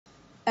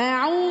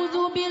أعوذ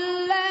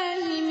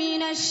بالله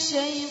من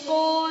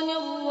الشيطان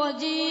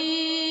الرجيم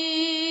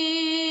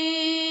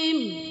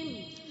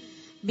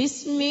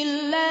بسم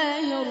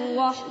الله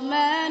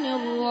الرحمن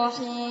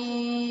الرحيم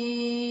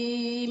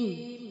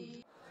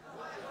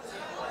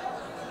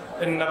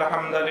إن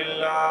الحمد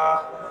لله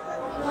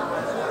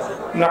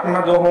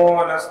نحمده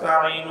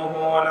ونستعينه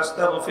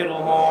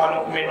ونستغفره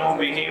ونؤمن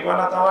به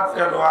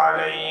ونتوكل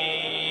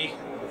عليه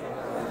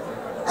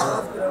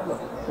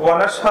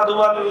ونشهد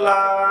أن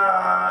لا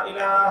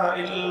إله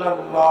إلا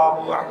الله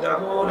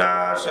وحده لا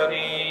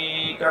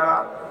شريك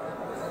له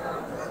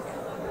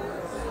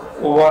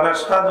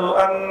ونشهد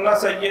أن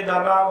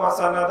سيدنا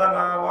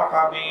وسندنا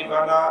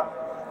وحبيبنا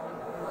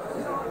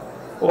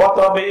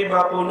وطبيب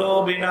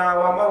قلوبنا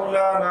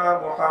ومولانا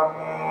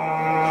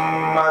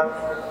محمد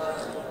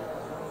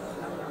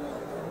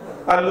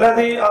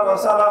الذي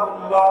أرسله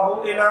الله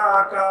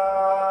إلى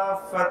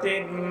كافة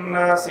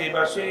الناس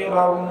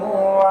بشيرا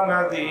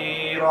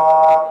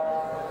ونذيرا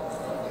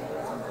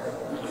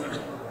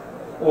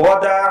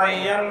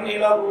وداعيا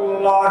إلى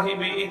الله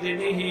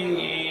بإذنه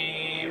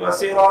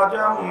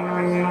وسراجا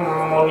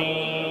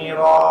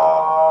منيرا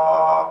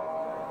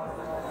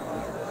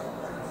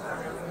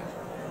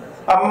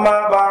أما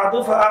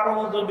بعد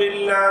فأعوذ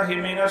بالله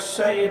من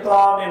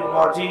الشيطان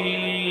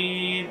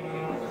الرجيم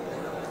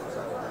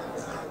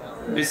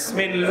بسم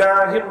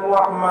الله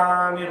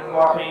الرحمن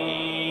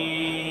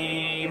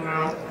الرحيم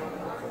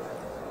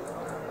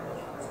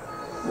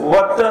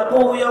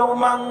واتقوا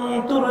يوما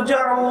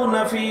ترجعون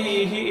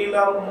فيه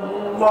إلى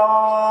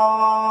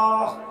الله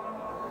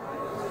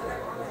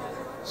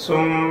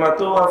ثم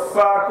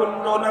توفى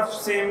كل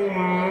نفس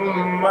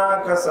ما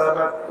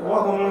كسبت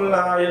وهم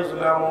لا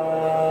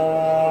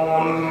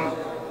يظلمون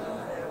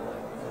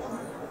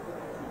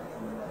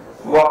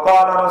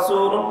وقال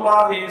رسول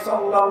الله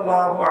صلى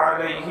الله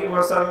عليه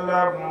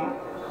وسلم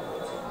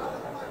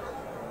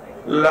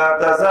لا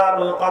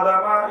تزال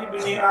قدم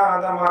ابن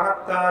آدم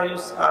حتى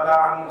يسأل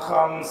عن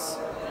خمس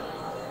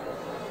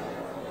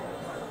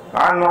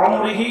عن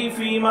عمره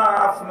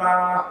فيما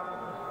أفناه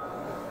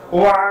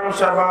وعن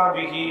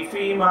شبابه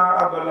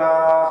فيما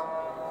أبلاه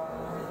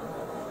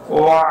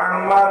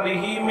وعن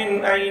ماله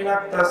من أين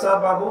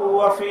اكتسبه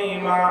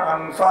وفيما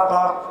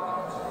أنفقه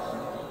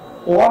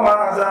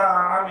وماذا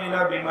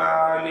عمل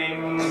بمال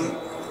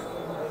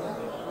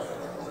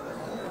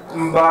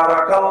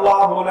بارك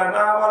الله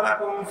لنا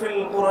ولكم في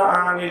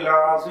القرآن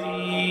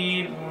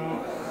العظيم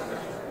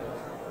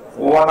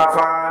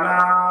ونفعنا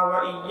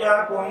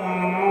وإياكم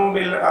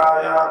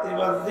بالآيات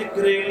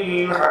والذكر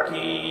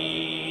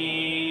الحكيم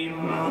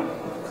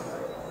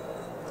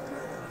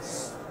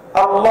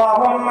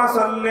اللهم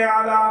صل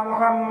على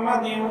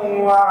محمد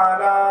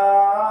وعلى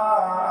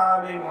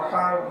آل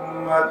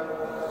محمد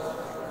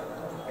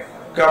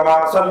كما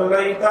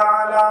صليت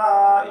على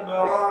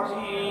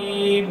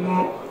إبراهيم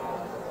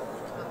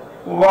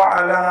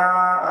وعلى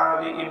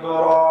آل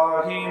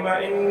إبراهيم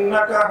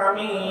إنك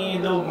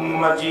حميد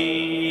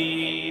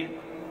مجيد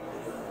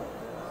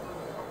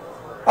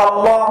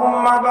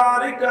اللهم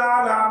بارك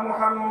على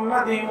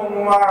محمد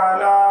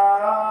وعلى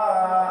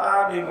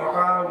آل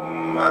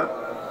محمد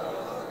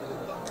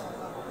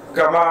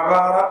كما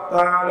باركت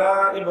على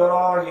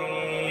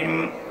إبراهيم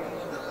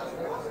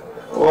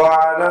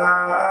وعلى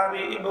آل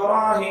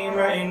إبراهيم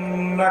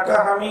إنك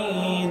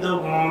حميد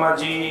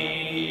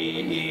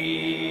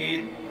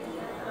مجيد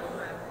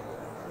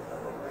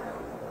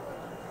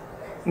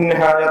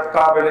نهاية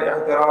قابل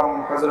احترام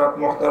حضرت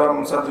محترم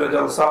صدر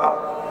जलसा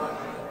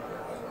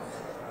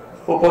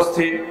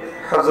उपस्थित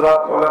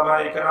हजरत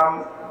उलमाए किराम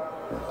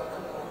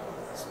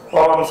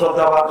परम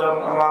श्रद्धाभाजन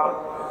আমার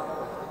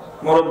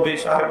মুরব্বী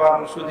সাহেবান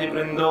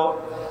সুধীবৃন্দ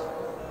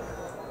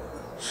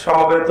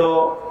সমবেত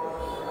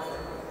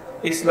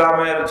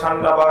ইসলামের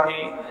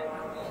ঝান্ডাবাহী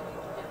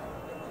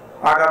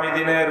আগামী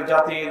দিনের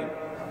জাতির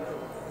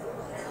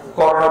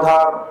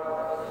কর্ণধার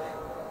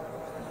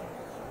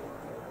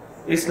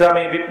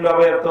ইসলামী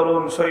বিপ্লবের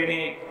তরুণ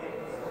সৈনিক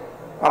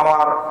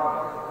আমার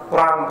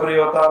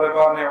প্রাণপ্রিয়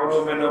তালেবানে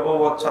উলুমে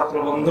নবুয়ত ছাত্র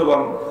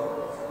বন্ধুগণ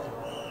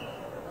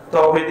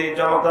তৌহিদি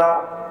জনতা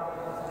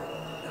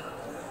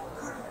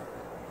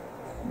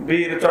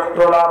বীর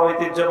চট্টলার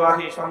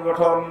ঐতিহ্যবাহী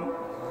সংগঠন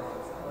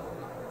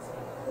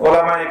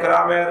উলামায়ে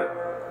কেরামের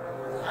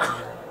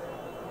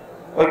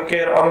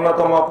ঐক্যের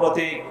অন্যতম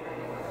প্রতীক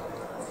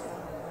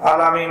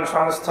আলামিন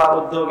সংস্থার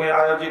উদ্যোগে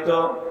আয়োজিত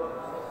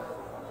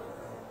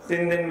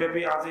 3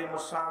 দিনব্যাপী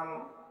আজিমুশান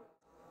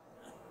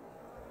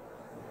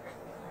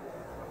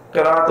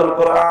কিরাআতুল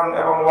কোরআন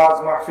এবং ওয়াজ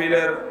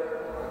মাহফিলের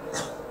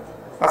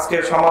আজকে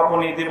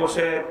সমাপনী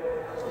দিবসে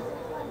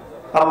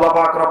আল্লাহ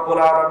পাক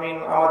রব্বুল আলামিন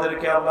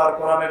আমাদেরকে আল্লাহর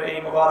কোরআনের এই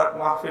মুবারক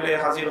মাহফিলে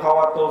হাজির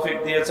হওয়ার তৌফিক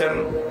দিয়েছেন,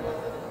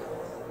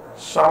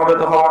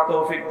 সমবেত হওয়ার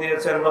তৌফিক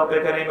দিয়েছেন। রব্বে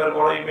কারীমের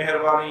বড়ই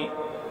মেহেরবানি।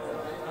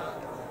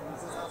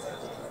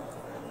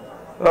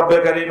 রব্বে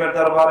কারীমের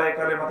দরবারে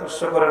কালিমাতুশ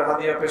শুকরের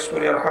হাদিয়া পেশ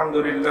করি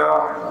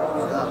আলহামদুলিল্লাহ।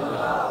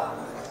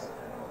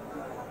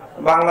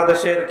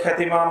 বাংলাদেশের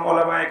খ্যাতিমান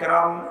উলামায়ে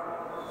কেরাম,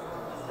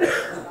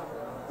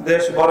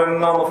 দেশ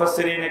বরেণ্য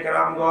মুফাসসিরিনে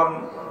কেরামগণ,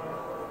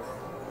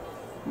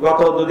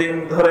 গত দুদিন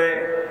ধরে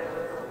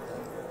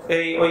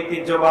এই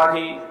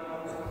ঐতিহ্যবাহী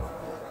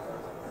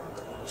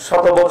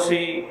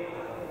শতবর্ষী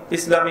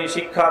ইসলামী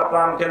শিক্ষার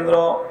প্রাণকেন্দ্র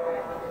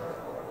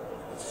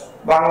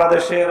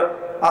বাংলাদেশের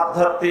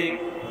আধ্যাত্মিক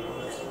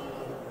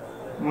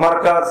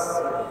মার্কাজ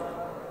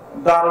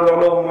দারুল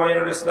উলুম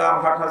মঈনুল ইসলাম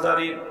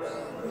হাটহাজারীর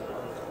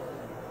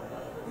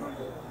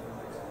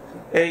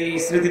এই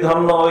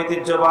স্মৃতিধন্য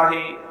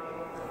ঐতিহ্যবাহী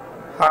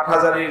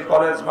হাটহাজারীর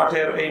কলেজ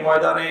মাঠের এই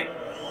ময়দানে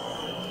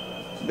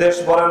দেশ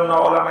বরেণ্য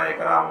ওলামায়ে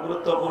কেরাম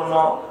গুরুত্বপূর্ণ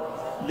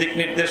দিক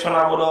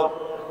নির্দেশনামূলক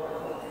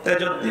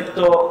তেজোদ্দীপ্ত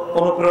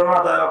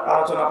অনুপ্রেরণাদায়ক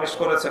আলোচনা পেশ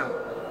করেছেন।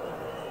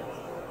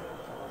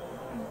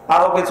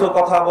 আরো কিছু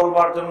কথা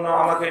বলবার জন্য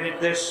আমাকে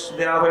নির্দেশ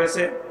দেওয়া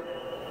হয়েছে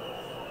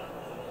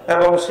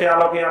এবং সে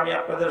আলোকে আমি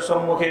আপনাদের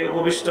সম্মুখে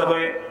উপবিষ্ট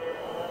হয়ে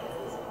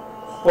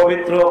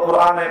পবিত্র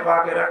কোরআনে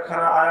পাকের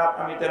একখানা আয়াত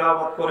আমি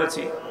তেলাওয়াত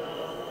করেছি।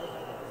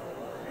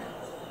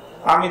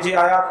 আমি যে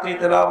আয়াতটি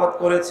তেলাওয়াত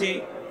করেছি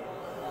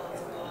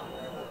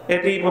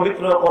এটি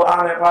পবিত্র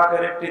কোরআনে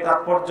পাকের একটি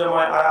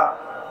তাৎপর্যময় আয়াত,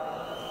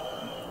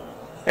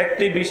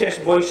 একটি বিশেষ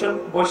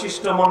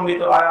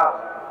বৈশিষ্ট্যমণ্ডিত আয়াত।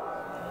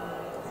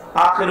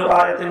 আখিরু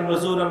আয়াতিন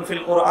নুজুলান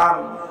ফিল কোরআন,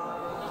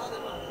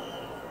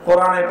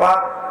 কোরআনে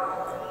পাক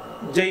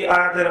যেই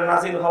আয়াতের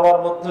নাজিল হওয়ার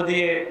মধ্য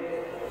দিয়ে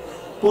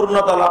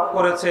পূর্ণতা লাভ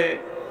করেছে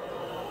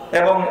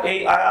এবং এই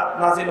আয়াত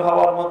নাজিল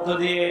হওয়ার মধ্য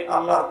দিয়ে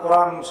আল্লাহর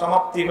কোরআন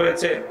সমাপ্তি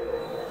হয়েছে,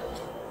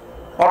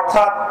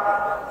 অর্থাৎ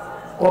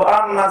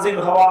কোরআন নাজিল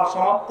হওয়া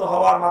সমাপ্ত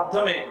হওয়ার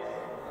মাধ্যমে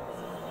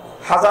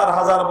হাজার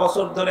হাজার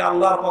বছর ধরে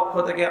আল্লাহর পক্ষ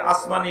থেকে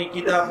আসমানি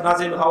কিতাব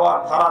নাজিল হওয়ার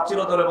ধারা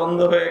চিরতরে বন্ধ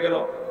হয়ে গেল।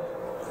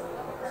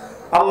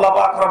 আল্লাহ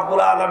পাক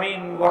রব্বুল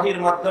আলামিন ওহীর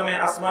মাধ্যমে,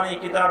 আসমানি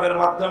কিতাবের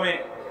মাধ্যমে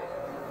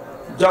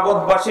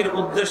জগৎবাসীর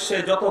উদ্দেশ্যে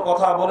যত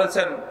কথা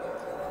বলেছেন,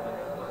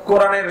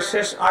 কোরআনের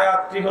শেষ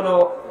আয়াতটি হলো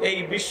এই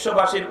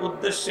বিশ্ববাসীর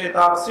উদ্দেশ্যে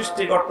তার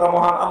সৃষ্টিকর্তা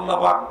মহান আল্লাহ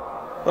পাক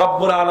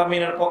রব্বুল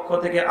আলামিনের পক্ষ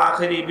থেকে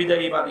আখেরি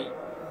বিদায়ী বাণী।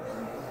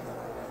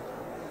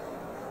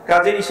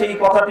 কাজেই সেই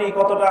কথাটি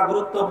কতটা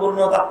গুরুত্বপূর্ণ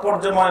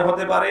তাৎপর্যময়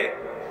হতে পারে,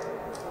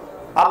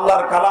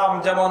 আল্লাহর কালাম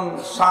যেমন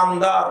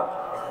শানদার,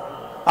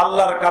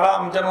 আল্লাহর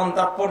কালাম যেমন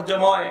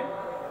তাৎপর্যময়,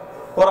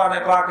 কোরআনে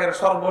পাকের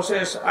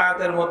সর্বশেষ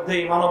আয়াতের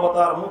মধ্যেই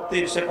মানবতার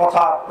মুক্তির সে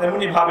কথা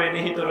তেমনি ভাবে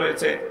নিহিত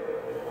রয়েছে।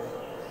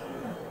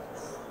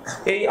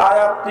 এই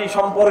আয়াতটি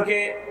সম্পর্কে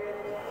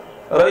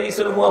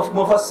রাইসুল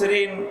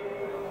মুফাসসিরিন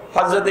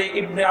হযরত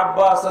ইবনে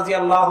আব্বাস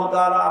রাদিয়াল্লাহু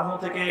তাআলা আনহু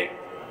থেকে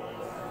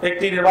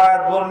একটি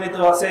রিওয়ায়াত বর্ণিত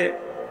আছে,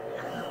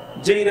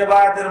 যেই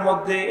রিওয়ায়াতের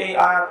মধ্যে এই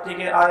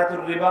আয়াতটিকে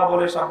আয়াতুর রিবা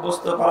বলে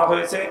সাব্যস্ত করা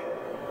হয়েছে।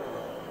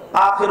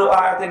 আখিরু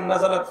আয়াতিন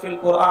নাযালাত ফিল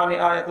কোরআনি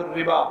আয়াতুর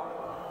রিবা,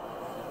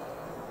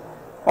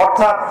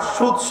 অর্থাৎ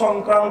সুদ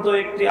সংক্রান্ত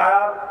একটি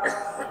আয়াত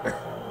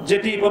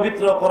যেটি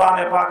পবিত্র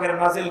কোরআনে পাকের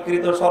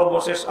নাজিলকৃত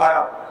সর্বশেষ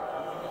আয়াত।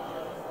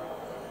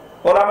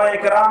 উলামায়ে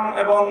কেরাম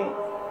এবং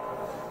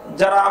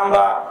যারা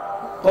আমরা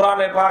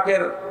কোরআনে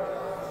পাকের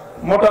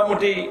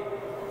মোটামুটি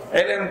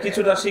ইলম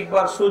কিছুটা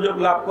শিখবার সুযোগ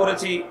লাভ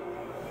করেছি,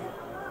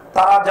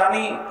 তারা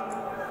জানি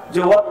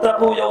যে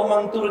ওয়াত্তাকু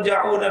ইয়াওমান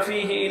তুরজাউনা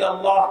ফীহি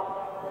ইলাল্লাহ,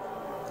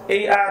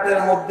 এই আয়াতের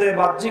মধ্যে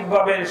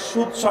বাহ্যিকভাবে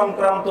সুদ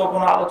সংক্রান্ত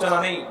কোনো আলোচনা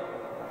নেই।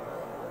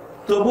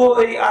 তবুও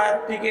এই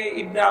আয়াতটিকে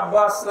ইবনে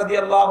আব্বাস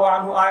রাদিয়াল্লাহু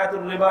আনহু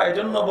আয়াতুর রিবা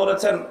এজন্য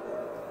বলেছেন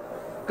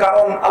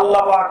কারণ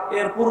আল্লাহ পাক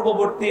এর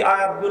পূর্ববর্তী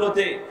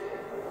আয়াতগুলোতে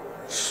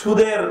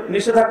সুদের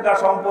নিষেধাজ্ঞা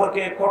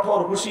সম্পর্কে কঠোর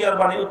হুঁশিয়ার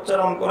বাণী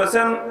উচ্চারণ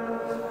করেছেন।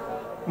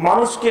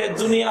 মানুষকে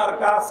দুনিয়ার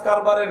কাজ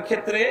কারবারের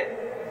ক্ষেত্রে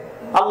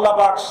আল্লাহ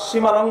পাক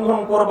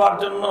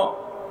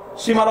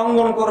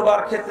সীমালঙ্ঘন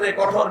করবার ক্ষেত্রে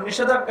কঠোর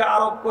নিষেধাজ্ঞা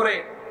আরোপ করে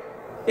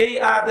এই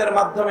আয়াতের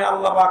মাধ্যমে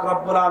আল্লাহ পাক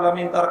রব্বুল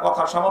আলামিন তার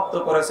কথা সমাপ্ত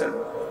করেছেন।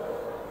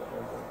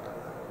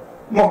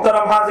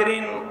 মুহতারাম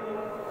হাজিরিন,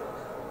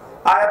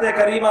 আয়াতে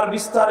কারিমার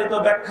বিস্তারিত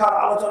ব্যাখ্যার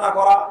আলোচনা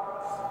করা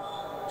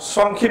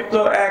সংক্ষিপ্ত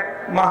এক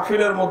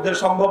মাহফিলের মধ্যে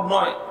সম্ভব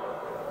নয়।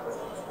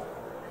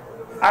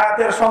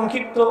 আয়াতের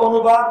সংক্ষিপ্ত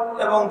অনুবাদ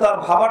এবং তার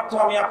ভাবার্থ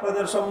আমি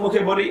আপনাদের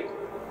সম্মুখে বলি।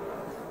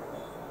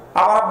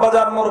 আমার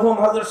আব্বাজান মরহুম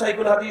হযরত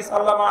শাইখুল হাদিস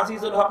আল্লামা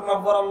আজিজুল হক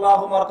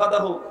নব্বরাল্লাহু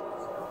মারকাদাহু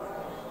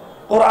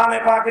কোরআনে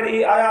পাকের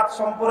এই আয়াত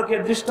সম্পর্কে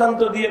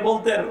দৃষ্টান্ত দিয়ে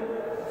বলতেন,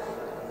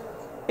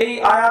 এই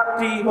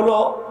আয়াতটি হলো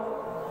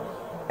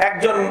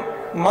একজন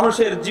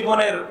মানুষের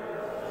জীবনের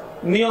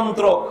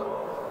নিয়ন্ত্রক।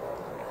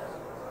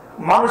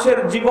 মানুষের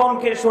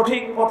জীবনকে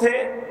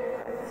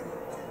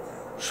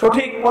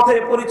সঠিক পথে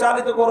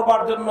পরিচালিত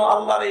করবার জন্য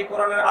আল্লাহর এই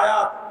কোরআনের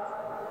আয়াত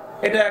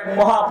এটা এক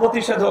মহা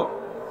প্রতিষেধক।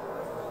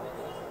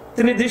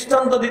 তিনি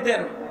দৃষ্টান্ত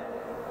দিতেন,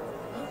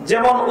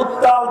 যেমন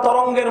উত্তাল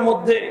তরঙ্গের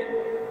মধ্যে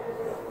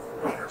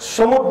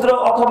সমুদ্র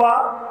অথবা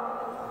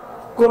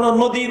কোন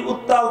নদীর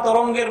উত্তাল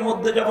তরঙ্গের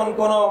মধ্যে যখন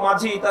কোন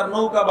মাঝি তার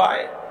নৌকা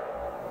বায়,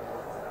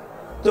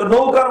 তো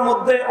নৌকার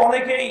মধ্যে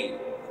অনেকেই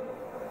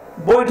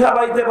বৈঠা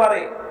বাইতে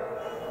পারে।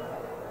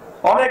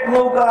 অনেক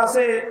নৌকা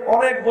আছে,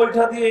 অনেক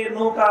বৈঠা দিয়ে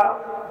নৌকা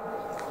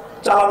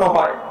চালানো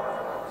হয়।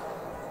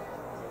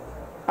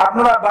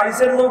 আপনারা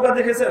বাইসের নৌকা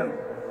দেখেছেন?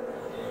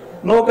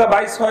 নৌকা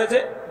বাইস হয়েছে,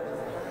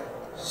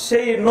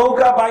 সেই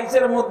নৌকা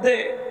বাইসের মধ্যে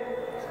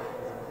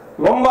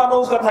লম্বা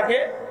নৌকা থাকে,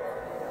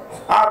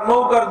 আর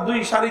নৌকার দুই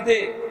সারিতে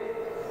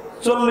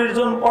 40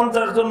 জন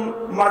 50 জন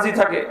মাঝি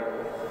থাকে।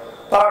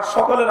 তার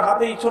সকলের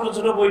হাতেই ছোট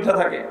ছোট বৈঠা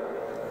থাকে।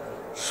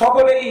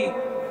 সকলেই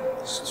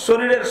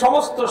শরীরের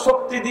সমস্ত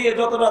শক্তি দিয়ে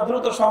যতটা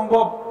দ্রুত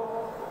সম্ভব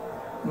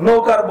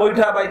নৌকার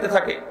বৈঠা বাইতে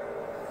থাকে।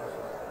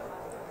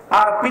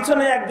 আর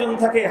পিছনে একজন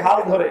থাকে হাল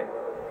ধরে।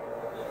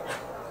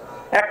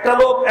 একটা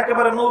লোক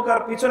একেবারে নৌকার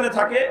পিছনে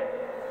থাকে,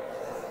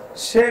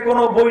 সে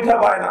কোনো বৈঠা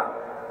পায় না।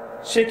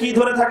 সে কি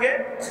ধরে থাকে?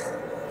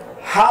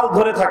 হাল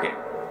ধরে থাকে।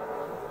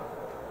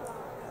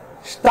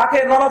 তাকে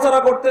নড়াচড়া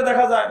করতে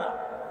দেখা যায় না,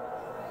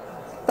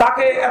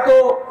 তাকে এত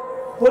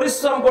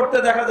পরিশ্রম করতে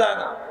দেখা যায়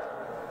না,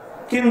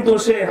 কিন্তু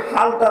সে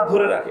হালটা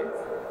ধরে রাখে।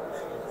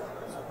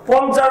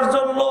 50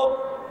 জন লোক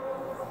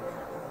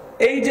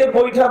এই যে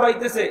বৈঠা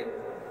বাইতেছে,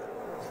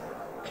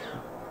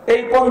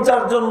 এই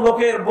 50 জন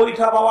লোকের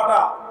বৈঠা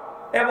বাওয়াটা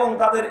এবং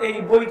তাদের এই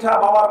বৈঠা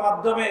বাওয়ার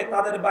মাধ্যমে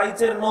তাদের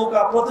বাইচের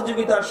নৌকা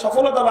প্রতিযোগিতার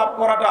সফলতা লাভ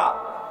করাটা,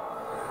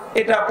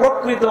 এটা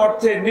প্রকৃত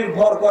অর্থে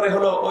নির্ভর করে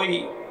হলো ওই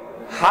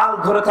হাল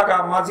ধরে থাকা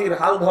মাঝির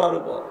হাল ধরার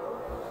উপর।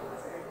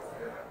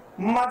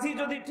 মাঝি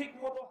যদি ঠিক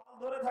মতো হাল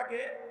ধরে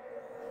থাকে,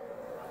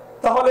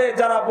 তাহলে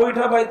যারা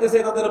বৈঠা পাইতেছে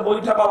তাদের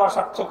বৈঠা পাওয়া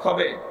সার্থক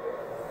হবে।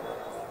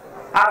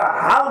 আর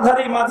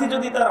হালধারী মাঝি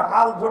যদি তার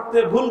হাল ধরতে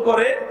ভুল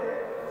করে,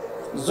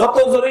 যত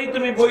জোরেই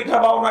তুমি বৈঠা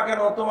পাও না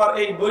কেন, তোমার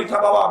এই বৈঠা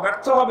পাওয়া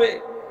ব্যর্থ হবে।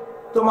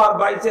 তোমার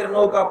বাইচের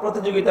নৌকা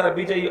প্রতিযোগিতার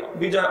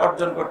বিজয়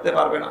অর্জন করতে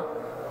পারবে না।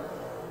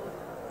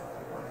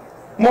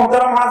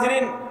 মুহতারাম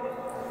হাজিরিন,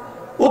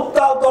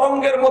 উত্তাল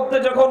তরঙ্গের মধ্যে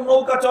যখন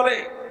নৌকা চলে,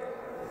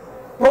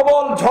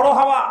 প্রবল ঝড়ো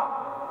হাওয়া,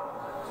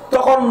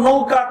 তখন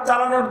নৌকা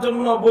চালানোর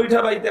জন্য বৈঠা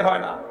বাইতে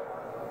হয় না,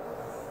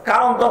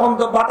 কারণ তখন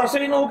তো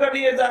বাতাসেই নৌকা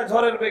নিয়ে যায়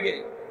ঝড়ের বেগে।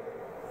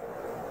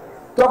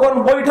 তখন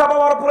বৈঠা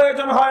পাওয়ার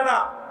প্রয়োজন হয় না।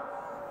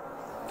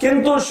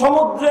 কিন্তু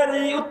সমুদ্রের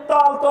এই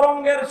উত্তাল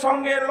তরঙ্গের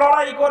সঙ্গে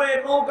লড়াই করে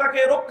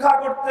নৌকাকে রক্ষা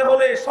করতে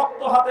হলে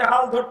শক্ত হাতে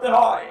হাল ধরতে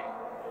হয়।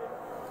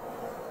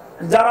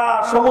 যারা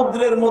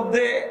সমুদ্রের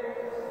মধ্যে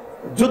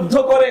যুদ্ধ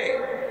করে,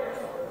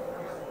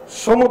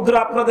 সমুদ্র,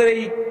 আপনাদের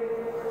এই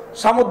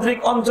সামুদ্রিক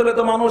অঞ্চলে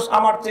তো মানুষ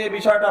আমার চেয়ে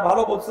বিষয়টা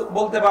ভালো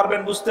বলতে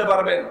পারবেন, বুঝতে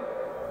পারবেন।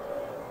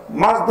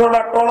 মাছ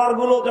ধরার ট্রলার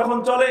গুলো যখন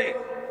চলে,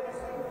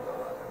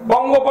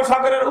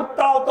 বঙ্গোপসাগরের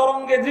উত্তাল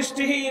তরঙ্গে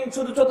দৃষ্টিহীন,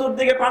 শুধু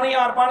চতুর্দিকে পানি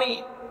আর পানি,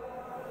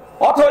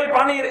 অথই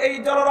পানির এই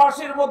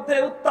জলরাশির মধ্যে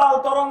উত্তাল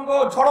তরঙ্গ,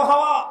 ঝড়ো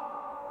হাওয়া,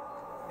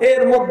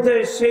 এর মধ্যে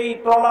সেই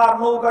ট্রলার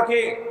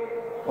নৌকাকে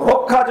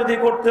রক্ষা যদি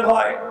করতে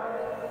হয়,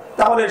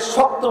 তাহলে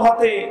শক্ত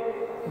হাতে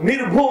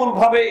নির্ভুল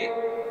ভাবে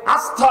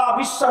আস্থা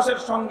বিশ্বাসের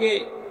সঙ্গে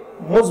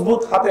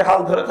মজবুত হাতে হাল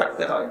ধরে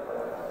থাকতে হয়।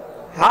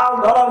 হাল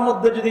ধরার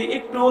মধ্যে যদি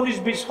একটু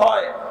 19-20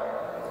 হয়,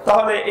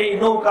 তাহলে এই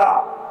নৌকা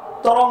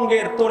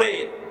তরঙ্গের তোড়ে,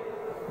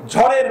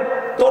 ঝড়ের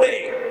তোড়ে,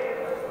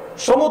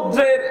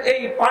 সমুদ্রের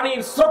এই পানির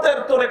স্রোতের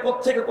তোড়ে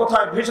কোত্থেকে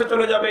কোথায় ভেসে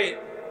চলে যাবে,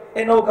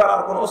 এই নৌকার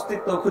আর কোন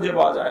অস্তিত্ব খুঁজে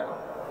পাওয়া যায় না।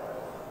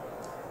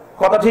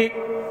 কথা ঠিক?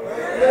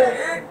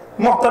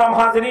 মুহতারাম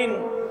হাজিরিন,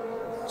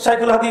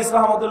 শাইখুল হাদিস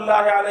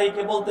রাহমাতুল্লাহি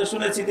আলাইহিকে বলতে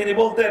শুনেছি, তিনি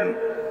বলতেন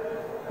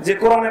যে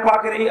কোরআনে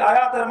পাকের এই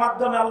আয়াতের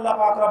মাধ্যমে আল্লাহ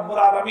পাক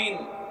রব্বুল আলামিন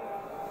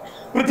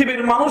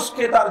পৃথিবীর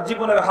মানুষকে তার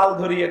জীবনের হাল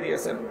ধরিয়ে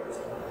দিয়েছেন।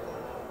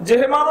 যে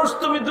হে মানুষ,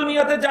 তুমি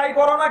দুনিয়াতে যাই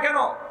করো না কেন,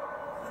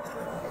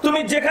 তুমি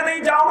যেখানেই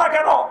যাও না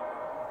কেন,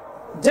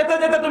 যেতে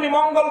যেতে তুমি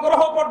মঙ্গল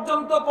গ্রহ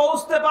পর্যন্ত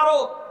পৌঁছতে পারো,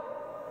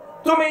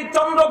 তুমি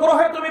চন্দ্র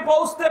গ্রহে তুমি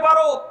পৌঁছতে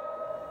পারো,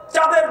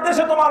 চাঁদের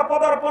দেশে তোমার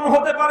পদার্পণ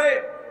হতে পারে,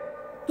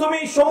 তুমি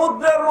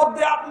সমুদ্রের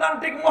মধ্যে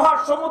আটলান্টিক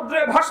মহাসমুদ্রে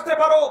ভাসতে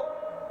পারো,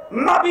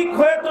 নাবিক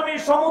হয়ে তুমি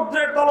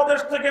সমুদ্রের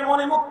তলদেশ থেকে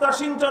মণিমুক্তা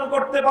সিঞ্চন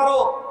করতে পারো।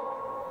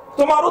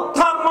 তোমার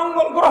উত্থান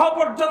মঙ্গল গ্রহ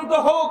পর্যন্ত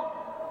হোক,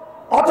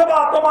 অথবা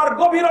তোমার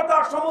গভীরতা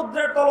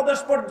সমুদ্রের তলদেশ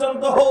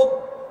পর্যন্ত হোক,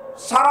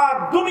 সারা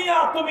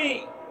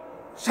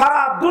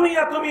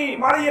দুনিয়া তুমি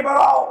মারিয়ে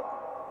বেড়াও,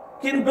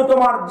 কিন্তু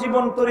তোমার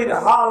জীবনতরীর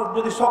হাল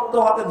যদি শক্ত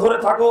হাতে ধরে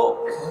থাকো,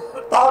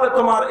 তাহলে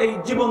তোমার এই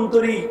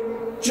জীবনতরী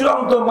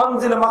চূড়ান্ত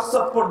মঞ্জিলে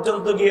মাকসাদ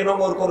পর্যন্ত গিয়ে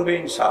নমর করবে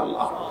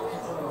ইনশাআল্লাহ।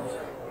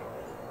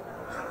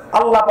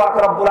 আল্লাহ পাক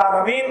রব্বুল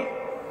আলামিন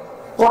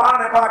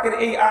কোরআনে পাকের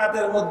এই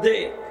আয়াতের মধ্যে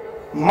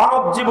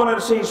মানব জীবনের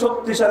সেই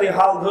শক্তিশালী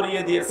হাল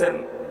ধরিয়ে দিয়েছেন।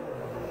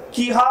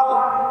 কি হাল?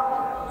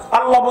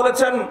 আল্লাহ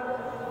বলেছেন,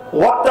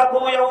 ওয়াত্তাকু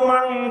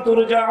ইয়াওমান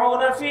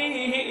তুরজাউনা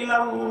ফীহি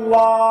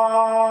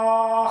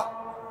ইলাল্লাহ,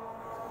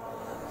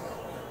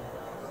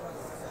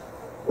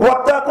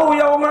 ওয়াত্তাকু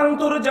ইয়াওমান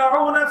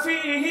তুরজাউনা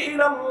ফীহি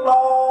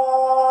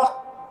ইলাল্লাহ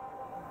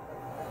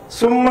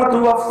সুম্মা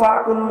তুওয়াফা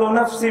কুল্লু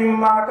নাফসিন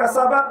মা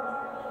কাসাবাত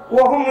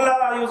ওয়া হুম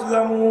লা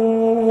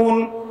ইউজলামুন।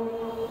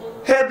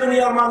 হে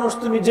দুনিয়ার মানুষ,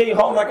 তুমি যেই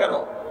হও না কেন,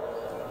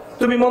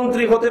 তুমি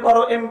মন্ত্রী হতে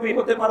পারো, এমপি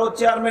হতে পারো,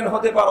 চেয়ারম্যান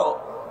হতে পারো,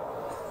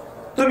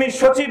 তুমি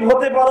সচিব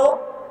হতে পারো,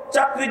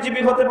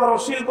 চাকরিজীবী হতে পারো,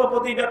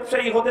 শিল্পপতি,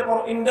 ব্যবসায়ী হতে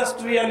পারো,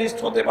 ইন্ডাস্ট্রিয়ালিস্ট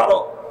হতে পারো,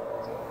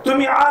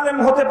 তুমি আলেম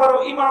হতে পারো,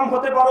 ইমাম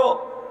হতে পারো,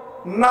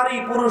 নারী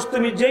পুরুষ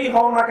তুমি যেই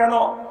হও না কেন,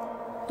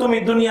 তুমি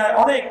দুনিয়ায়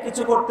অনেক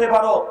কিছু করতে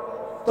পারো।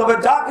 তবে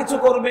যা কিছু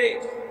করবে,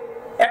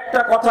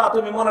 একটা কথা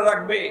তুমি মনে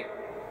রাখবে,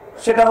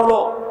 সেটা হলো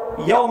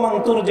ইয়াওমান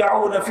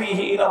তুরজাউনা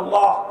ফীহি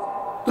ইলাল্লাহ,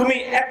 তুমি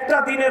একটা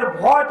দিনের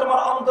ভয় তোমার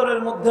অন্তরের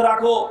মধ্যে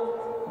রাখো,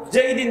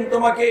 যেই দিন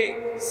তোমাকে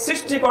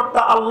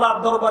সৃষ্টিকর্তা আল্লাহর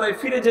দরবারে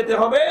ফিরে যেতে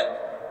হবে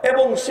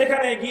এবং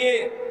সেখানে গিয়ে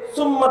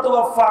সুম্মা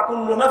তুওয়াফা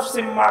কুল্লু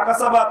নাফসিম মা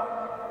কাসাবাত,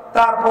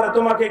 তারপরে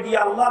তোমাকে গিয়ে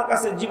আল্লাহর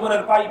কাছে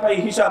জীবনের পাই পাই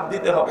হিসাব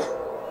দিতে হবে।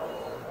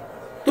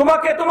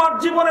 তোমাকে তোমার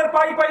জীবনের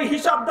পাই পাই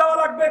হিসাব দেওয়া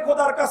লাগবে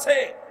খোদার কাছে।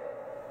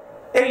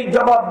 এই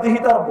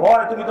জবাবদিহিতার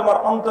ভয় তুমি তোমার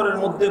অন্তরের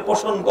মধ্যে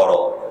পোষণ করো।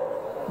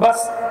 বাস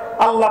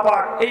আল্লাহ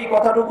পাক এই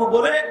কথাটুকু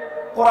বলে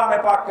কোরআনে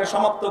পাককে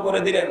সমাপ্ত করে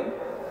দিলেন।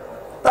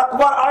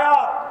 তাকওয়ার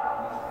আয়াত,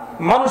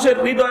 মানুষের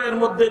হৃদয়ের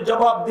মধ্যে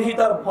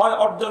জবাবদিহিতার ভয়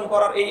অর্জন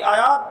করার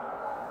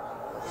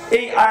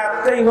এই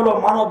আয়াতটাই হলো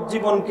মানব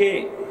জীবনকে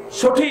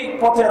সঠিক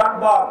পথে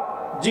রাখবার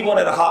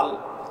জীবনের হাল।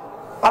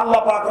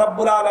 আল্লাহ পাক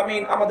রব্বুল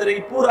আলামিন আমাদের এই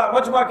পুরা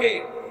মজমাকে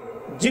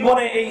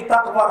জীবনে এই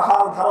তাকওয়ার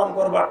হাল ধারণ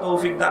করবার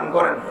তৌফিক দান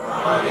করেন,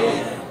 আমিন।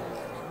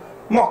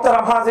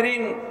 মুহতারাম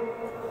হাজিরিন,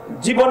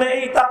 জীবনে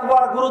এই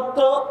তাকওয়ার গুরুত্ব,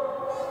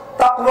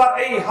 তাকওয়ার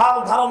এই হাল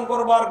ধারণ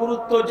করবার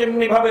গুরুত্ব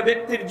যেমনি ভাবে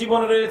ব্যক্তির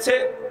জীবনে রয়েছে,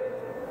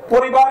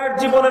 পরিবারের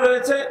জীবনে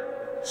রয়েছে,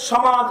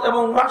 সমাজ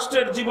এবং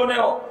রাষ্ট্রের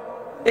জীবনেও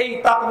এই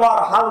তাকওয়ার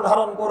হাল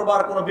ধারণ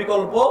করবার কোনো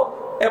বিকল্প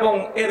এবং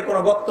এর কোনো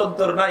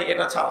গত্যন্তর নাই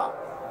এটা ছাড়া।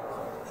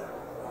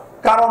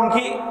 কারণ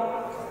কি,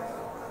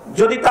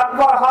 যদি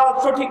তাকওয়ার হাল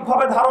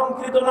সঠিকভাবে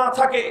ধারণকৃত না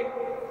থাকে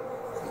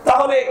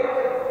তাহলে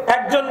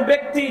একজন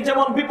ব্যক্তি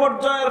যেমন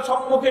বিপর্যয়ের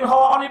সম্মুখীন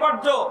হওয়া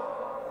অনিবার্য,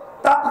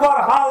 তাকওয়ার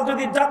হাল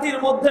যদি জাতির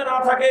মধ্যে না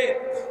থাকে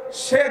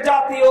সে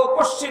জাতীয়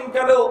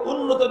কশ্চিনকালেও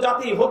উন্নত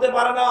জাতি হতে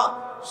পারে না।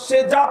 সে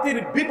জাতির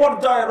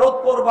বিপর্যয় রোধ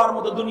করবার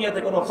মতো দুনিয়াতে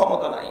কোনো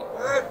ক্ষমতা নাই।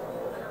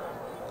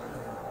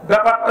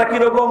 ব্যাপারটা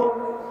কিরকম,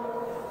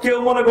 কেউ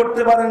মনে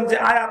করতে পারেন যে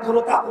আয়াত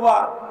হলো তাকওয়া,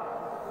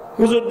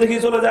 হুজুর দেখি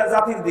চলে যায়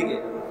জাতির দিকে,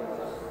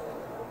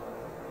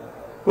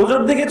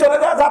 হুজুর দিকে চলে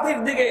যায় জাতির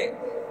দিকে,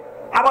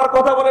 আবার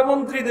কথা বলে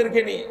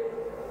মন্ত্রীদেরকে নিয়ে।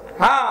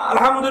 হ্যাঁ,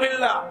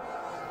 আলহামদুলিল্লাহ,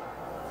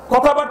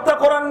 কথাবার্তা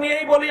কোরআন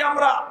নিয়েই বলি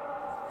আমরা,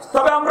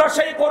 তবে আমরা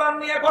সেই কোরআন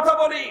নিয়ে কথা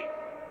বলি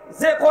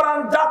যে কোরআন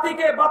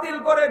জাতিকে বাতিল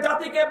করে,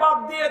 জাতিকে বাদ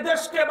দিয়ে,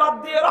 দেশকে বাদ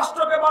দিয়ে,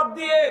 রাষ্ট্রকে বাদ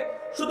দিয়ে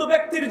শুধু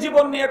ব্যক্তির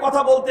জীবন নিয়ে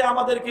কথা বলতে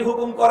আমাদেরকে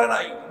হুকুম করে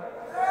নাই।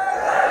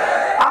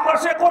 আমরা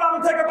সে কোরআন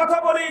থেকে কথা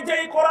বলি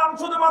যেই কোরআন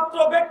শুধুমাত্র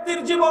ব্যক্তির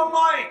জীবন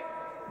নয়,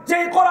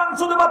 যেই কোরআন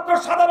শুধুমাত্র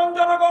সাধারণ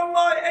জনগণ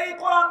নয়, এই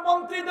কোরআন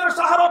মন্ত্রীদের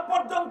শাহরত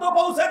পর্যন্ত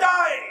পৌঁছে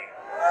যায়।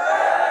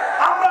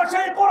 আমরা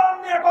সেই কোরআন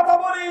নিয়ে কথা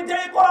বলি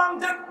যেই কোরআন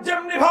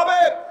যেমনি ভাবে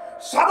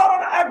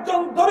সাধারণ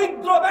একজন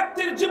দরিদ্র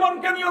ব্যক্তির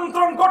জীবনকে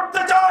নিয়ন্ত্রণ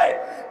করতে চায়,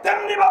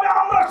 তেমনি ভাবে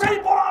আমরা সেই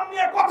কোরআন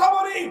নিয়ে কথা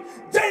বলি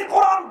যেই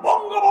কোরআন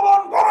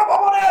বঙ্গভবন,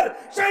 গণভবনের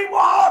সেই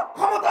মহা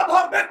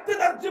ক্ষমতাধর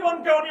ব্যক্তিদের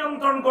জীবনকেও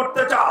নিয়ন্ত্রণ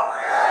করতে চায়।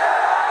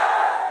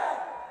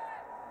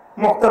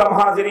 মুহতারাম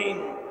হাজিরিন,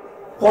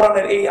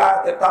 কোরআনের এই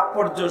আয়াতের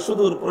তাৎপর্য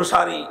সুদূর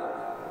প্রসারী।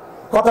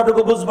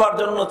 কথাটুকু বুঝবার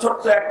জন্য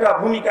ছোট্ট একটা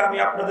ভূমিকা আমি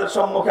আপনাদের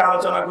সম্মুখে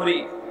আলোচনা করি।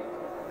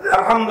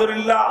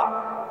 আলহামদুলিল্লাহ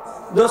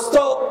দোস্ত,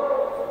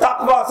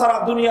 তাকওয়া ছাড়া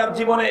দুনিয়ার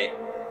জীবনে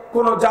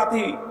কোন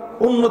জাতি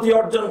উন্নতি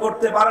অর্জন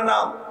করতে পারে না।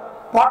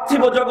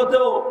 পার্থিব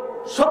জগতেও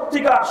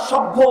সত্যিকার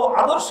সভ্য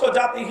আদর্শ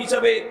জাতি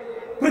হিসেবে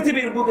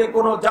পৃথিবীর বুকে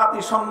কোন জাতি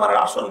সম্মানের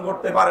আসন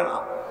করতে পারে না।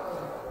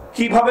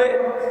 কিভাবে?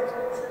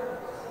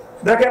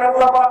 দেখেন,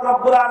 আল্লাহ পাক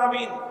রব্বুল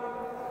আলামিন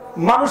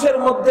মানুষের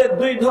মধ্যে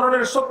দুই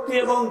ধরনের শক্তি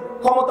এবং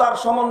ক্ষমতার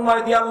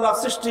সমন্বয় দিয়ে আল্লাহ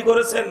সৃষ্টি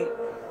করেছেন।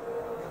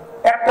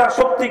 একটা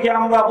শক্তিকে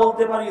আমরা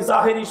বলতে পারি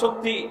জাহেরি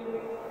শক্তি,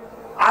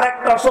 আর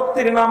একটা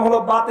শক্তির নাম হলো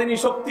বাতিনি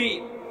শক্তি।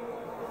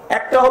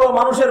 একটা হলো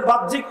মানুষের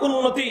বাহ্যিক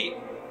উন্নতি,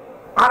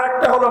 আর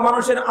একটা হলো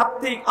মানুষের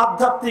আত্মিক,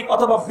 আধ্যাত্মিক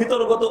অথবা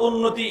ভিতরগত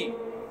উন্নতি।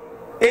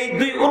 এই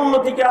দুই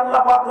উন্নতিকে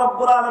আল্লাহ পাক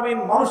রব্বুল আলামিন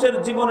মানুষের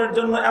জীবনের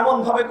জন্য এমন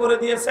ভাবে করে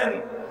দিয়েছেন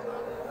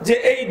যে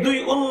এই দুই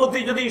উন্নতি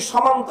যদি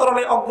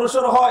সমান্তরালে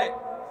অগ্রসর হয়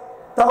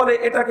তাহলে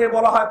এটাকে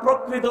বলা হয়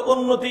প্রকৃত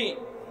উন্নতি।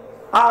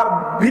 আর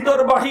ভিতর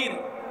বাহির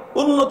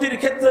উন্নতির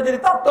ক্ষেত্রে যদি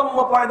তারতম্য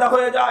পয়দা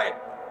হয়ে যায়,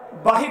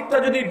 বাহিরটা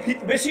যদি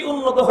বেশি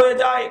উন্নত হয়ে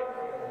যায়,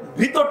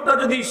 ভিতরটা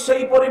যদি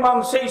সেই পরিমাণ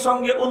সেই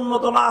সঙ্গে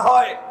উন্নত না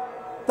হয়,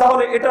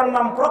 তাহলে এটার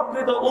নাম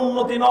প্রকৃত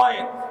উন্নতি নয়,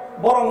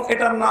 বরং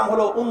এটার নাম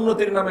হলো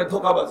উন্নতির নামে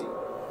ধোঁকাবাজি।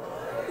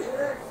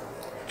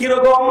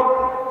 কিরকম?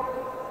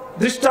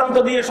 দৃষ্টান্ত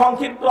দিয়ে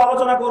সংক্ষিপ্ত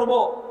আলোচনা করব।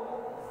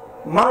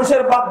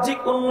 মানুষের বাহ্যিক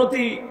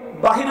উন্নতি,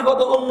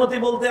 বাহিরগত উন্নতি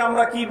বলতে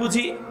আমরা কি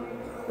বুঝি,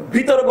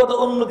 ভিতরগত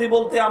উন্নতি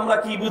বলতে আমরা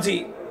কি বুঝি?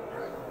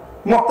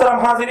 মুহতারাম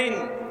হাজিরিন,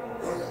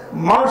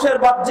 মানুষের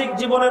বাহ্যিক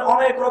জীবনের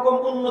অনেক রকম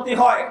উন্নতি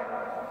হয়,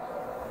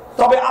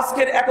 তবে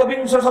আজকের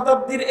একবিংশ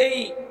শতাব্দীর এই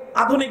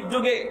আধুনিক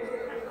যুগে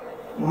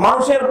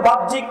মানুষের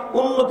বাহ্যিক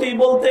উন্নতি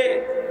বলতে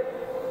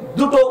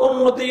দুটো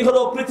উন্নতি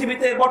হলো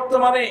পৃথিবীতে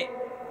বর্তমানে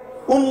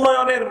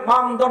উন্নয়নের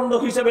মানদণ্ড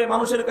হিসেবে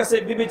মানুষের কাছে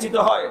বিবেচিত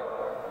হয়।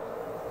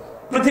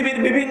 পৃথিবীর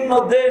বিভিন্ন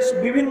দেশ,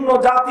 বিভিন্ন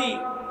জাতি,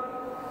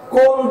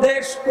 কোন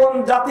দেশ কোন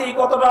জাতি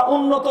কতটা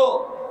উন্নত,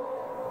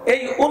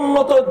 এই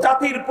উন্নত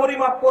জাতির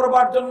পরিমাপ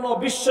করবার জন্য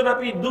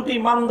বিশ্বব্যাপী দুটি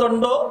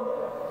মানদণ্ড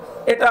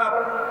এটা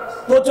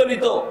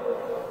প্রচলিত।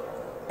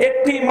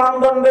 একটি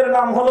মানদণ্ডের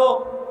নাম হলো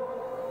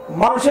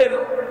মানুষের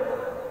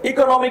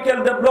ইকোনমিক্যাল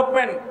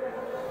ডেভেলপমেন্ট,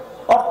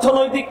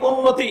 অর্থনৈতিক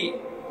উন্নতি,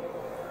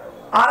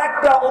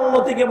 আরেকটা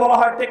উন্নতিকে বলা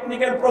হয়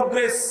টেকনিক্যাল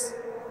প্রোগ্রেস,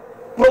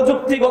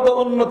 প্রযুক্তিগত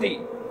উন্নতি।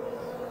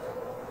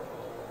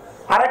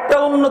 আরেকটা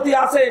উন্নতি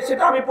আছে,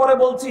 সেটা আমি পরে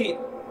বলছি,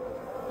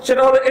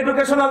 সেটা হলো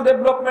এডুকেশনাল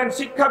ডেভেলপমেন্ট,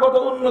 শিক্ষাগত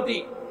উন্নতি।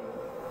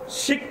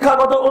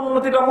 শিক্ষাগত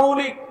উন্নতিটা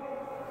মৌলিক,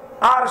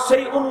 আর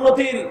সেই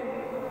উন্নতির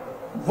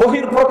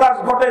বহির্প্রকাশ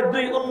ঘটে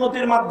দুই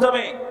উন্নতির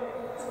মাধ্যমে।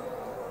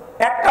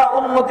 একটা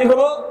উন্নতি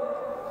হলো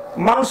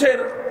মানুষের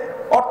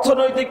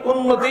অর্থনৈতিক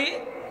উন্নতি,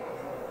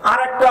 আর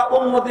একটা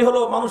উন্নতি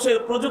হলো মানুষের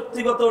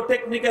প্রযুক্তিগত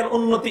টেকনিক্যাল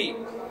উন্নতি।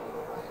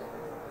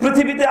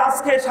 পৃথিবীতে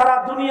আজকে সারা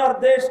দুনিয়ার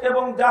দেশ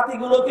এবং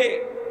জাতিগুলোকে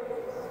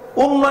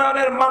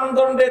উন্নয়নের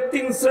মানদণ্ডে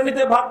তিন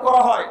শ্রেণীতে ভাগ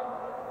করা হয়।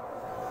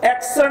 এক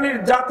শ্রেণীর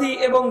জাতি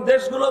এবং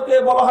দেশগুলোকে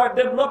বলা হয়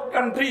ডেভেলপড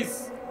কান্ট্রিজ,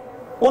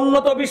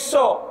 উন্নত বিশ্ব।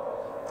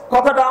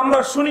 কথাটা আমরা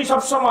শুনি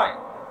সব সময়,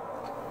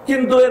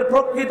 কিন্তু এর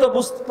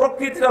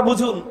প্রকৃতিটা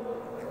বুঝুন।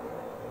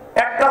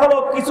 একটা হলো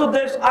কিছু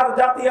দেশ আর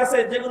জাতি আছে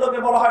যেগুলোকে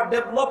বলা হয়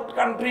ডেভেলপড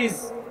কান্ট্রিজ,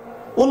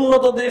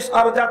 উন্নত দেশ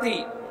আর জাতি।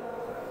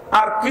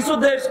 আর কিছু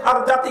দেশ আর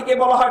জাতিকে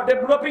বলা হয়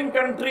ডেভেলপিং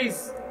কান্ট্রিজ,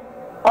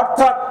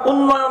 অর্থাৎ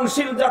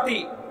উন্নয়নশীল জাতি।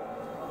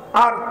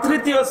 আর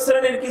তৃতীয়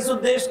শ্রেণীর কিছু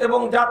দেশ এবং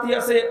জাতি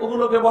আছে,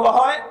 ওগুলোকে বলা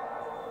হয়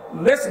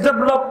লেস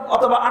ডেভেলপ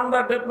অথবা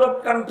আন্ডার ডেভেলপড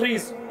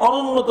কান্ট্রিজ,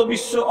 অনুন্নত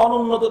বিশ্ব,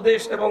 অনুন্নত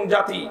দেশ এবং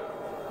জাতি।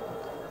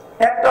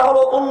 একটা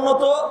হলো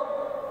উন্নত,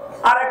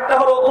 আর একটা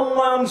হলো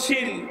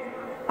উন্নয়নশীল,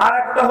 আর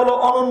একটা হলো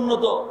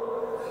অনুন্নত।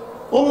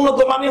 উন্নত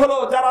মানে হলো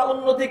যারা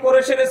উন্নতি করে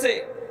সেরেছে,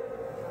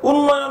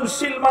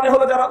 উন্নয়নশীল মানে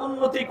হলো যারা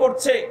উন্নতি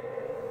করছে,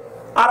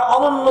 আর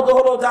অনুন্নত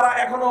হলো যারা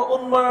এখনো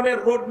উন্নয়নের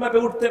রোড ম্যাপে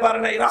উঠতে পারে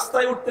নাই,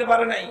 রাস্তায় উঠতে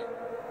পারে নাই,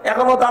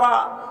 এখনো তারা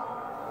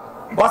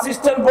বাস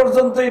স্ট্যান্ড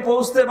পর্যন্তই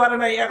পৌঁছতে পারে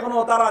নাই, এখনো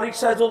তারা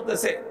রিকশায়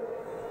চলতেছে।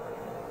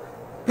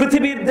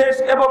 পৃথিবীর দেশ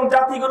এবং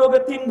জাতিগুলোকে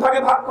তিন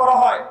ভাগে ভাগ করা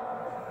হয়।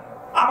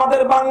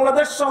 আমাদের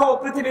বাংলাদেশ সহ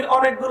পৃথিবীর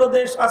অনেকগুলো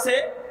দেশ আছে,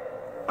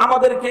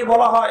 আমাদেরকে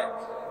বলা হয়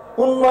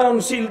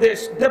উন্নয়নশীল দেশ,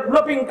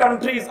 ডেভেলপিং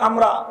কান্ট্রিজ।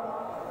 আমরা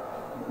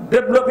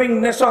ডেভেলপিং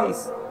নেশনস,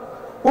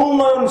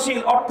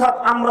 উন্নয়নশীল অর্থাৎ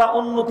আমরা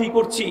উন্নতি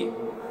করছি।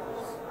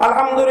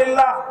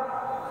 আলহামদুলিল্লাহ,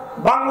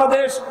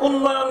 বাংলাদেশ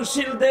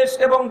উন্নয়নশীল দেশ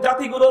এবং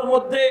জাতিগুলোর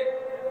মধ্যে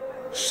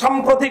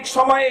সাম্প্রতিক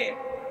সময়ে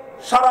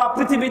সারা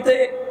পৃথিবীতে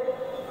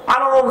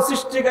আলোড়ন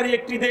সৃষ্টিকারী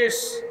একটি দেশ।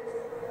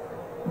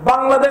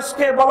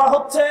 বাংলাদেশকে বলা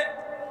হচ্ছে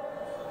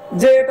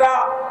যে এটা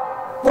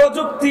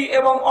প্রযুক্তি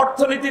এবং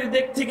অর্থনীতির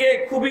দিক থেকে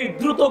খুবই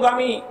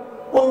দ্রুতগামী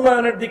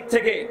উন্নয়নের দিক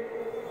থেকে।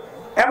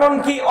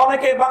 এমনকি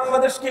অনেকে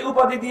বাংলাদেশকে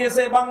উপাধি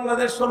দিয়েছে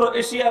বাংলাদেশ হলো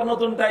এশিয়ার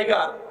নতুন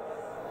টাইগার।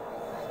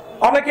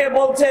 অনেকে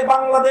বলছে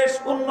বাংলাদেশ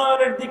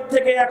উন্নয়নের দিক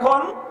থেকে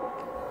এখন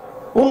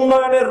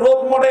উন্নয়নের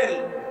রোল মডেল।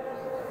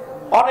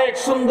 অনেক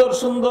সুন্দর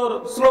সুন্দর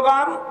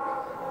স্লোগান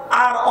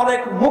আর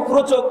অনেক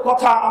মুখরোচক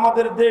কথা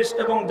আমাদের দেশ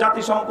এবং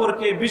জাতি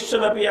সম্পর্কে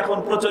বিশ্বব্যাপী এখন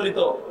প্রচলিত।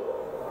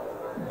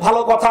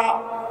 ভালো কথা,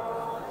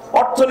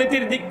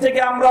 অর্থনীতির দিক থেকে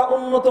আমরা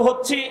উন্নত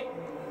হচ্ছি।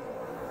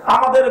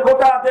 আমাদের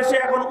গোটা দেশে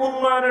এখন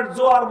উন্নয়নের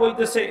জোয়ার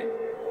বইতেছে,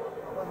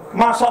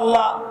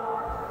 মাশাআল্লাহ।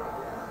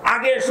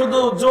 আগে শুধু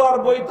জোয়ার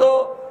বইতো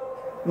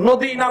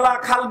নদী নালা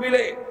খাল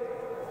বিলে,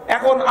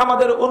 এখন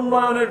আমাদের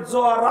উন্নয়নের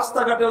জোয়ার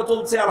রাস্তাঘাটেও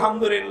চলছে,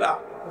 আলহামদুলিল্লাহ।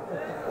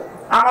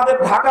 আমাদের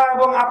ঢাকা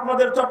এবং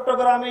আপনাদের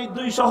চট্টগ্রাম, এই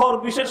দুই শহর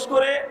বিশেষ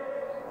করে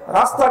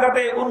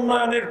রাস্তাঘাটে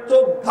উন্নয়নের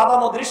চোখ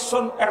ধাঁধানো দৃশ্য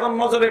এখন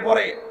নজরে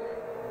পড়ে।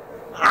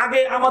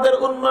 আগে আমাদের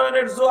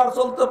উন্নয়নের জোয়ার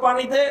চলতো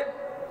পানিতে,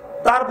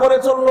 তারপরে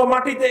চললো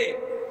মাটিতে।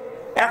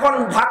 এখন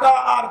ঢাকা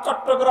আর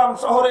চট্টগ্রাম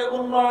শহরে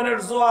উন্নয়নের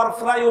জোয়ার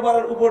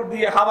ফ্লাইওভারের উপর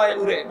দিয়ে হাওয়ায়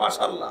উড়ে,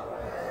 মাশাআল্লাহ।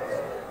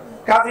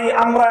 কাজেই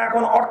আমরা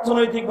এখন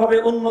অর্থনৈতিকভাবে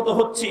উন্নত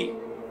হচ্ছি।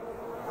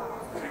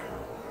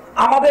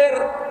 আমাদের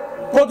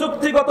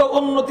প্রযুক্তিগত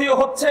উন্নতিও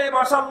হচ্ছে,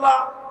 মাশাআল্লাহ।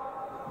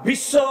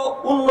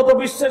 উন্নত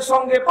বিশ্বের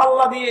সঙ্গে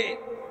পাল্লা দিয়ে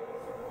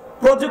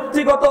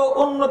প্রযুক্তিগত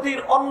উন্নতির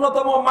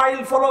অন্যতম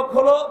মাইল ফলক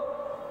হলো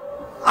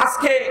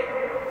আজকে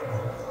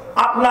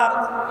আপনার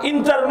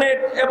ইন্টারনেট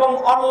এবং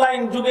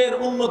অনলাইন যুগের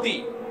উন্নতি।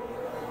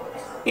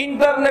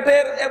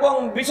 ইন্টারনেটের এবং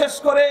বিশেষ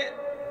করে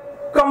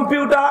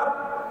কম্পিউটার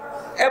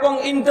এবং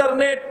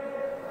ইন্টারনেট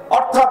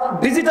অর্থাৎ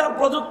ডিজিটাল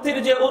প্রযুক্তির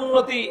যে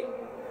উন্নতি,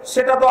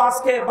 সেটা তো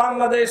আজকে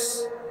বাংলাদেশ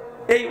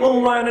এই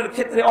উন্নয়নের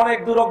ক্ষেত্রে অনেক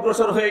দূর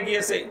অগ্রসর হয়ে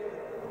গিয়েছে।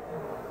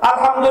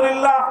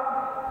 আলহামদুলিল্লাহ,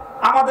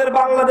 আমাদের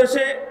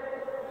বাংলাদেশে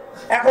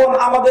এখন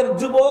আমাদের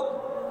যুবক,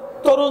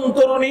 তরুণ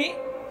তরুণী,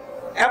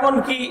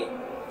 এমনকি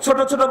ছোট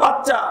ছোট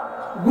বাচ্চা,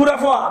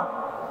 গুড়াফোয়া,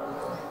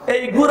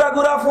 এই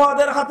গুড়া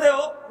ফোয়াদের হাতেও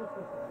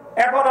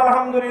এখন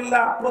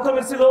আলহামদুলিল্লাহ,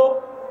 প্রথমে ছিল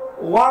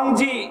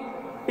 1G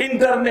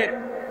ইন্টারনেট,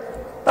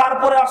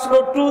 তারপরে আসলো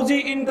 2G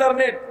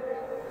ইন্টারনেট,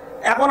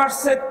 এখন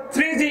আসছে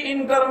 3G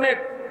ইন্টারনেট।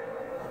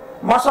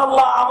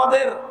 মাশাআল্লাহ,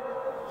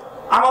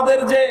 আমাদের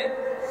যে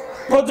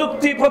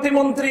প্রযুক্তি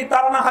প্রতিমন্ত্রী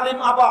তারানা হালিম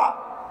আপা,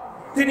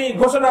 তিনি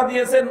ঘোষণা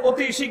দিয়েছেন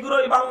অতি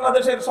শীঘ্রই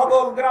বাংলাদেশের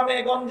সকল গ্রামে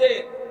গঞ্জে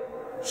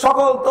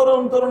সকল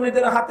তরুণ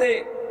তরুণীদের হাতে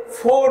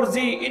 4G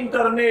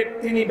ইন্টারনেট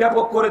তিনি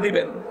ব্যাপক করে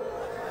দিবেন।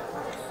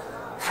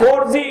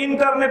 4G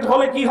ইন্টারনেট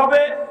হলে কি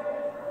হবে?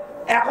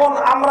 এখন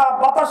আমরা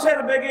বাতাসের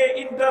বেগে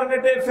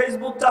ইন্টারনেটে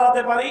ফেসবুক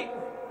চালাতে পারি,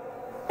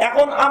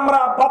 এখন আমরা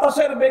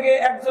বাতাসের বেগে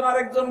একজন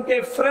আরেকজনকে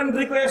ফ্রেন্ড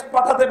রিকোয়েস্ট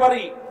পাঠাতে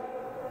পারি।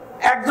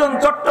 একজন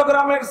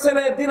চট্টগ্রামের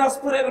ছেলে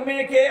দিনাজপুরের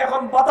মেয়েকে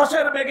এখন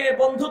বাতাসের বেগে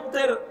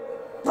বন্ধুত্বের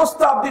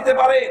প্রস্তাব দিতে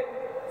পারে।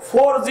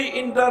 4G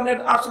ইন্টারনেট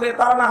আসলে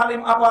তারানা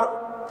হালিম আপার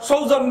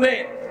সৌজন্যে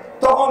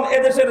তখন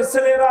এদেশের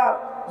ছেলেরা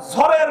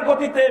ঝড়ের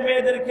গতিতে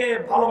মেয়েদেরকে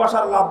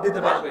ভালোবাসার লাভ দিতে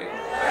পারবে।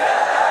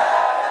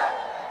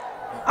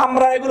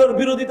 আমরা এগুলোর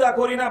বিরোধিতা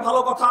করি না,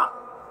 ভালো কথা।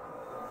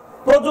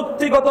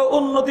 প্রযুক্তিগত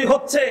উন্নতি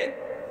হচ্ছে,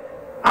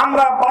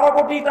 আমরা 12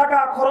 কোটি টাকা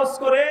খরচ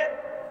করে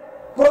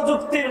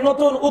প্রযুক্তির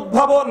নতুন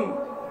উদ্ভাবন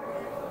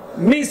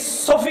মিস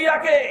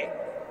সোফিয়াকে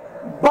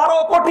 12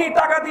 কোটি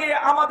টাকা দিয়ে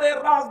আমাদের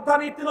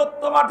রাজধানী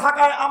তিলোত্তমা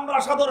ঢাকায় আমরা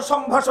সাদর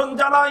সম্ভাষণ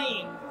জানাই।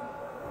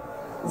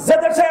 যে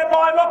দেশে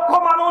 9 লক্ষ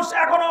মানুষ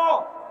এখনো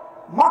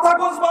মাথা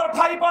গোজবার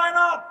ঠাঁই পায়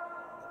না,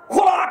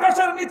 খোলা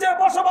আকাশের নিচে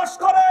বসবাস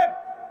করে,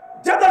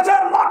 যে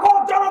দেশের লাখো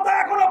জনতা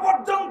এখনো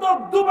পর্যন্ত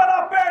দুবেলা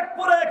পেট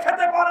পুরে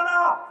খেতে পারে না,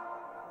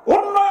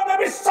 উন্নয়নে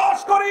বিশ্বাস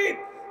করি,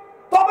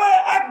 তবে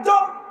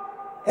একজন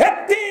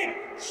ব্যক্তি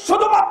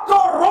শুধুমাত্র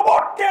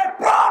রোবটকে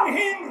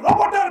প্রাণহীন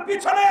রোবটের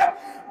পিছনে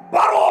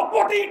 12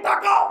 কোটি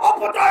টাকা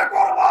অপচয়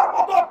করবার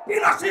মতো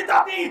বিলাসী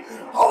জাতি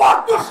হওয়ার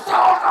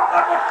দুঃসাহস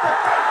আমরা করতে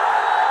চাই।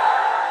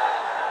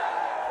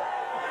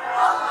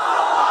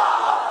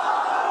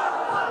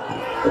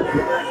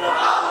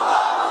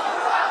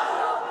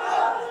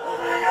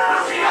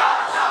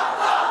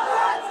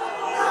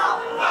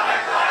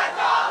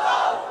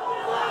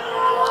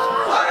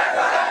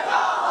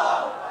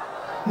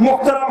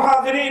 মুহতারাম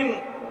হাজিরিন,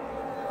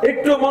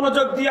 একটু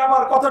মনোযোগ দিয়ে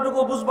আমার কথাটুকু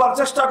বুঝবার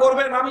চেষ্টা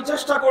করবেন। আমি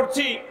চেষ্টা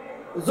করছি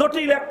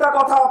জটিল একটা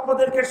কথা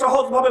আপনাদেরকে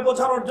সহজভাবে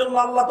বোঝানোর জন্য,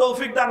 আল্লাহ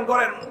তৌফিক দান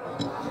করেন।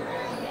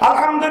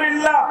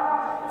 আলহামদুলিল্লাহ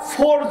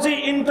 4G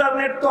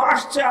ইন্টারনেট তো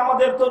আসছে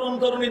আমাদের তরুণ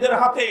তরুণীদের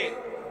হাতে।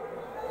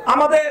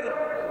 আমাদের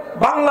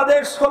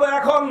বাংলাদেশ হলো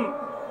এখন,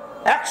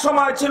 এক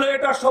সময় ছিল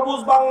এটা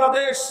সবুজ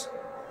বাংলাদেশ,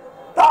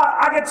 তার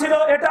আগে ছিল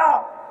এটা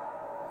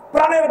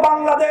প্রাণের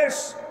বাংলাদেশ,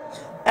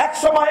 এক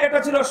সময় এটা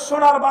ছিল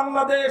সোনার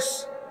বাংলাদেশ।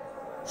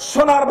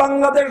 সোনার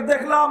বাংলাদেশ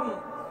দেখলাম,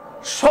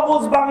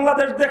 সবুজ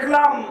বাংলাদেশ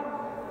দেখলাম,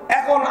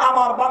 এখন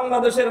আমার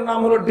বাংলাদেশের নাম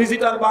হলো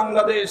ডিজিটাল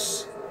বাংলাদেশ।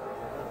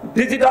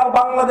 ডিজিটাল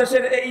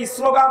বাংলাদেশের এই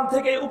স্লোগান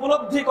থেকে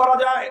উপলব্ধি করা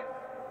যায়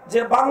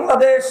যে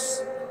বাংলাদেশ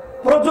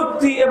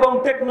প্রযুক্তি এবং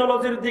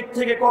টেকনোলজির দিক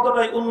থেকে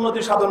কতটাই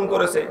উন্নতি সাধন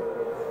করেছে।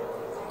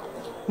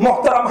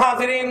 মুহতারাম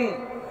হাজিরিন,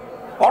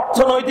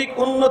 অর্থনৈতিক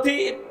উন্নতি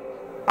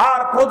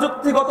আর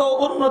প্রযুক্তিগত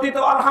উন্নতি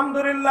তো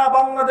আলহামদুলিল্লাহ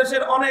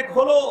বাংলাদেশের অনেক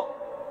হলো,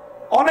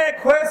 অনেক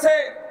হয়েছে,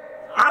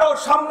 আরো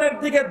সামনের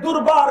দিকে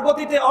দুর্বার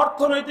গতিতে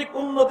অর্থনৈতিক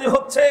উন্নতি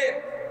হচ্ছে।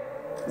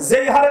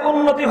 যেই হারে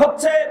উন্নতি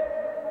হচ্ছে,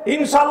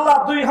 ইনশাআল্লাহ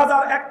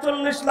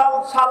 2041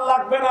 সাল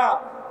লাগবে না,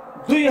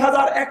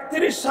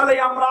 2031 সালে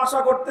আমরা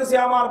আশা করতেছি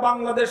আমার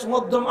বাংলাদেশ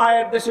মধ্যম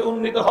আয়ের দেশে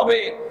উন্নীত হবে।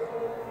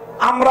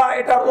 আমরা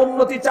এটার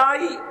উন্নতি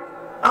চাই।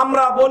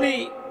 আমরা বলি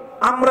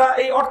আমরা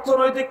এই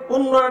অর্থনৈতিক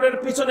উন্নয়নের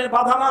পিছনে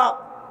বাধা না,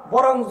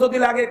 বরং যদি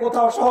লাগে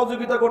কোথাও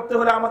সহযোগিতা করতে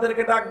হলে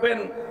আমাদেরকে ডাকবেন।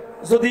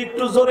 যদি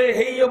একটু জোরে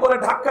হেইয়ে বলে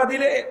ধাক্কা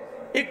দিলে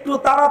একটু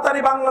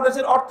তাড়াতাড়ি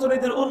বাংলাদেশের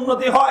অর্থনীতির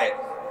উন্নতি হয়,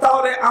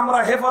 তাহলে আমরা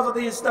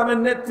হেফাজতে ইসলামের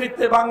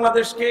নেতৃত্বে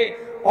বাংলাদেশকে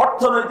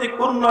অর্থনৈতিক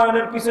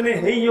উন্নয়নের পিছনে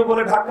হেইয়ে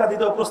বলে ধাক্কা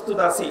দিতেও প্রস্তুত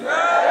আছি।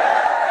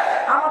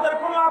 আমাদের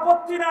কোনো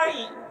আপত্তি নাই।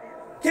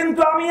 কিন্তু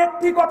আমি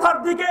একটি কথার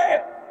দিকে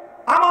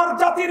আমার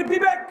জাতির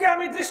বিবেককে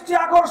আমি দৃষ্টি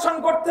আকর্ষণ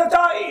করতে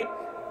চাই,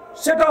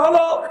 সেটা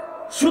হলো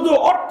শুধু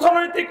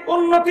অর্থনৈতিক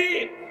উন্নতি,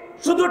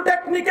 শুধু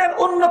টেকনিক্যাল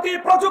উন্নতি,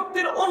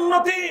 প্রযুক্তির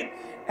উন্নতি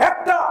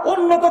একটা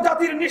উন্নত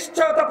জাতির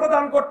নিশ্চয়তা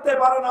প্রদান করতে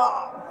পারে না।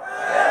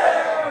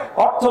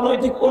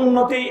 অর্থনৈতিক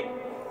উন্নতি,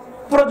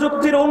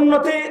 প্রযুক্তির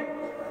উন্নতি,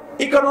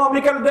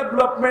 ইকোনমিক্যাল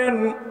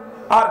ডেভেলপমেন্ট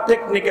আর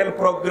টেকনিক্যাল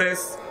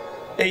প্রোগ্রেস,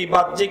 এই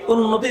বাহ্যিক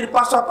উন্নতির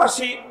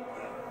পাশাপাশি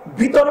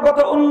ভিতরগত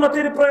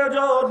উন্নতির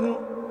প্রয়োজন।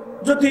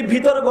 যদি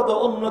ভিতরগত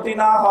উন্নতি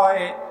না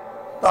হয়,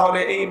 তাহলে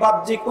এই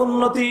বাহ্যিক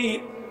উন্নতি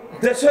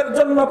দেশের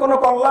জন্য কোনো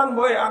কল্যাণ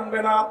বয়ে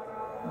আনবে না,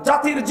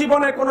 জাতির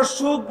জীবনে কোনো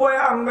সুখ বয়ে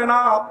আনবে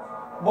না,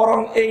 বরং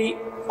এই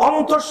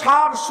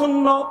অন্তঃসার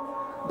শূন্য,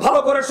 ভালো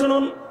করে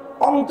শুনুন,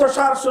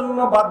 অন্তঃসার শূন্য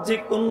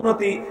বাহ্যিক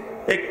উন্নতি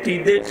একটি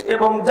দেশ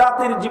এবং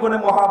জাতির জীবনে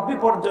মহা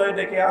বিপর্যয়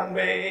ডেকে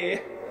আনবে।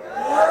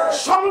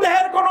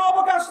 সন্দেহের কোনো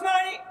অবকাশ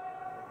নাই।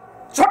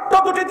 ছোট্ট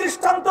দুটি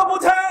দৃষ্টান্ত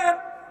বুঝেন।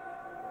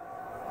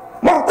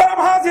 মুহতারাম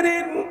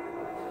হাজিরিন,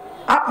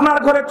 আপনার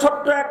ঘরে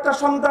ছোট্ট একটা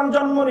সন্তান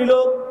জন্ম নিল,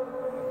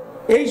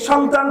 এই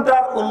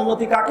সন্তানটার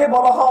উন্নতি কাকে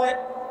বলা হয়?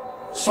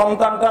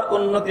 সন্তানটার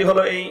উন্নতি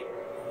হলো এই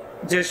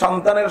যে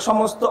সন্তানের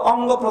সমস্ত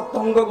অঙ্গ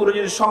প্রত্যঙ্গগুলো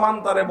যদি সমান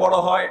তারে বড়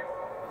হয়।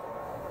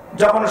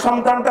 যখন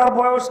সন্তানটার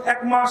বয়স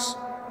 1 মাস,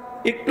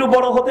 একটু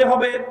বড় হতে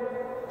হবে।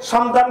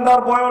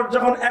 সন্তানটার বয়স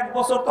যখন 1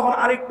 বছর, তখন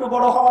আরেকটু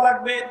বড় হওয়া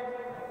লাগবে।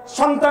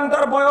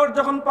 সন্তানটার বয়স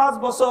যখন 5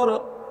 বছর,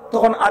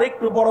 তখন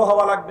আরেকটু বড়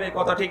হওয়া লাগবে।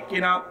 কথা ঠিক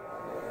কিনা?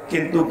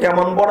 কিন্তু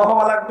কেমন বড়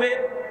হওয়া লাগবে?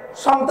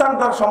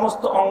 সন্তানটার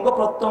সমস্ত অঙ্গ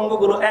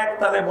প্রত্যঙ্গগুলো এক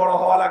তালে বড়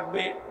হওয়া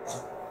লাগবে।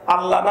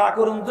 আল্লাহ না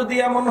করুন যদি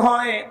এমন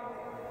হয়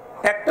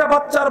একটা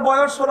বাচ্চার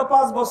বয়স হলো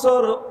 5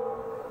 বছর,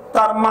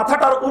 তার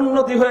মাথাটার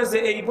উন্নতি হয়েছে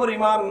এই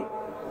পরিমাণ,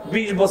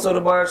 20 বছর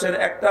বয়সের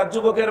একটা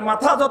যুবকের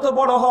মাথা যত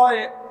বড় হয়,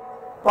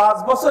 5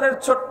 বছরের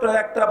ছোট্ট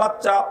একটা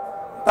বাচ্চা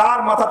তার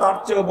মাথা তার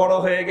চেয়েও বড়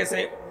হয়ে গেছে,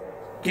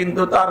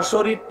 কিন্তু তার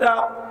শরীরটা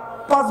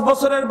 5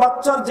 বছরের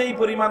বাচ্চার যেই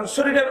পরিমাণ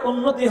শরীরের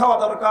উন্নতি হওয়া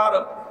দরকার,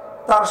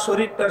 তার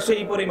শরীরটা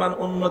সেই পরিমাণ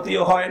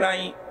উন্নতিও হয়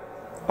নাই।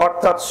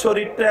 অর্থাৎ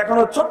শরীরটা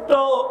এখনো ছোট্ট,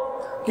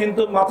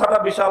 কিন্তু মাথাটা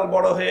বিশাল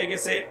বড় হয়ে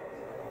গেছে।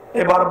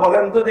 এবার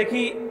বলেন তো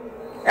দেখি,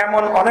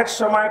 এমন অনেক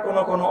সময়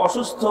কোন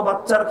অসুস্থ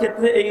বাচ্চার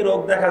ক্ষেত্রে এই রোগ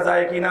দেখা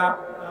যায় কিনা?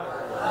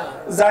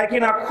 যায়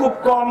কিনা? খুব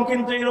কম,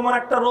 কিন্তু এরকম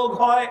একটা রোগ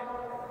হয়।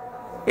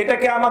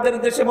 এটাকে আমাদের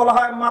দেশে বলা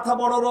হয় মাথা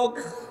বড় রোগ।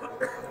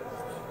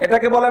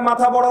 এটাকে বলে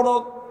মাথা বড়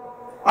রোগ।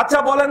 আচ্ছা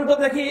বলেন তো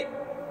দেখি,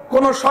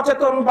 কোন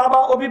সচেতন বাবা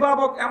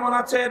অভিভাবক এমন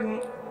আছেন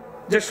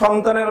যে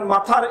সন্তানের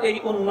মাথার এই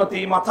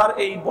উন্নতি, মাথার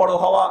এই বড়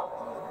হওয়া,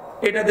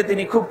 এটাতে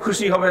তিনি খুব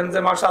খুশি হবেন যে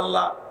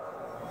মাশাআল্লাহ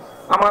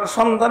আমার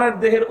সন্তানের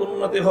দেহের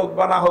উন্নতি হোক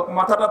বা না হোক,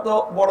 মাথাটা তো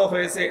বড়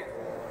হয়েছে।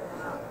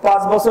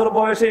 5 বছর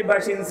বয়সে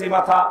 22 ইঞ্চি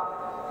মাথা,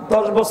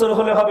 10 বছর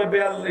হলে হবে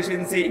 42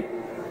 ইঞ্চি,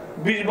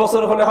 20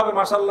 বছর হলে হবে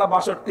মাশাআল্লাহ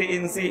 62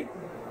 ইঞ্চি।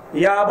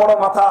 ইয়া বড়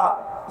মাথা,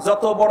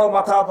 যত বড়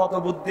মাথা তত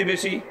বুদ্ধি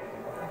বেশি।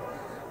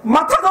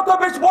 মাথা যত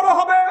বেশ বড়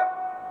হবে,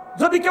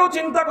 যদি কেউ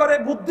চিন্তা করে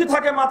বুদ্ধি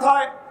থাকে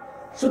মাথায়,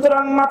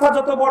 সুতরাং মাথা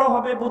যত বড়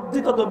হবে বুদ্ধি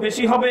তত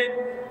বেশি হবে,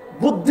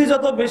 বুদ্ধি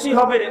যত বেশি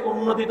হবে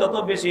উন্নতি তত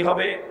বেশি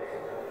হবে।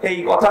 এই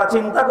কথা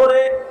চিন্তা করে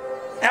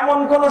এমন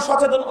কোন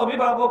সচেতন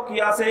অভিভাবক কি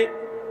আছে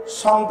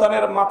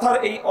সন্তানের মাথার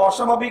এই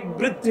অস্বাভাবিক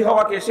বৃদ্ধি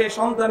হওয়াকে সে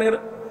সন্তানের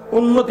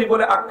উন্নতি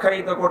বলে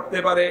আখ্যায়িত করতে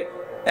পারে?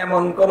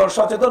 এমন কোন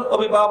সচেতন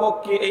অভিভাবক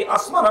কি এই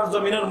আসমান আর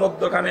জমিনের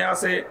মধ্যখানে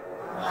আছে?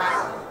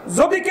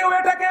 যদি কেউ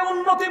এটাকে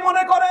উন্নতি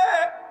মনে করে,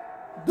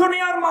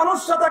 দুনিয়ার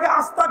মানুষরা তাকে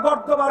আস্থা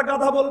গর্দবার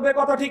গাধা বলবে,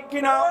 কথা ঠিক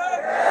কিনা?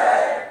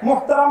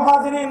 মুহতারাম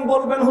হাজিরিন,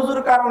 বলবেন হুজুর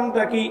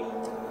কারণটা কি?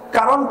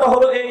 কারণটা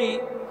হলো এই,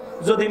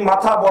 যদি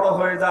মাথা বড়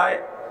হয়ে যায়,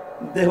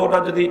 দেহটা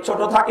যদি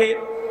ছোট থাকে,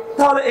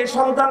 তাহলে এই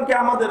সন্তানকে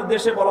আমাদের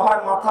দেশে বলা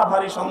হয় মাথা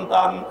ভারী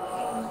সন্তান।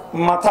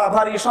 মাথা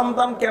ভারী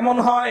সন্তান কেমন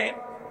হয়?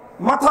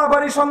 মাথা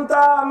ভারী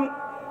সন্তান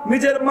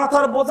নিজের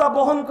মাথার বোঝা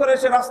বহন করে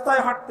সে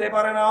রাস্তায় হাঁটতে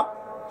পারে না।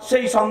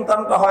 সেই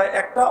সন্তানটা হয়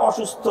একটা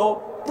অসুস্থ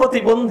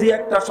প্রতিবন্ধী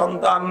একটা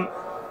সন্তান।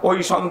 ওই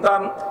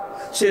সন্তান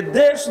সে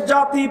দেশ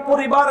জাতি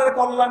পরিবারের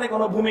কল্যাণে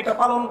কোনো ভূমিকা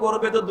পালন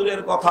করবে তো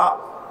দূরের কথা,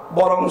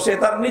 বরং সে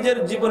তার নিজের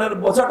জীবনের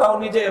বোঝাটাও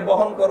নিজে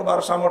বহন করবার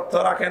সামর্থ্য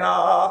রাখে না।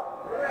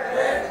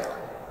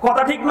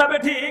 কথা ঠিক না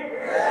বেঠিক?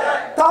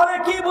 তাহলে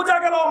কি বোঝা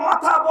গেল?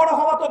 মাথা বড়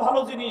হওয়া তো ভালো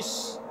জিনিস।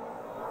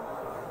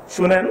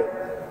 শুনেন,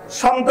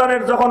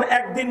 সন্তানের যখন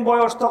 1 দিন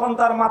বয়স তখন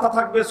তার মাথা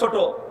থাকবে ছোট।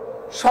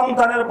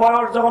 সন্তানের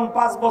বয়স যখন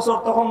 5 বছর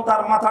তখন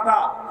তার মাথাটা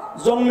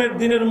জন্মের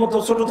দিনের মতো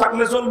ছোট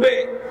থাকলে চলবে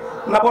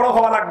না বড়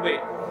হওয়া লাগবে?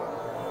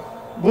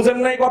 বুঝেন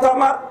নাই কথা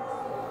আমার?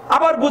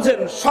 আবার বুঝেন,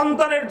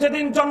 সন্তানের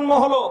যেদিন জন্ম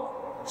হলো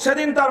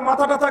সেদিন তার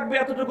মাথাটা থাকবে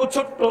এতটুকু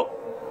ছোট্ট।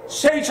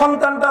 সেই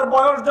সন্তানটার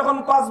বয়স যখন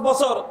 5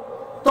 বছর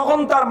তখন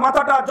তার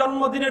মাথাটা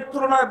জন্মদিনের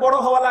তুলনায় বড়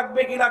হওয়া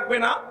লাগবে কি লাগবে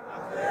না?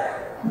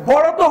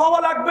 বড় তো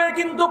হওয়া লাগবে,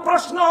 কিন্তু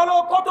প্রশ্ন হলো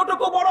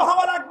কতটুকু বড়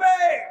হওয়া লাগবে?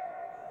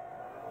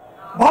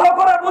 ভালো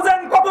করে বুঝেন,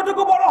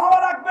 কতটুকু বড় হওয়া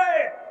লাগবে?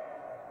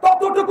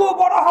 ততটুকু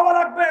বড় হওয়া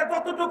লাগবে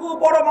যতটুকু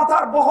বড়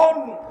মাথার বহন,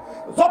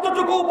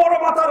 যতটুকু বড়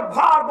মাথার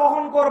ভার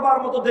বহন করবার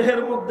মতো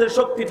দেহের মধ্যে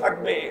শক্তি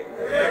থাকবে।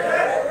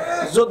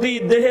 যদি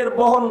দেহের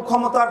বহন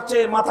ক্ষমতার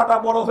চেয়ে মাথাটা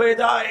বড় হয়ে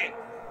যায়,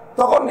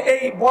 তখন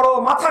এই বড়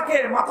মাথাকে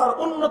মাথার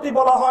উন্নতি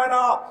বলা হয়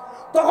না,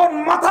 তখন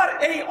মাথার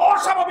এই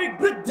অস্বাভাবিক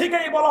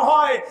বৃদ্ধিকেই বলা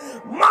হয়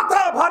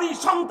মাথা ভারী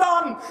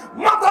সন্তান।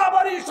 মাথা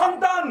ভারী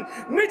সন্তান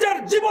নিজের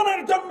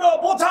জীবনের জন্য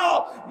বোঝা,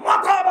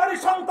 মাথা ভারী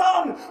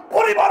সন্তান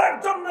পরিবারের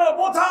জন্য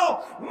বোঝা,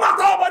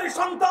 মাথা ভারী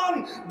সন্তান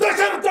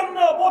দেশের জন্য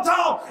বোঝা,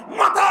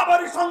 মাথা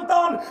ভারী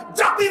সন্তান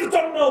জাতির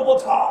জন্য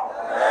বোঝা।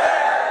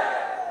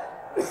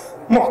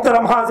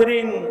 মুহতারাম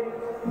হাজিরিন,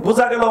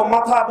 বোঝা গেল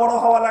মাথা বড়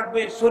হওয়া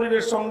লাগবে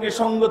শরীরের সঙ্গে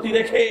সঙ্গতি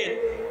রেখে,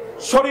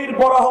 শরীর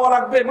বড় হওয়া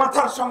লাগবে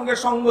মাথার সঙ্গে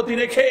সঙ্গতি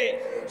রেখে।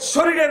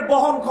 শরীরের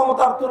বহন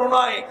ক্ষমতার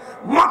তুলনায়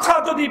মাথা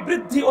যদি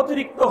বৃদ্ধি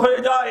অতিরিক্ত হয়ে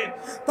যায়,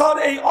 তাহলে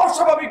এই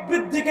অস্বাভাবিক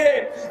বৃদ্ধিকে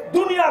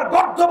দুনিয়ার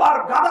গর্দবার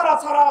গাধারা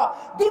ছাড়া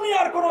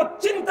দুনিয়ার কোন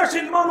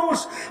চিন্তাশীল মানুষ,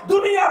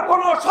 দুনিয়ার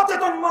কোন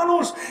সচেতন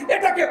মানুষ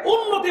এটাকে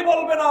উন্নতি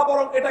বলবে না,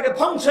 বরং এটাকে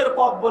ধ্বংসের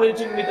পথ বলে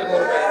চিহ্নিত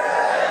করবে।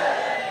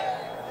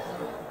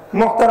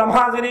 মুহতারাম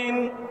হাজিরিন,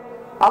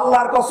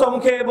 আল্লাহর কসম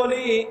খেয়ে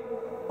বলি,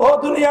 ও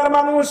দুনিয়ার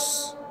মানুষ,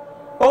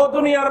 ও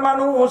দুনিয়ার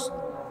মানুষ,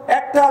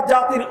 একটা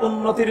জাতির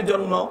উন্নতির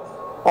জন্য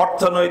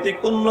অর্থনৈতিক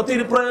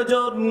উন্নতির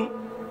প্রয়োজন,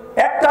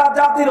 একটা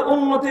জাতির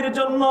উন্নতির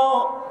জন্য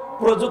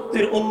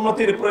প্রযুক্তির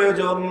উন্নতির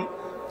প্রয়োজন।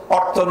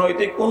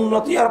 অর্থনৈতিক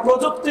উন্নতি আর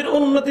প্রযুক্তির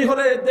উন্নতি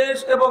হলে দেশ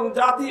এবং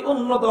জাতি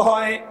উন্নত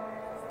হয়।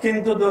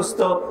 কিন্তু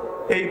দোস্ত,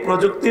 এই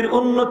প্রযুক্তির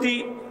উন্নতি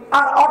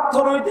আর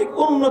অর্থনৈতিক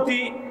উন্নতি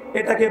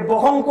এটাকে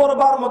বহন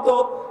করবার মতো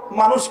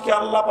মানুষকে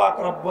আল্লাহ পাক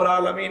রব্বুল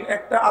আলামিন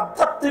একটা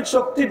আধ্যাত্মিক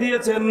শক্তি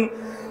দিয়েছেন,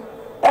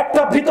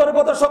 একটা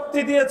ভিতরগত শক্তি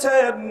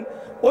দিয়েছেন।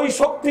 ওই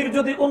শক্তির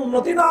যদি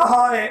উন্নতি না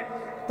হয়,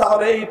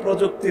 তাহলে এই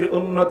প্রযুক্তির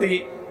উন্নতি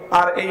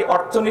আর এই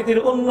অর্থনীতির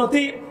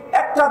উন্নতি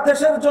একটা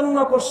দেশের জন্য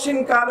কঠিন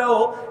কালেও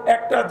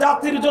একটা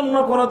জাতির জন্য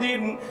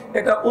কোনোদিন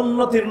এটা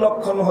উন্নতির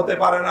লক্ষণ হতে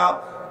পারে না।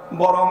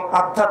 বরং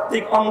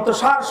আধ্যাত্মিক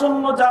অন্তঃসার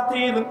শূন্য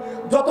জাতির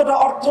যতটা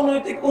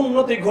অর্থনৈতিক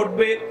উন্নতি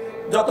ঘটবে,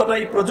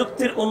 যতটাই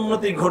প্রযুক্তির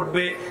উন্নতি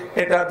ঘটবে,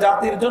 এটা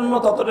জাতির জন্য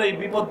ততটাই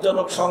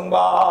বিপজ্জনক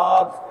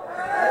সংবাদ।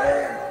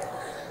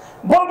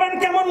 বলবেন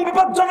কেমন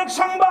বিপজ্জনক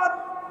সংবাদ?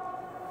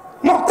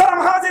 মুহতারাম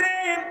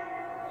হাজিরিন,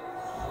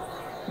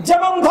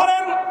 যেমন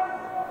ধরেন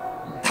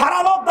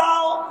ধারালো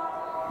দাও,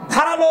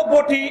 ধারালো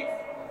বটি,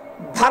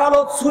 ধারালো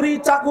ছুরি,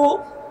 চাকু,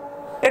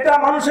 এটা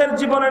মানুষের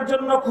জীবনের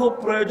জন্য খুব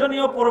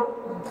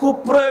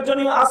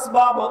প্রয়োজনীয়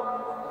আসবাব।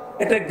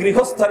 এটা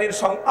গৃহস্থালির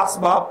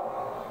আসবাব।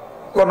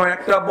 কোন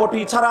একটা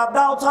বটি ছাড়া,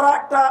 দাও ছাড়া,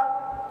 একটা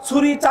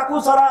ছুরি চাকু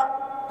ছাড়া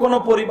কোনো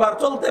পরিবার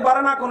চলতে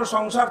পারে না, কোনো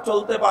সংসার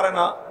চলতে পারে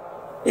না।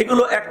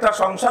 এগুলো একটা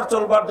সংসার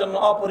চলবার জন্য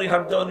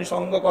অপরিহার্য,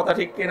 নিঃসঙ্গ কথা,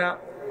 ঠিক কিনা?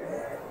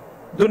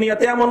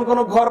 দুনিয়াতে এমন কোন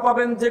ঘর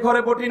পাবেন যে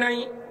ঘরে বটি নাই?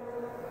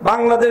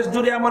 বাংলাদেশ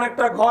জুড়ে এমন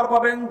একটা ঘর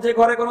পাবেন যে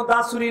ঘরে কোনো দা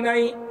ছুরি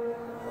নাই?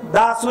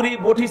 দা ছুরি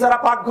বটি ছাড়া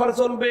পাকঘর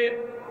চলবে,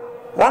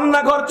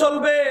 রান্নাঘর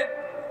চলবে,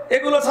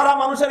 এগুলো ছাড়া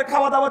মানুষের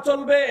খাওয়া দাওয়া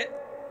চলবে?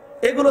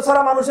 এগুলো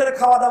ছাড়া মানুষের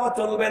খাওয়া দাওয়া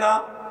চলবে না।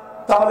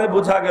 তাহলে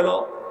বোঝা গেল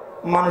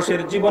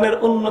মানুষের জীবনের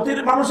উন্নতির,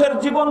 মানুষের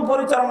জীবন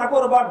পরিচালনা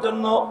করবার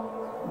জন্য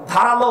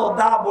ধারালো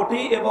দা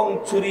বটি এবং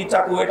ছুরি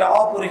চাকু এটা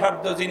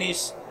অপরিহার্য জিনিস,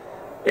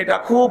 এটা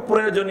খুব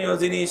প্রয়োজনীয়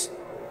জিনিস।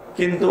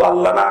 কিন্তু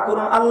আল্লাহ না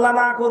করুন, আল্লাহ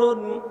না করুন,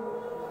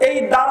 এই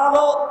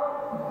ধারালো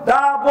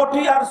দা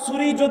বটি আর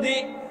ছুরি যদি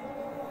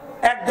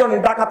একজন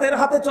ডাকাতের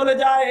হাতে চলে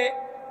যায়,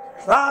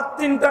 রাত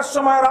 ৩টার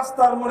সময়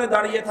রাস্তার মোড়ে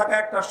দাঁড়িয়ে থাকা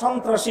একটা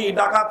সন্ত্রাসী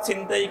ডাকাত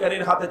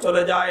ছিনতাইকারীর হাতে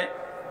চলে যায়,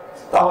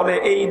 তাহলে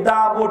এই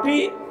দা বটি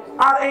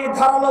আর এই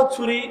ধারালো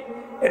ছুরি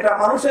এটা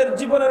মানুষের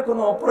জীবনের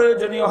কোনো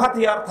প্রয়োজনীয়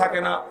হাতিয়ার থাকে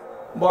না,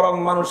 বরং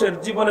মানুষের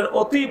জীবনের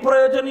অতি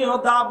প্রয়োজনীয়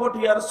দা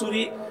বটি আর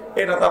ছুরি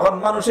এটা তখন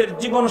মানুষের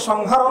জীবন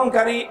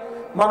সংহারণকারী,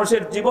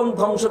 মানুষের জীবন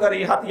ধ্বংসকারী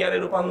হাতিয়ারে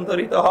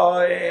রূপান্তরিত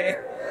হয়।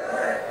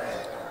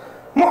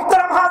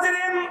 মুহতারাম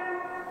হাজিরিন,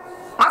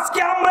 আজকে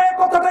আমরা এই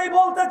কথাটাই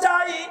বলতে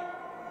চাই,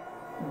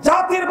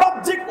 জাতির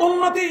বাহ্যিক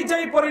উন্নতি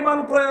যেই পরিমাণ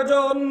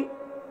প্রয়োজন,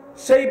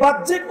 সেই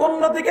বাহ্যিক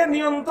উন্নতিকে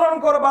নিয়ন্ত্রণ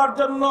করবার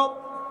জন্য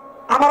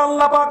আমার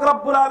আল্লাহ পাক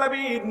রব্বুল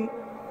আলামিন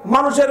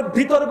মানুষের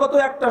ভিতরগত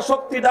একটা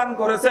শক্তি দান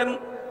করেছেন,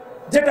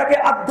 যেটাকে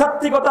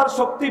আধ্যাত্মিকতার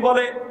শক্তি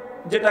বলে,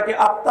 যেটাকে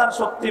আত্মার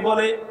শক্তি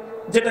বলে,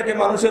 যেটাকে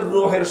মানুষের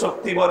রূহের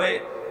শক্তি বলে।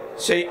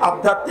 সেই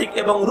আধ্যাত্মিক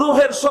এবং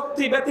রূহের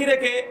শক্তি ব্যতি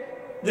রেখে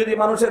যদি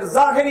মানুষের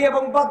জাহেরি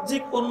এবং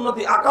বাহ্যিক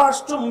উন্নতি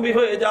আকাশচুম্বী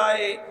হয়ে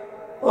যায়,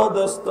 ও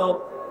দোস্ত,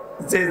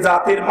 যে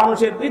জাতির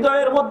মানুষের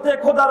হৃদয়ের মধ্যে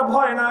খোদার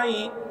ভয় নাই,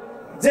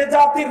 যে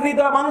জাতির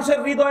হৃদয়, মানুষের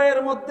হৃদয়ের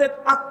মধ্যে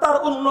আত্মার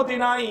উন্নতি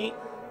নাই,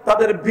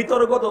 তাদের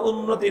ভিতরগত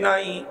উন্নতি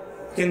নাই,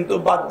 কিন্তু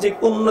বাহ্যিক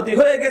উন্নতি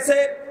হয়ে গেছে,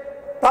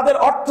 তাদের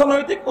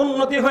অর্থনৈতিক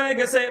উন্নতি হয়ে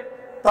গেছে,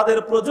 তাদের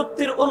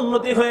প্রযুক্তির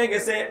উন্নতি হয়ে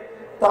গেছে,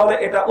 তাহলে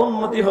এটা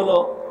উন্নতি হলো,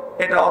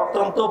 এটা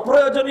অত্যন্ত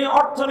প্রয়োজনীয়।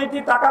 অর্থনীতি,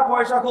 টাকা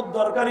পয়সা খুব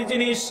দরকারি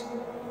জিনিস,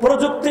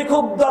 প্রযুক্তি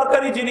খুব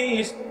দরকারি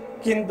জিনিস,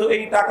 কিন্তু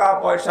এই টাকা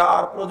পয়সা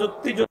আর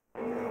প্রযুক্তি যদি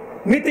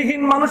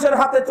নীতিহীন মানুষের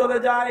হাতে চলে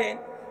যায়,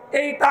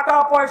 এই টাকা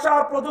পয়সা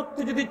আর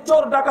প্রযুক্তি যদি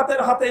চোর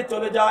ডাকাতের হাতে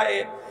চলে যায়,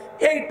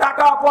 এই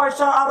টাকা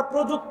পয়সা আর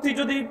প্রযুক্তি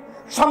যদি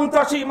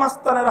সন্ত্রাসী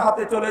মাস্তানের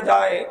হাতে চলে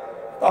যায়,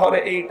 তাহলে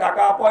এই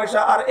টাকা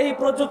পয়সা আর এই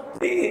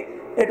প্রযুক্তি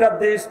এটা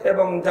দেশ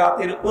এবং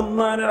জাতির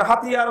উন্নয়নের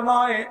হাতিয়ার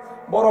নয়,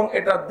 বরং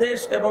এটা দেশ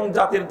এবং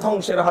জাতির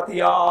ধ্বংসের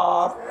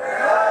হাতিয়ার।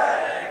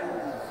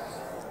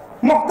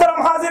 মুহতারাম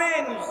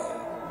হাজিরিন,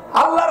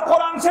 আল্লাহর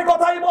কোরআন সে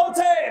কথাই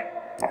বলছে,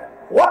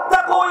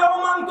 ওয়াত্তাকু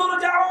ইয়াওমান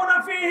তুরজাউনা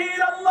ফীহি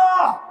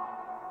ইলাল্লাহ।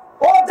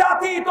 ও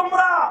জাতি,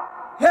 তোমরা,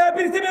 হে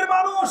পৃথিবীর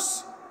মানুষ,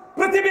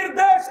 পৃথিবীর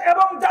দেশ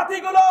এবং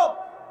জাতিগুলো,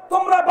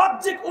 তোমরা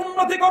বাহ্যিক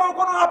উন্নতি করো,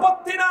 কোনো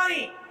আপত্তি নাই,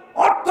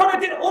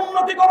 অর্থনীতির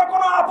উন্নতি করো,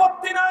 কোনো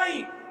আপত্তি নাই,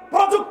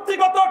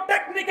 প্রযুক্তিগত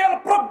টেকনিক্যাল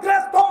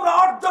প্রোগ্রেস তোমরা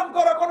অর্জন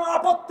করো, কোনো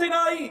আপত্তি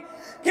নাই,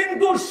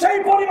 কিন্তু সেই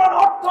পরিমাণ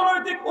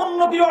অর্থনৈতিক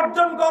উন্নতি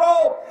অর্জন করো,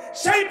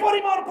 সেই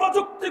পরিমাণ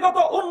প্রযুক্তিগত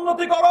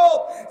উন্নতি করো,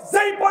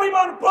 যেই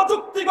পরিমাণ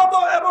প্রযুক্তিগত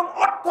এবং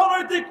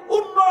অর্থনৈতিক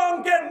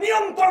উন্নয়নকে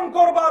নিয়ন্ত্রণ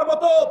করবার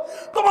মতো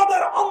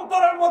তোমাদের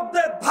অন্তরের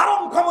মধ্যে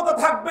ধারণ ক্ষমতা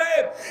থাকবে,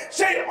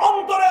 সেই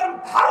অন্তরের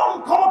ধারণ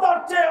ক্ষমতার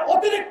চেয়ে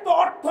অতিরিক্ত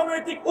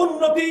অর্থনৈতিক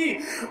উন্নতি,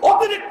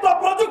 অতিরিক্ত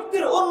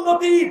প্রযুক্তির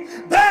উন্নতি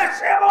দেশ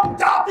এবং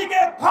জাতিকে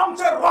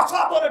ধ্বংসের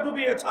রসাতলে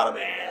ডুবিয়ে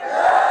ছাড়বে।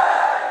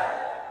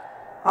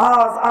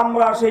 আজ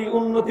আমরা সেই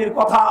উন্নতির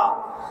কথা,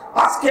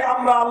 আজকে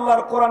আমরা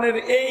আল্লাহর কোরআনের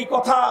এই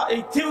কথা,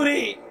 এই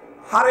থিওরি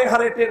হারে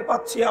হারে টের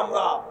পাচ্ছি,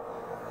 আমরা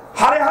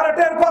হারে হারে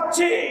টের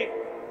পাচ্ছি।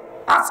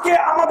 আজকে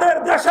আমাদের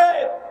দেশে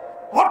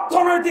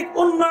অর্থনৈতিক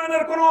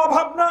উন্নয়নের কোনো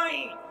অভাব নাই,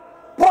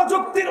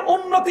 প্রযুক্তির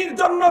উন্নতির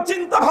জন্য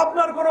চিন্তা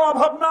ভাবনার কোনো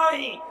অভাব নাই,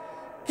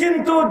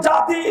 কিন্তু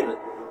জাতির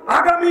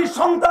আগামী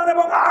সন্তান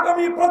এবং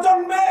আগামী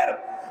প্রজন্মের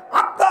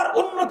আত্মার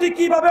উন্নতি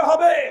কিভাবে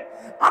হবে,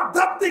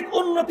 আধ্যাত্মিক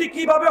উন্নতি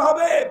কিভাবে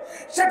হবে,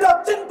 সেটা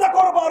চিন্তা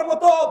করবার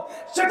মতো,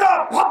 সেটা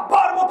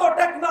ভাববার মতো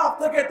টেকনাফ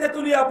থেকে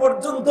তেতুলিয়া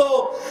পর্যন্ত,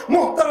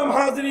 মুহতারাম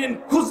হাজিরিন,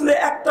 খুঁজলে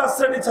একটা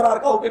শ্রেণী ছাড়া আর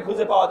কাউকে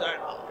খুঁজে পাওয়া যায়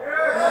না।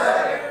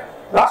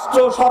 রাষ্ট্র,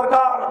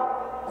 সরকার,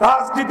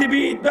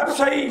 রাজনীতিবিদ,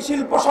 ব্যবসায়ী,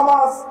 শিল্প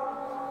সমাজ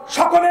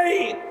সকলেই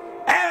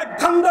এক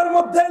ধান্দার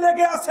মধ্যে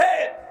লেগে আছে,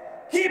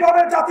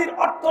 কিভাবে জাতির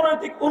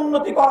অর্থনৈতিক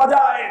উন্নতি করা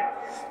যায়,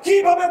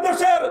 কিভাবে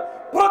দেশের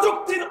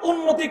প্রযুক্তির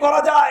উন্নতি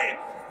করা যায়,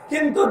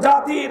 কিন্তু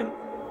জাতির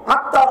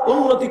আত্মার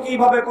উন্নতি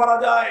কিভাবে করা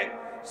যায়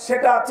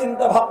সেটা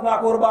চিন্তা ভাবনা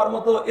করবার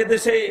মতো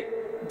এদেশে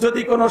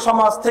যদি কোনো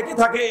সমাজ থেকে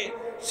থাকে,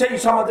 সেই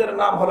সমাজের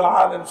নাম হলো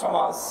আলেম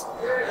সমাজ।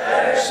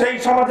 সেই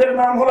সমাজের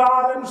নাম হলো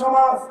আলেম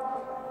সমাজ।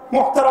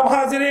 মুহতারাম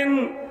হাজিরিন,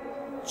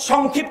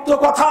 সংক্ষিপ্ত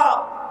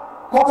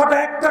কথাটা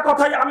একটা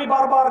কথাই আমি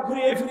বারবার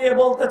ঘুরিয়ে ফিরিয়ে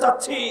বলতে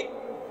চাচ্ছি।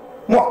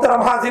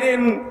 মুহতারাম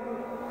হাজিরিন,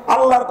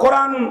 আল্লাহর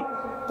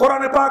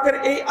কোরআনে পাকের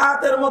এই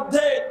আয়াতের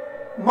মধ্যে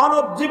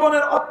মানব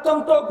জীবনের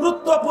অত্যন্ত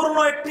গুরুত্বপূর্ণ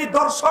একটি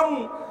দর্শন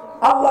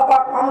আল্লাহ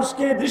পাক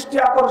মানুষকে দৃষ্টি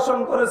আকর্ষণ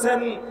করেছেন।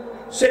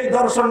 সেই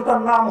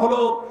দর্শনটার নাম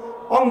হলো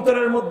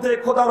অন্তরের মধ্যে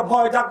খোদার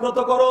ভয় জাগ্রত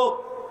করো।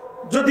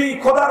 যদি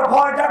খোদার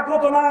ভয়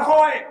জাগ্রত না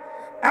হয়,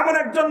 এমন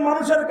একজন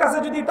মানুষের কাছে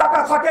যদি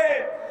টাকা থাকে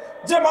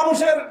যে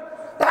মানুষের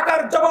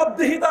টাকার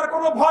জবাবদিহিতার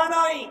কোনো ভয়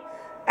নাই,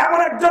 এমন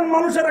একজন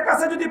মানুষের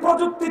কাছে যদি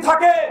প্রযুক্তি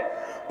থাকে,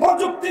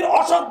 প্রযুক্তির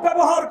অসৎ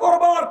ব্যবহার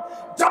করবার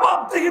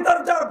জবাবদিহিতার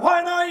যার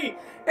ভয় নাই,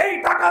 এই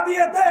টাকা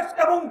দিয়ে দেশ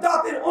এবং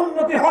জাতির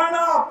উন্নতি হয়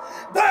না,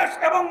 দেশ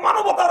এবং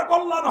মানবতার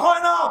কল্যাণ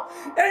হয় না।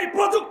 এই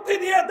প্রযুক্তি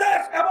দিয়ে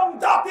দেশ এবং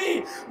জাতি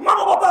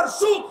মানবতার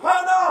সুখ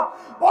হয় না,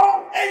 বরং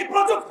এই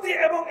প্রযুক্তি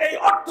এবং এই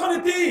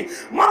অর্থনীতি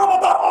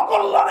মানবতার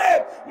অকল্যাণে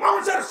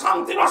মানুষের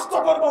শান্তি নষ্ট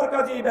করবার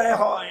কাজেই ব্যয়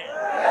হয়।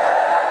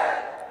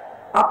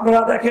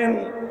 আপনারা দেখেন,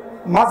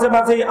 মাঝে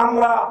মাঝেই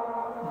আমরা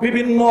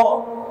বিভিন্ন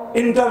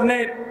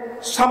ইন্টারনেট,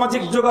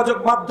 সামাজিক যোগাযোগ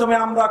মাধ্যমে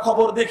আমরা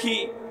খবর দেখি,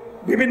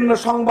 বিভিন্ন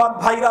সংবাদ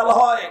ভাইরাল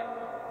হয়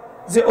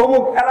যে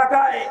অমুক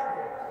এলাকায়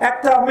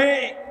একটা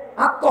মেয়ে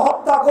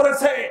আত্মহত্যা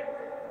করেছে।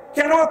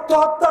 কেন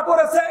আত্মহত্যা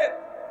করেছে?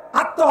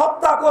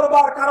 আত্মহত্যা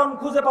করবার কারণ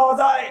খুঁজে পাওয়া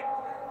যায়।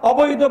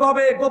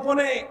 অবৈধভাবে,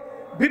 গোপনে,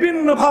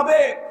 বিভিন্নভাবে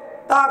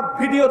তার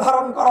ভিডিও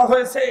ধারণ করা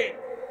হয়েছে,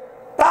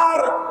 তার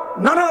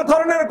নানা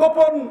ধরনের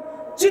গোপন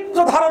চিত্র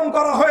ধারণ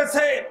করা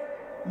হয়েছে।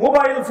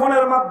 মোবাইল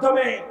ফোনের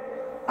মাধ্যমে,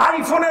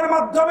 আইফোনের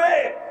মাধ্যমে,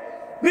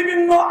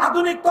 বিভিন্ন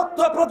আধুনিক তথ্য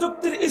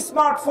প্রযুক্তির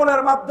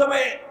স্মার্টফোনের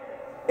মাধ্যমে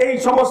এই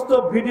সমস্ত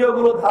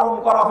ভিডিওগুলো ধারণ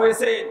করা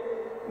হয়েছে।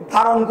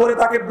 ধারণ করে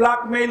তাকে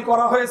ব্ল্যাকমেইল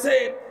করা হয়েছে,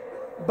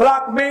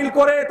 ব্ল্যাকমেইল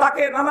করে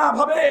তাকে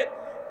নানাভাবে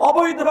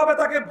অবৈধভাবে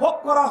তাকে ভোগ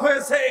করা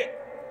হয়েছে।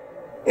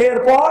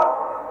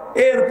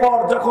 এরপর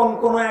যখন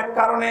কোনো এক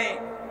কারণে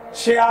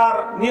সে আর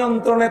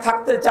নিয়ন্ত্রণে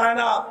থাকতে চায়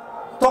না,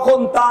 তখন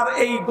তার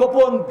এই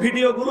গোপন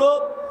ভিডিওগুলো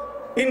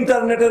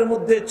ইন্টারনেটের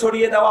মধ্যে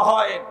ছড়িয়ে দেওয়া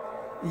হয়,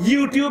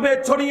 ইউটিউবে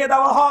ছড়িয়ে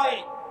দেওয়া হয়,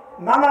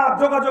 নানা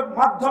যোগাযোগ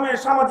মাধ্যমে,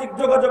 সামাজিক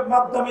যোগাযোগ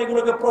মাধ্যমে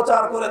এগুলোকে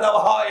প্রচার করে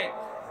দেওয়া হয়।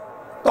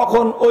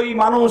 তখন ওই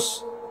মানুষ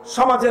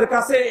সমাজের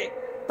কাছে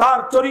তার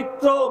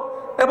চরিত্র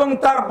এবং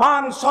তার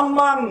মান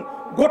সম্মান,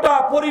 গোটা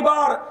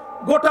পরিবার,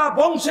 গোটা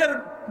বংশের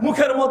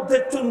মুখের মধ্যে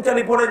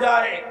চুনকালি পড়ে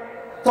যায়।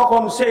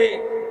 তখন সে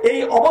এই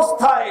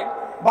অবস্থায়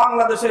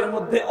বাংলাদেশের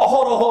মধ্যে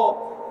অহরহ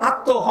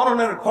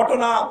আত্মহননের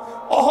ঘটনা,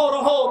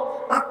 অহরহ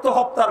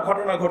আত্মহত্যার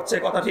ঘটনা ঘটছে।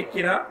 কথা ঠিক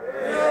কিনা?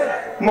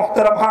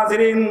 মুহতারাম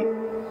হাজিরিন,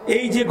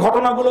 এই যে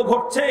ঘটনাগুলো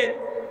ঘটছে,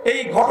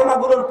 এই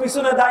ঘটনাগুলোর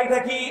পিছনে দায়ীটা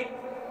কি?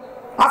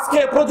 আজকে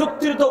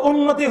প্রযুক্তির তো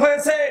উন্নতি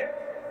হয়েছে,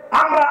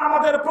 আমরা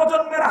আমাদের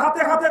প্রজন্মের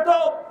হাতে হাতে তো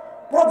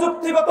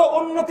প্রযুক্তিগত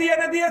উন্নতি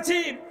এনে দিয়েছি,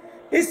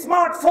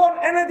 স্মার্টফোন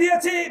এনে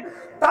দিয়েছি,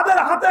 তাদের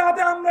হাতে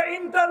হাতে আমরা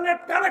ইন্টারনেট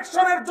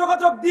কানেকশনের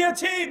যোগাযোগ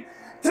দিয়েছি,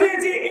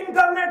 3G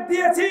ইন্টারনেট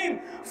দিয়েছি,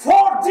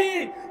 4G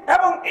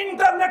এবং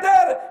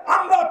ইন্টারনেটের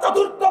আমরা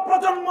চতুর্থ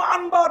প্রজন্ম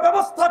আনবার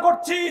ব্যবস্থা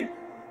করছি।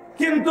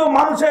 কিন্তু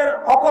মানুষের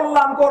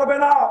অকল্যাণ করবে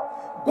না,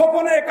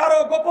 গোপনে কারো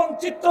গোপন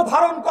চিত্র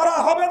ধারণ করা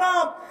হবে না,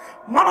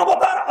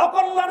 মানবতার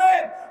অকল্যাণে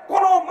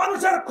কোন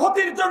মানুষের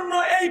ক্ষতির জন্য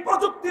এই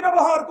প্রযুক্তি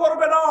ব্যবহার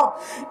করবে না।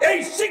 এই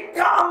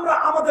শিক্ষা আমরা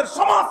আমাদের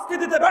সমাজকে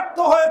দিতে ব্যর্থ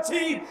হয়েছি,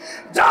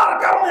 যার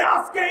কারণে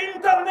আজকে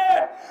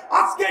ইন্টারনেট,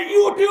 আজকে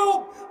ইউটিউব,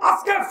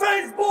 আজকে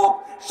ফেসবুক,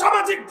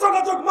 সামাজিক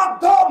যোগাযোগ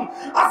মাধ্যম,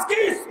 আজকে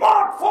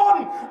স্মার্টফোন,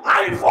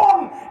 আইফোন,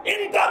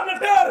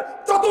 ইন্টারনেটের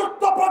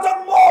চতুর্থ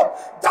প্রজন্ম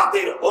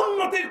জাতির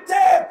উন্নতির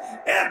চেয়ে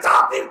এ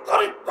জাতির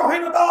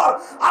চরিত্রহীনতার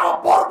আরো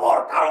বর্বর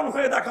কারণ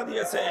হয়ে দেখা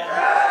দিয়েছে।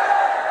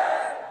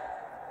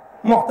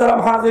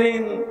 মুহতারাম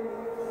হাজিরিন,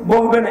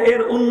 বলবেন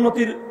এর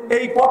উন্নতির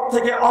এই পথ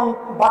থেকে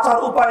বাঁচার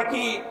উপায়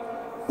কি?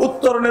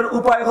 উত্তরণের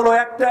উপায় হলো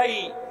একটাই,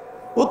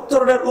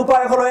 উত্তরণের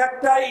উপায় হলো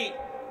একটাই।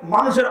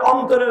 মানুষের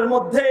অন্তরের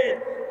মধ্যে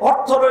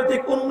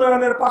অর্থনৈতিক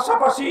উন্নয়নের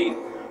পাশাপাশি,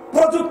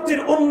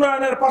 প্রযুক্তির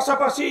উন্নয়নের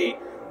পাশাপাশি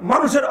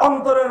মানুষের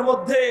অন্তরের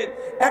মধ্যে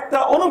একটা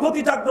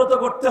অনুভূতি জাগ্রত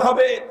করতে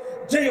হবে,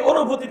 যেই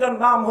অনুভূতিটার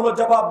নাম হলো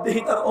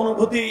জবাবদিহিতার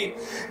অনুভূতি,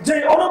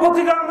 যেই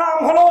অনুভূতিটার নাম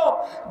হলো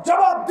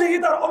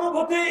জবাবদিহিতার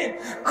অনুভূতি।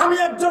 আমি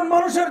একজন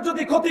মানুষের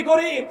যদি ক্ষতি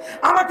করি,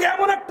 আমাকে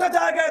এমন একটা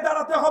জায়গায়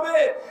দাঁড়াতে হবে,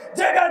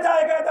 জায়গায়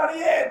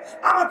দাঁড়িয়ে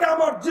আমাকে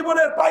আমার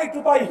জীবনের পাই টু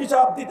পাই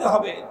হিসাব দিতে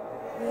হবে।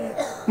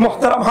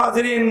 মুহতারাম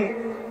হাজিরিন,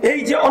 এই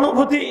যে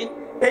অনুভূতি,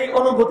 এই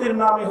অনুভূতির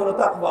নামই হলো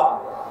তাকওয়া।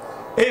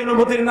 এই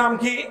অনুভূতির নাম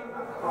কি?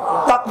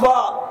 তাকওয়া।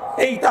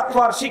 এই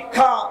তাকওয়ার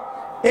শিক্ষা,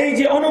 এই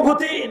যে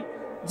অনুভূতি,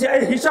 যে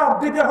হিসাব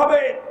দিতে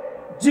হবে,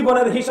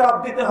 জীবনের হিসাব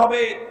দিতে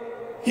হবে,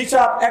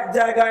 হিসাব এক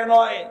জায়গায়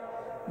নয়,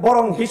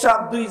 বরং হিসাব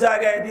দুই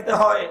জায়গায় দিতে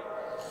হয়।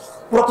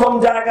 প্রথম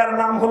জায়গার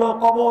নাম হলো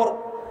কবর,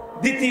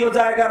 দ্বিতীয়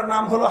জায়গার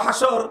নাম হলো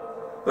হাসর।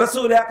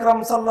 রাসূল আকরাম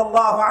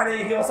সাল্লাল্লাহু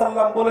আলাইহি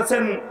ওয়াসাল্লাম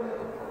বলেছেন,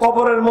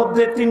 কবরের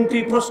মধ্যে 3টি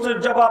প্রশ্নের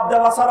জবাব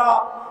দেওয়া ছাড়া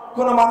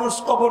কোন মানুষ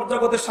কবর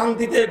জগতে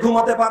শান্তিতে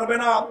ঘুমাতে পারবে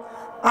না।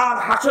 আর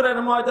হাসরের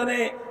ময়দানে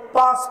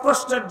 5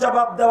 প্রশ্নের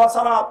জবাব দেওয়া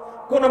ছাড়া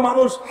কোন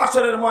মানুষ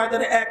হাসরের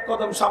ময়দানে এক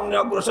কদম সামনে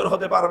অগ্রসর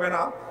হতে পারবে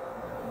না।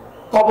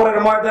 কবরের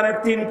ময়দানের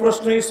 3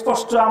 প্রশ্ন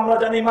স্পষ্ট আমরা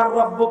জানি। মান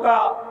রাব্বুকা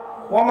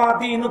ওয়া মা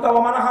দীনুকা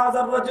ওয়া মান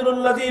হাযার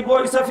রাজুলুল্লাযী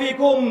বুইসা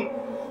ফীকুম।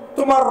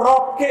 তোমার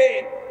রবকে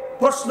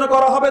প্রশ্ন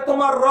করা হবে,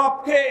 তোমার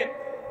রবকে।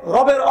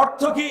 রবের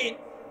অর্থ কি?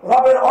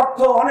 রবের অর্থ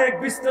অনেক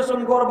বিশ্লেষণ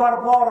করবার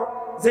পর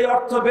যে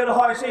অর্থ বের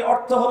হয় সেই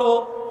অর্থ হলো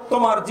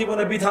তোমার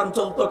জীবনে বিধান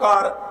চলতো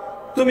কার,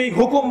 তুমি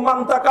হুকুম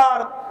মানতা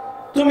কার,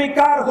 তুমি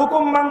কার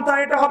হুকুম মানতা,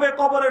 এটা হবে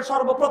কবরের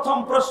সর্বপ্রথম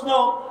প্রশ্ন।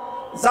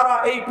 যারা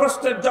এই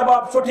প্রশ্নের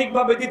জবাব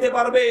সঠিকভাবে দিতে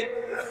পারবে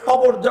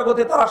কবর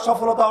জগতে তারা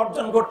সফলতা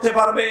অর্জন করতে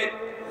পারবে।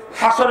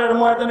 হাসরের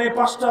ময়দানে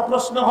 5টা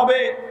প্রশ্ন হবে।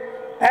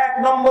 1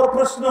 নম্বর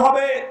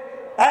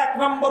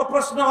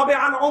প্রশ্ন হবে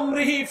আন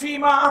উমরিহি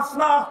ফিমা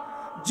আফনা,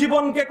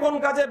 জীবনকে কোন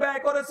কাজে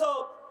ব্যয় করেছো।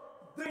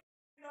 2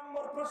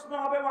 নম্বর প্রশ্ন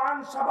হবে আন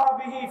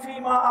শাবাবিহি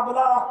ফিমা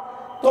আবলা,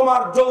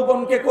 তোমার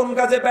যৌবনকে কোন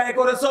কাজে ব্যয়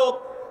করেছো।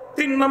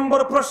 3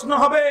 নম্বর প্রশ্ন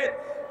হবে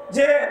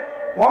যে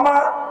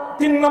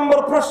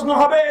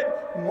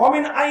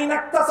মুমিন আইন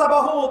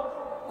ইকতাসাবাহু,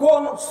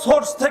 কোন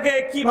সোর্স থেকে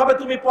কিভাবে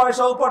তুমি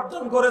পয়সা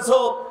উপার্জন করেছো।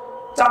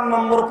 4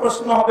 নম্বর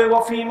প্রশ্ন হবে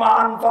ওয়া ফিমা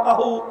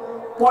আনফাকাহু,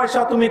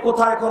 পয়সা তুমি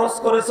কোথায় খরচ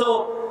করেছো।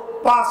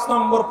 5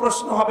 নম্বর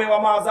প্রশ্ন হবে ওয়া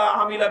মাজা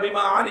আমিলা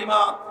বিমা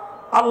আলিমা,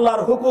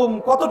 আল্লাহর হুকুম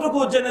কতটুকু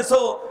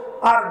জেনেছো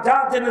আর যা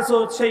জেনেছো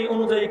সেই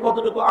অনুযায়ী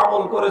কতটুকু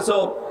আমল করেছো।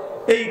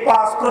 এই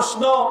 5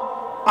 প্রশ্ন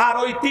আর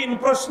ওই 3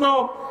 প্রশ্ন,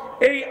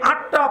 এই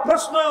 8টা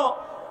প্রশ্ন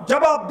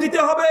জবাব দিতে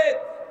হবে।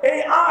 এই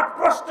 8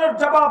 প্রশ্নের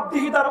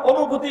জবাবদিহিতার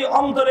অনুভূতি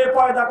অন্তরে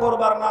পয়দা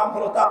করবার নাম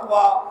হলো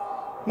তাকওয়া।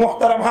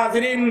 মুহতারাম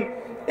হাজিরিন,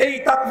 এই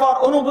তাকওয়ার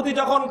অনুভূতি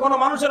যখন কোন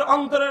মানুষের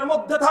অন্তরের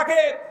মধ্যে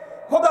থাকে,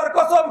 খোদার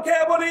কসম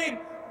খেয়ে বলি,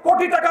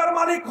 কোটি টাকার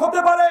মালিক হতে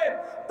পারে,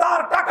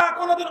 তার টাকা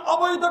কোনোদিন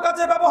অবৈধ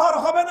কাজে ব্যবহার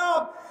হবে না।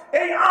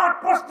 এই 8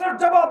 প্রশ্নের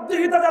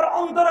জবাবদিহিতা যার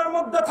অন্তরের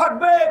মধ্যে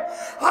থাকবে,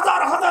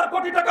 হাজার হাজার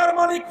কোটি টাকার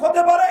মালিক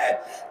হতে পারে,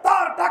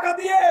 তার টাকা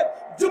দিয়ে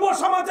যুব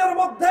সমাজের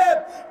মধ্যে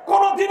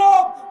কোনোদিনও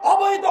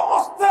অবৈধ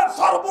অস্ত্রের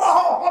সরবরাহ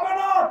হবে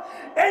না।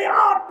 এই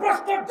 8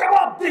 প্রশ্নের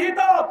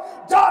জবাবদিহিতা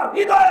যার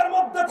হৃদয়ের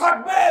মধ্যে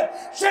থাকবে,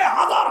 সে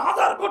হাজার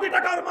হাজার কোটি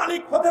টাকার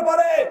মালিক হতে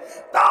পারে,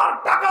 তার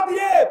টাকা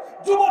দিয়ে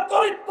যুব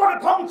চরিত্রকে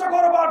ধ্বংস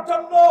করবার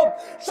জন্য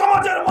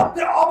সমাজের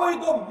মধ্যে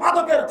অবৈধ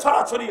মাদকের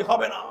ছড়াছড়ি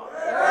হবে না।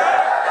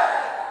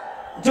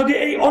 যদি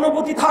এই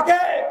অনুভূতি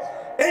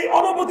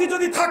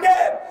থাকে,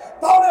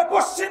 তাহলে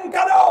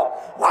কোশ্চিনকালেও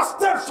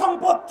রাষ্ট্রের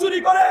সম্পদ চুরি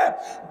করে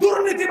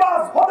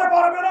দুর্নীতিবাজ হতে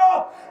পারবে না।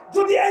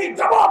 যদি এই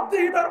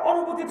জবাবদিহিতার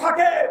অনুভূতি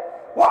থাকে,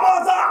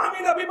 ওয়ামাযা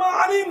আমিলা বিমা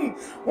আলিম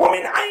ওয়া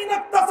মিন আইনা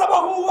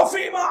ইকতাসাবাহু ওয়া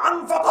ফিমা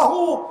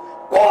আনফাকাহু,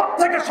 কোথা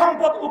থেকে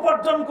সম্পদ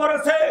উপার্জন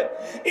করেছে,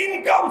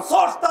 ইনকাম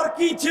সোর্স তার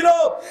কি ছিল,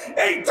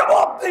 এই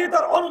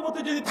জবাবদিহিতার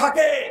অনুভূতি যদি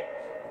থাকে,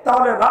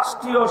 তাহলে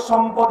রাষ্ট্রীয়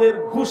সম্পদের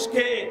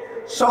ঘুষকে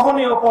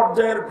সহনীয়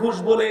পর্যায়ের ঘুষ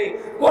বলে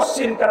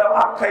কোশ্চিনকালে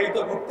আখ্যায়িত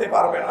করতে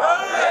পারবে না।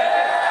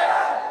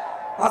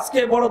 আজকে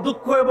বড়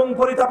দুঃখ এবং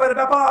পরিতাপের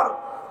ব্যাপার,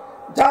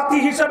 জাতি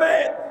হিসেবে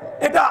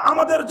এটা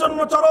আমাদের জন্য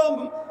চরম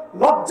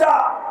লজ্জা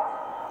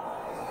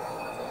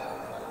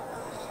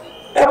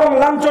এবং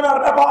লাঞ্ছনার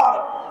ব্যাপার।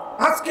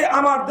 আজকে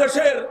আমার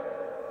দেশের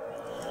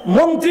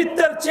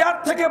মন্ত্রিত্বের চেয়ার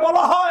থেকে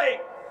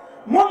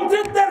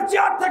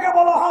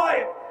বলা হয়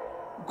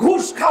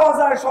ঘুষ খাওয়া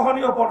যায়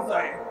সহনীয়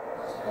পর্যায়ে।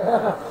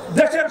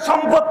 দেশের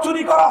সম্পদ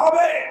চুরি করা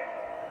হবে,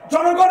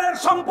 জনগণের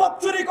সম্পদ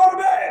চুরি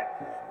করবে,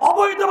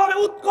 অবৈধভাবে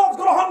উৎকোচ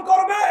গ্রহণ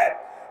করবে,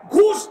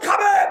 ঘুষ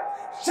খাবে,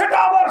 সেটা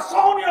আবার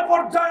সহনীয়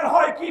পর্যায়ের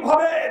হয়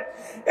কিভাবে?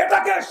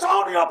 এটাকে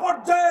সহনীয়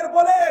পর্যায়ের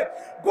বলে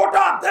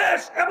গোটা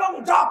দেশ এবং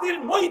জাতির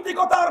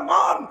নৈতিকতার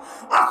মান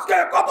আজকে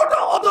কতটা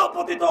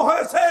অধঃপতিত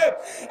হয়েছে।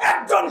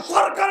 একজন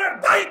সরকারের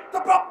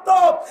দায়িত্বপ্রাপ্ত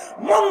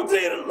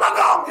মন্ত্রীর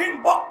লাগামহীন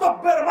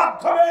বক্তব্যের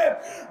মাধ্যমে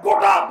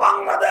গোটা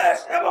বাংলাদেশ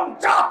এবং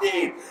জাতি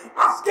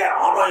আজকে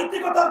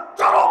অনৈতিকতার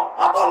চরম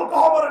অতল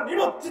গহ্বরে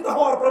নিমজ্জিত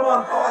হওয়ার প্রমাণ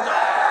পাওয়া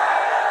যায়।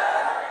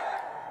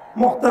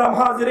 মুহতারাম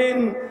হাজিরিন,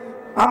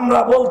 আমরা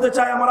বলতে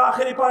চাই, আমার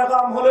আখেরি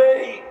পয়গাম হলো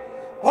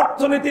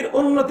অর্থনীতির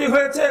উন্নতি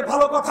হয়েছে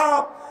ভালো কথা,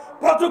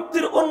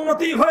 প্রযুক্তির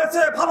উন্নতি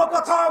হয়েছে ভালো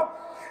কথা,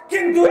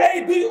 কিন্তু এই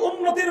 2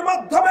 উন্নতির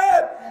মাধ্যমে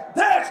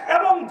দেশ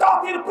এবং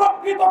জাতির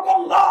প্রকৃত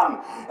কল্যাণ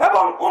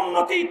এবং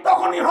উন্নতি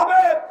তখনই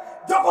হবে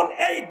যখন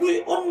এই 2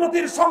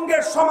 উন্নতির সঙ্গে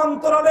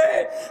সমান্তরালে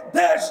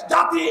দেশ,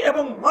 জাতি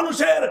এবং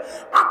মানুষের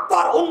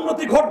আত্মার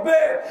উন্নতি ঘটবে।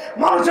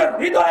 মানুষের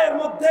হৃদয়ের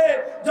মধ্যে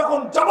যখন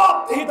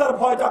জবাবদিহিতার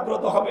ভয়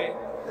জাগ্রত হবে।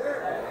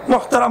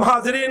 মুহতারাম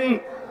হাজিরিন,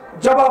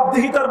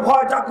 জবাবদিহিতার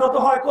ভয় জাগ্রত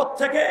হয়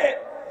কোত্থেকে?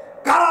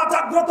 কারা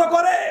জাগ্রত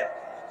করে?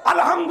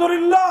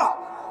 আলহামদুলিল্লাহ,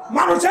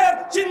 মানুষের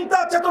চিন্তা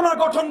চেতনা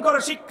গঠন করে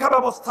শিক্ষা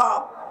ব্যবস্থা।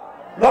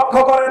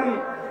 লক্ষ্য করেন,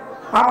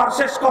 আমার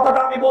শেষ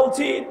কথাটা আমি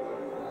বলছি,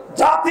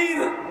 জাতির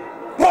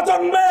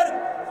প্রজন্মের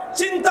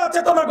চিন্তা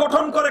চেতনা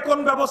গঠন করে কোন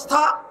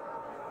ব্যবস্থা?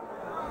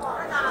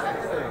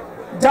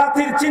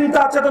 জাতির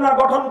চিন্তা চেতনা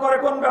গঠন করে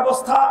কোন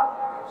ব্যবস্থা?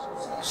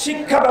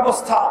 শিক্ষা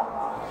ব্যবস্থা।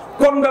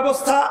 কোন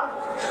ব্যবস্থা?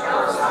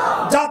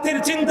 জাতির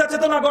চিন্তা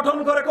চেতনা গঠন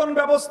করে কোন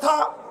ব্যবস্থা?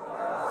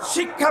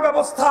 শিক্ষা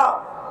ব্যবস্থা।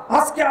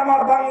 আজকে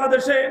আমার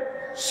বাংলাদেশে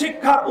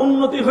শিক্ষার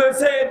উন্নতি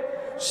হয়েছে,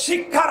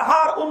 শিক্ষার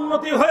হার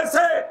উন্নতি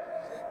হয়েছে,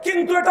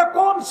 কিন্তু এটা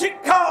কোন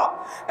শিক্ষা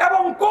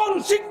এবং কোন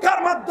শিক্ষার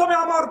মাধ্যমে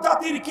আমার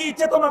জাতির কি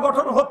চেতনা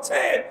গঠন হচ্ছে?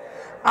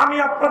 আমি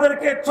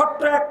আপনাদেরকে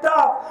ছোট্ট একটা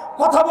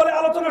কথা বলে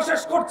আলোচনা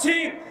শেষ করছি।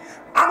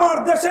 আমার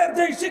দেশের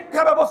যে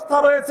শিক্ষা ব্যবস্থা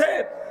রয়েছে,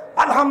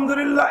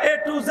 আলহামদুলিল্লাহ A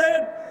to Z,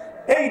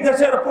 এই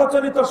দেশের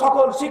প্রচলিত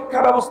সকল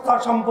শিক্ষা ব্যবস্থা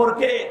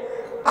সম্পর্কে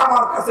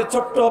আমার কাছে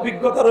ছোট্ট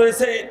অভিজ্ঞতা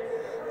রয়েছে।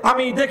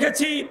 আমি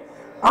দেখেছি,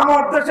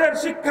 আমার দেশের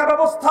শিক্ষা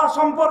ব্যবস্থা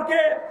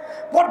সম্পর্কে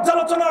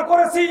পর্যালোচনা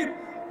করেছি,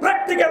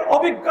 প্র্যাকটিক্যাল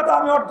অভিজ্ঞতা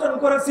আমি অর্জন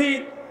করেছি।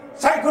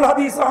 শাইখুল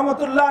হাদিস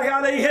রহমতুল্লাহ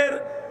আলাইহির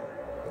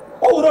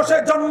ঔরসে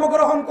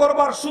জন্মগ্রহণ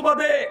করবার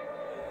সুবাদে,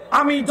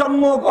 আমি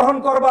জন্মগ্রহণ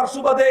করবার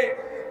সুবাদে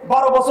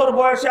 12 বছর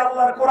বয়সে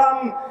আল্লাহর কোরআন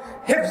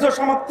হিফজ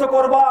সমাপ্ত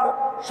করবার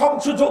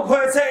সুযোগ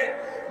হয়েছে।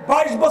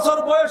 22 বছর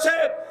বয়সে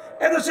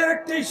এদেশের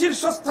একটি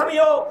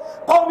শীর্ষস্থানীয়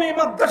কওমি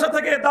মাদ্রাসা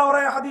থেকে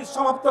দাওরায়ে হাদিস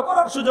সমাপ্ত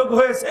করার সুযোগ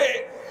হয়েছে।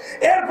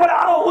 এরপরে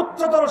আরো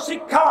উচ্চতর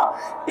শিক্ষা,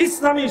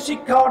 ইসলামী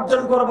শিক্ষা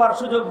অর্জন করবার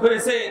সুযোগ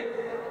হয়েছে।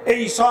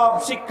 এই সব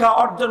শিক্ষা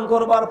অর্জন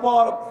করবার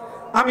পর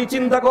আমি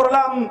চিন্তা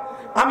করলাম,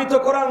 আমি তো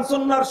কোরআন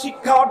সুন্নাহর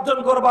শিক্ষা অর্জন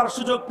করবার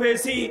সুযোগ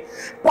পেয়েছি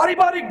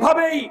পারিবারিক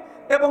ভাবেই,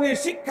 এবং এই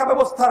শিক্ষা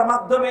ব্যবস্থার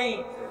মাধ্যমেই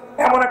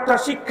এমন একটা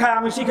শিক্ষা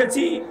আমি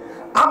শিখেছি।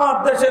 আমার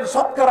দেশের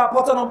শতকরা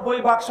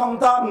 95%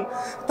 সন্তান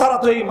তারা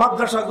তো এই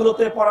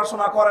মাদ্রাসাগুলোতে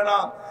পড়াশোনা করে না,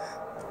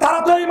 তারা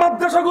তো এই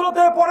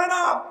মাদ্রাসাগুলোতে পড়ে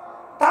না,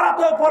 তারা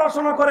তো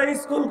পড়াশোনা করে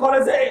স্কুল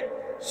কলেজে।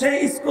 সেই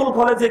স্কুল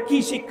কলেজে কি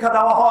শিক্ষা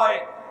দেওয়া হয়?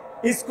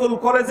 স্কুল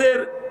কলেজের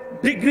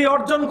ডিগ্রি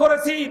অর্জন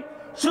করেছি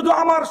শুধু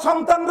আমার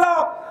সন্তানরা,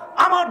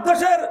 আমার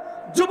দেশের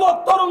যুবক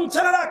তরুণ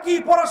ছেলেরা কি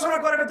পড়াশোনা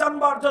করে এটা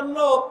জানবার জন্য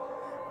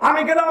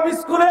আমি গেলাম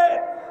স্কুলে।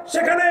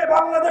 সেখানে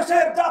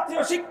বাংলাদেশের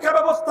জাতীয় শিক্ষা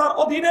ব্যবস্থার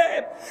অধীনে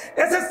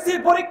এসএসসি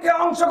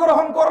পরীক্ষায়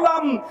অংশগ্রহণ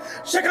করলাম।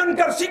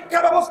 সেখানকার শিক্ষা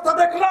ব্যবস্থা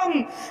দেখলাম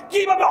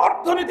কিভাবে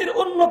অর্থনীতির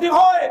উন্নতি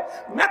হয়,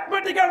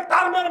 ম্যাথমেটিক্যাল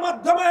টার্মের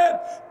মাধ্যমে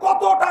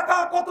কত টাকা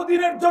কত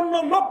দিনের জন্য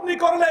লগ্নি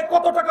করলে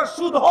কত টাকা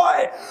সুদ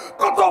হয়,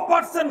 কত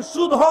পার্সেন্ট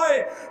সুদ হয়,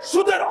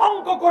 সুদের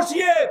অঙ্ক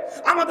কষিয়ে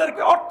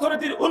আমাদেরকে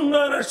অর্থনীতির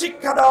উন্নয়নের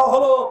শিক্ষা দেওয়া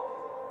হলো।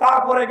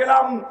 তারপরে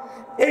গেলাম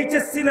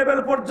এইচএসসি লেভেল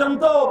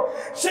পর্যন্ত,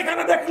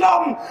 সেখানে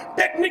দেখলাম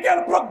টেকনিক্যাল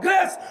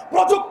প্রোগ্রেস,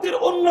 প্রযুক্তির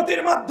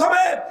উন্নতির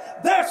মাধ্যমে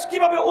দেশ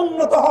কিভাবে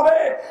উন্নত হবে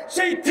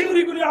সেই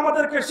থিওরিগুলি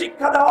আমাদেরকে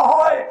শিক্ষা দেওয়া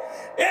হয়।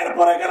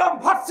 এরপরে গেলাম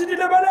ভার্সিটি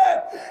লেভেলে,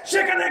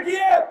 সেখানে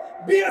গিয়ে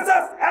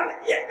BSS and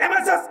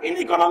MSS in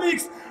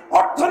economics,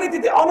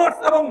 অর্থনীতিতে অনার্স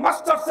এবং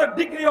মাস্টার্সের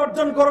ডিগ্রি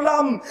অর্জন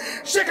করলাম।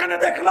 সেখানে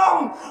দেখলাম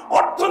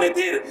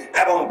অর্থনীতির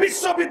এবং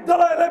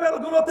বিশ্ববিদ্যালয়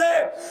লেভেলগুলোতে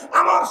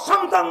আমার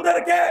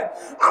সন্তানদেরকে,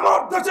 আমার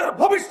দেশের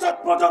ভবিষ্যৎ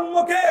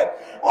প্রজন্মকে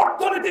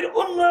অর্থনীতির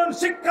উন্নয়ন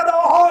শিক্ষা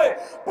দেওয়া হয়,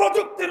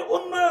 প্রযুক্তির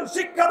উন্নয়ন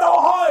শিক্ষা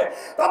দেওয়া হয়,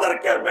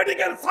 তাদেরকে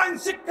মেডিকেল সায়েন্স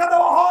শিক্ষা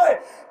দেওয়া হয়,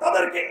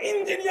 তাদেরকে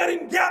ইঞ্জিনিয়ারিং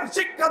জ্ঞান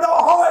শিক্ষা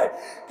দেওয়া হয়।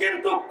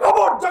 কিন্তু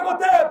কবর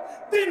জগতে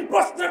 3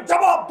 প্রশ্নের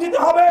জবাব দিতে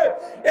হবে,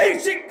 এই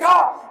শিক্ষা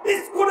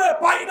স্কুলে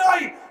পাই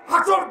নাই।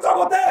 হাসর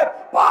জগতে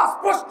 5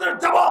 প্রশ্নের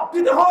জবাব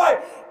দিতে হয়,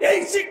 এই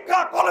শিক্ষা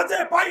কলেজে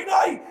পাই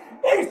নাই।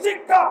 এই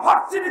শিক্ষা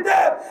ভার্সিটিতে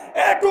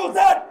A to Z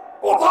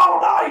কোথাও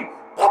নাই।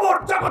 কবর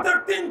জগতের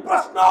 3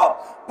 প্রশ্ন,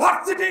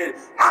 ভার্সিটির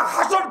আর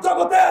হাসর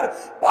জগতের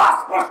 5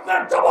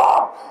 প্রশ্নের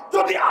জবাব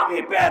যদি আমি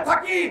পেয়ে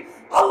থাকি,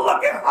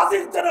 আল্লাহকে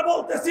হাজির জেনে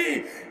বলতেছি,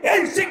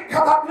 এই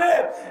শিক্ষা থাকলে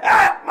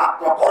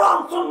একমাত্র কোরআন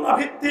সুন্নাহ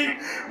ভিত্তিক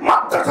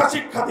মাদ্রাসা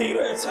শিক্ষাতেই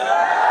রয়েছে।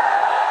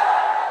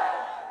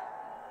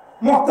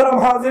 মুহতারাম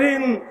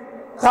হাজিরিন,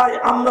 তাই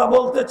আমরা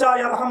বলতে চাই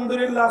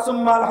আলহামদুলিল্লাহ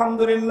সুম্মা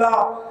আলহামদুলিল্লাহ,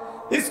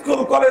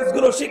 স্কুল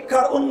কলেজগুলো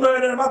শিক্ষার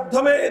উন্নয়নের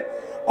মাধ্যমে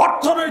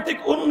অর্থনৈতিক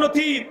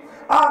উন্নতি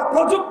আর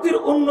প্রযুক্তির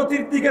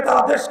উন্নতির দিকে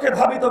তারা দেশকে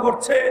ধাবিত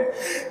করছে।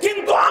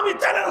 কিন্তু আমি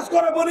চ্যালেঞ্জ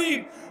করে বলি,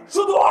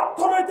 শুধু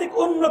অর্থনৈতিক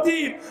উন্নতি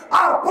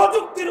আর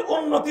প্রযুক্তির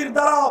উন্নতির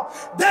দ্বারা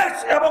দেশ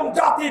এবং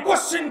জাতি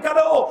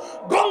কোশ্চিনকালেও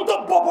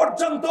গন্তব্য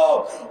পর্যন্ত,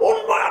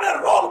 উন্নয়নের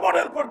রোল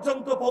মডেল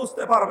পর্যন্ত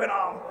পৌঁছতে পারবে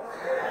না।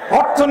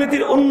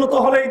 অর্থনীতির উন্নত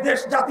হলেই দেশ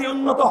জাতি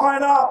উন্নত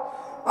হয় না।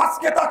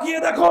 আজকে তাকিয়ে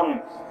দেখুন,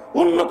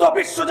 উন্নত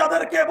বিশ্ব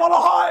যাদেরকে বলা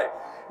হয়,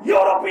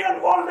 ইউরোপিয়ান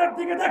ওয়ার্ল্ডের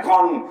দিকে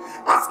দেখুন,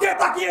 আজকে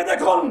তাকিয়ে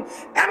দেখুন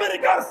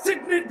আমেরিকার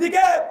সিডনির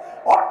দিকে,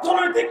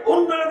 অর্থনৈতিক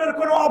উন্নয়নের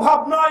কোনো অভাব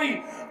নাই,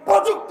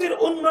 প্রযুক্তির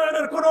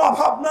উন্নয়নের কোনো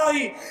অভাব নাই,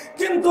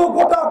 কিন্তু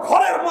গোটা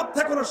ঘরের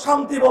মধ্যে কোনো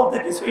শান্তি বলতে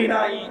কিছুই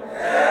নাই।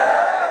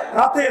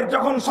 রাতের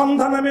যখন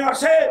সন্ধ্যা নেমে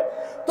আসে,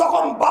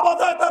 তখন বাবা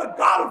যায় তার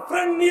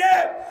গার্লফ্রেন্ড নিয়ে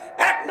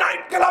এক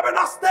নাইট ক্লাবে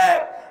নাচতে,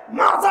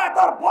 মা যায়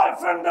তার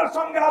বয়ফ্রেন্ডের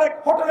সঙ্গে আরেক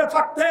হোটেলে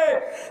থাকতে।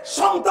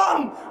 সন্তান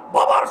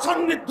বাবার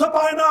সান্নিধ্য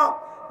পায় না,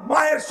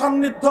 মায়ের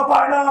সান্নিধ্য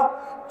পায় না,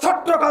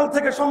 ছোট্টকাল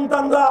থেকে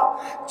সন্তানরা,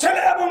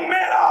 ছেলে এবং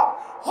মেয়েরা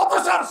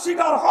হতাশার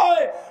শিকার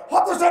হয়।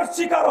 হতাশার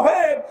শিকার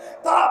হয়ে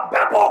তারা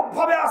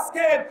ব্যাপকভাবে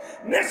আজকে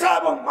নেশা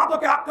এবং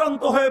মাদকে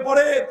আক্রান্ত হয়ে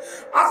পড়ে।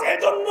 আজ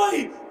এজন্যই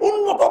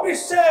উন্নত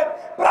বিশ্বে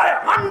প্রায়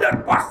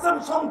 100%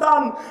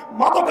 সন্তান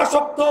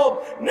মাদকাসক্ত,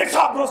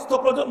 নেশাগ্রস্ত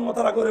প্রজন্ম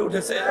তারা গড়ে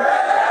উঠেছে।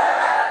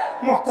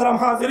 মুহতারাম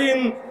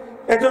হাজিরিন,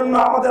 এজন্য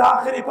আমাদের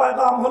আখেরি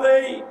পয়গাম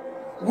হলেই,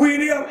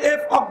 উইলিয়াম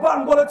এফ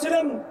অকবার্ন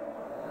বলেছিলেন,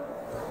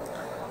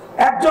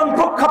 একজন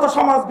প্রখ্যাত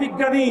সমাজ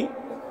বিজ্ঞানী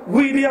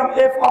উইলিয়াম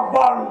এফ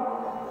অকবার্ন,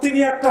 তিনি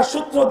একটা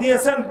সূত্র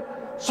দিয়েছেন।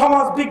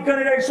 সমাজ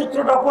বিজ্ঞানীরা এই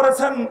সূত্রটা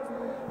পড়েছেন,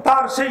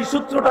 তার সেই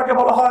সূত্রটাকে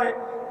বলা হয়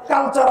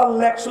কালচারাল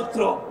ল্যাক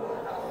সূত্র।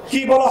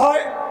 কি বলা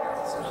হয়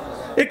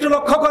একটু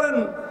লক্ষ্য করেন,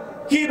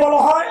 কি বলা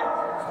হয়?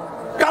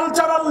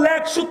 কালচারাল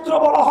ল্যাক সূত্র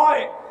বলা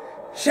হয়।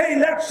 সেই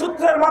ল্যাক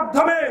সূত্রের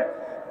মাধ্যমে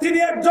তিনি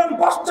একজন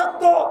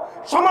পাশ্চাত্য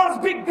সমাজ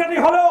বিজ্ঞানী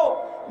হলেও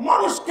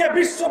মানুষকে,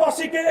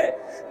 বিশ্ববাসীকে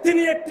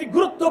তিনি একটি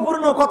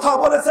গুরুত্বপূর্ণ কথা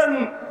বলেছেন।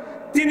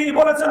 তিনি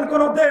বলেছেন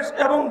কোন দেশ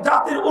এবং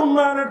জাতির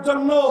উন্নয়নের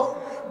জন্য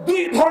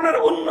দুই ধরনের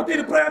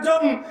উন্নতির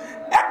প্রয়োজন।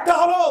 একটা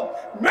হলো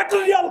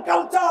ম্যাটেরিয়াল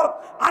কালচার,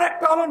 আর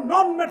একটা হলো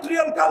নন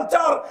ম্যাটেরিয়াল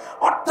কালচার।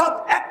 অর্থাৎ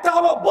একটা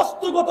হলো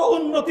বস্তুগত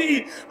উন্নতি,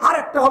 আর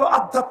একটা হলো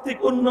আধ্যাত্মিক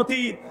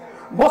উন্নতি।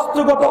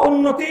 বস্তুগত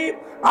উন্নতি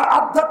আর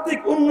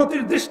আধ্যাত্মিক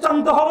উন্নতির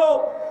দৃষ্টান্ত হলো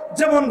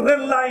যেমন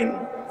রেল লাইন।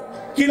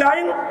 কি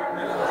লাইন?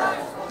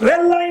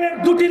 রেল লাইনের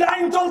দুটি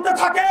লাইন চলতে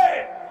থাকে।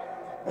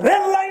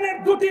 রেল লাইনের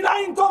দুটি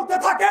লাইন চলতে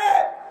থাকে।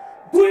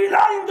 দুই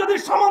লাইন যদি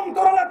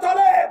সমান্তরালে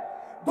চলে,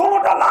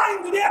 দুটো লাইন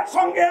যদি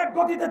একসঙ্গে এক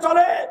গতিতে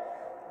চলে,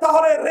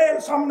 তাহলে রেল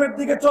সামনের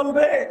দিকে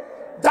চলবে,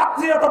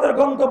 যাত্রীরা তাদের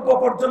গন্তব্য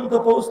পর্যন্ত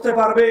পৌঁছতে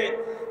পারবে।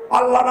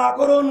 আল্লাহ না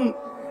করুন,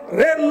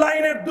 রেল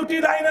লাইনের দুটি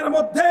লাইনের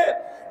মধ্যে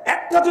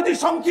একটা যদি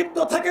সংক্ষিপ্ত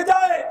থেকে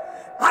যায়,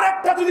 আর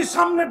একটা যদি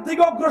সামনের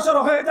দিকে অগ্রসর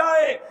হয়ে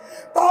যায়,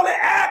 তাহলে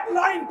এক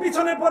লাইন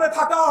পিছনে পড়ে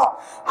থাকা,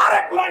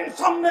 আরেক লাইন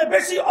সামনে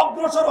বেশি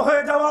অগ্রসর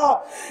হয়ে যাওয়া,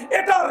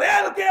 এটা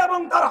রেলকে এবং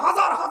তার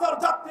হাজার হাজার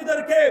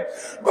যাত্রীদেরকে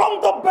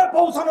গন্তব্যে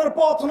পৌঁছানোর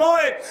পথ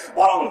নয়,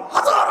 বরং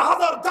হাজার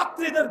হাজার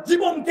যাত্রীদের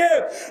জীবনকে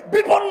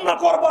বিপন্ন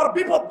করবার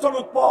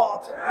বিপজ্জনক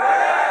পথ।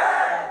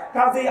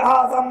 কাজেই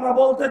আজ আমরা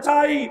বলতে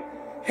চাই,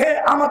 হে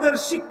আমাদের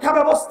শিক্ষা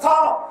ব্যবস্থা,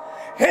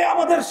 হে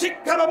আমাদের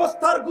শিক্ষা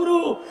ব্যবস্থার গুরু,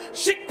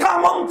 শিক্ষা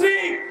মন্ত্রী,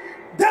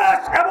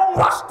 দেশ এবং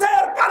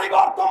রাষ্ট্রের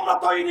কারিগর তোমরা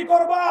তৈরি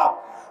করবা।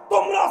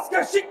 তোমরা আজকে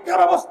শিক্ষা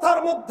ব্যবস্থার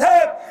মধ্যে,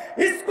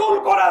 স্কুল,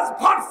 কলেজ,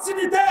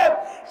 ভার্সিটিতে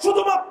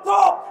শুধুমাত্র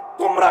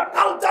তোমরা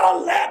কালচারাল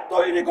ল্যাব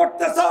তৈরি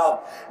করতেছো,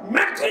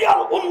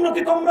 ম্যাটেরিয়াল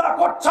উন্নতি তোমরা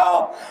করছো।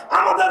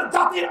 আমাদের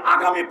জাতির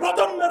আগামী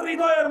প্রজন্মের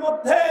হৃদয়ের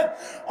মধ্যে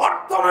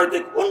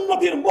অর্থনৈতিক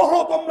উন্নতির মোহ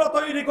তোমরা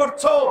তৈরি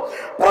করছো,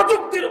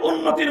 প্রযুক্তির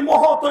উন্নতির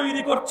মোহ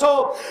তৈরি করছো।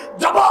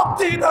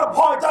 জবাবদিহিতার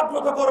ভয়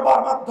জাগ্রত করবার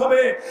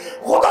মাধ্যমে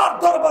খোদার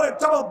দরবারে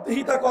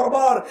জবাবদিহিতা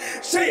করবার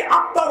সেই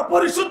আত্মার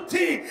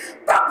পরিশুদ্ধি,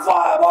 তাকওয়া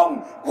এবং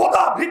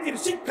খোদা ভীতির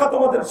শিক্ষা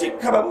তোমাদের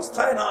শিক্ষা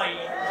ব্যবস্থায় নাই।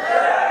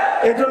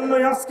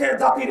 এজন্যই আজকে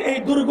জাতির এই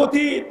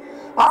দুর্গতি।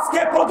 আজকে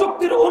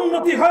প্রযুক্তির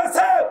উন্নতি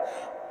হয়েছে,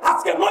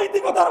 আজকে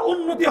নৈতিকতার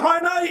উন্নতি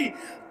হয় নাই।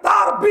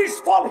 তার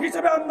বিস্ফল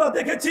হিসেবে আমরা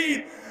দেখেছি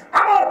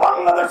আমার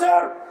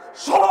বাংলাদেশের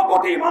 16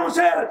 কোটি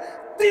মানুষের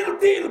তিল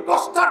তিল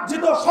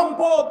কষ্টার্জিত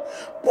সম্পদ,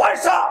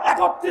 পয়সা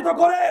একত্রিত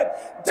করে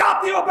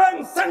জাতীয় ব্যাংক,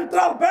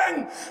 সেন্ট্রাল ব্যাংক,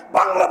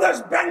 বাংলাদেশ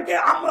ব্যাংকে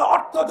আমরা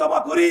অর্থ জমা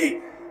করি।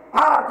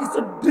 আর কিছু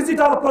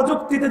ডিজিটাল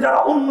প্রযুক্তিতে যারা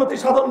উন্নতি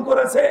সাধন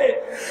করেছে,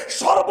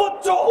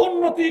 সর্বোচ্চ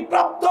উন্নতি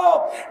প্রাপ্ত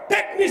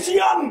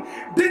টেকনিশিয়ান,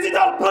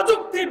 ডিজিটাল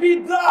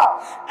প্রযুক্তিবিদরা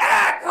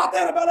এক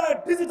রাতের বেলায়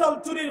ডিজিটাল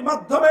চুরির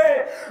মাধ্যমে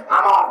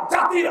আমার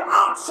জাতির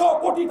 800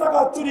 কোটি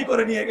টাকা চুরি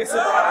করে নিয়ে গেছে।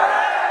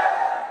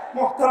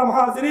 মুহতারাম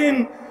হাজিরিন,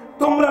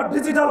 তোমরা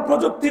ডিজিটাল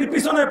প্রযুক্তির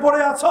পিছনে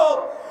পড়ে আছো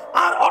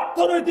আর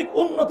অর্থনৈতিক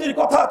উন্নতির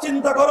কথা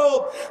চিন্তা করো,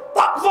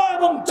 তাকওয়া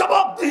এবং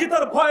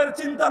জবাবদিহিতার ভয়ের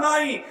চিন্তা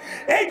নাই।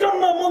 এই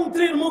জন্য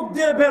মন্ত্রীর মুখ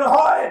দিয়ে বের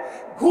হয়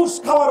ঘুষ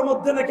খাওয়ার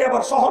মধ্যে নাকি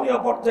আবার সহনীয়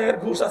পর্যায়ের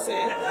ঘুষ আছে।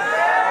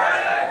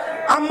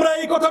 আমরা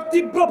এই কথা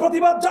তীব্র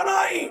প্রতিবাদ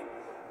জানাই।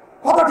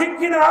 কথা ঠিক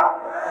কিনা?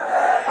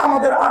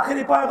 আমাদের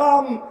আখেরি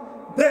পয়গাম,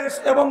 দেশ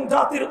এবং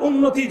জাতির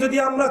উন্নতি যদি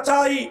আমরা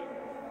চাই,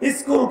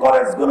 স্কুল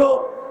কলেজগুলো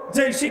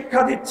যেই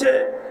শিক্ষা দিচ্ছে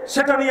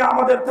সেটা নিয়ে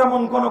আমাদের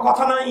তেমন কোনো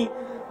কথা নাই।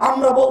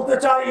 আমরা বলতে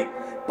চাই,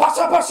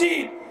 পাশাপাশি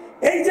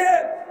এই যে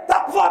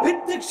তাকওয়া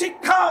ভিত্তিক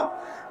শিক্ষা,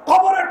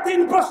 কবরের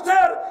 3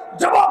 প্রশ্নের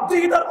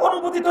জবাবদিহিতার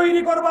অনুভূতি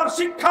তৈরি করবার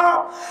শিক্ষা,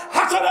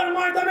 হাসরের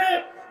ময়দানে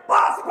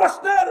 5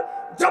 প্রশ্নের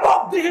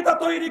জবাবদিহিতা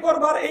তৈরি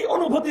করবার এই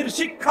অনুভূতির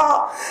শিক্ষা,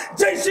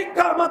 যেই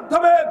শিক্ষার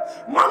মাধ্যমে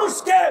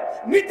মানুষকে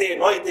নীতি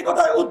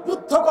নৈতিকতায়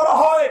উদ্বুদ্ধ করা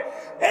হয়,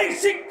 এই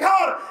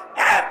শিক্ষার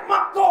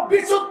একমাত্র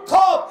বিশুদ্ধ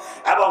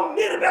এবং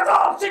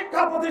নির্ভেজাল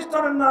শিক্ষা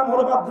প্রতিষ্ঠানের নাম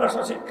হলো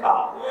মাদ্রাসা শিক্ষা।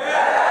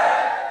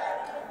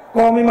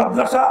 কওমি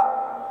মাদ্রাসা,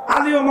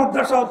 আলিয়া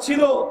মাদ্রাসাও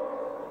ছিল,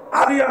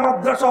 আলিয়া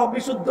মাদ্রাসাও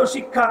বিশুদ্ধ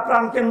শিক্ষার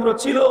প্রাণকেন্দ্র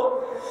ছিল।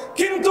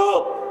 কিন্তু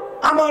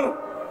আমার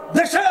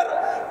দেশের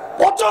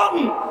পচন,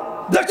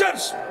 দেশের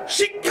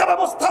শিক্ষা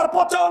ব্যবস্থার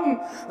পচন,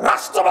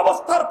 রাষ্ট্র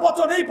ব্যবস্থার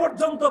পচন এই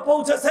পর্যন্ত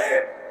পৌঁছেছে,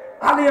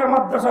 আলিয়া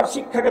মাদ্রাসার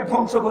শিক্ষাকে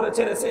ধ্বংস করে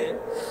ছেড়েছে।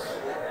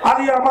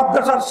 আলিয়া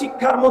মাদ্রাসার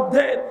শিক্ষার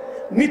মধ্যে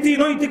নীতি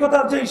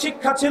নৈতিকতার যে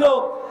শিক্ষা ছিল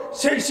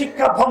সেই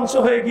শিক্ষা ধ্বংস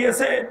হয়ে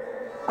গিয়েছে।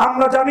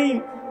 আমরা জানি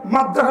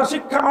মাদ্রাসা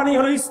শিক্ষা মানে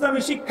হলো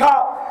ইসলামী শিক্ষা।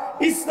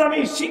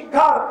 ইসলামী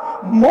শিক্ষার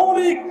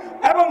মৌলিক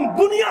এবং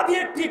বুনিয়াদী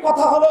একটি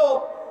কথা হলো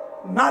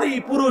নারী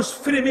পুরুষ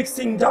ফ্রি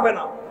মিক্সিং যাবে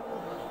না,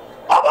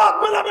 অবাধ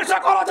মেলামেশা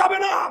করা যাবে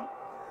না।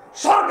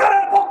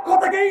 সরকারের পক্ষ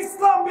থেকে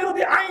ইসলাম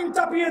বিরোধী আইন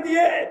চাপিয়ে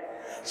দিয়ে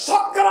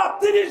শতকরা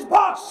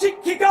 30%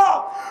 শিক্ষিকা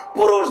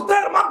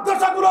পুরুষদের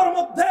মাদ্রাসাগুলোর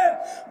মধ্যে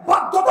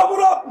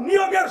বাধ্যতামূলক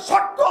নিয়োগের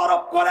শর্ত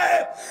আরোপ করে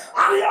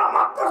আলিয়া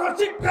মাদ্রাসা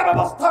শিক্ষা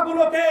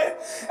ব্যবস্থাগুলোকে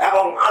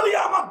এবং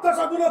আলিয়া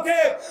মাদ্রাসাগুলোকে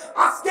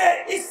আজকে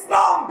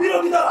ইসলাম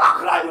বিরোধীদের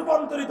আখড়ায়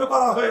রূপান্তরিত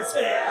করা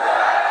হয়েছে।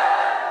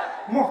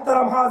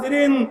 মুহতারাম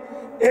হাজিরিন,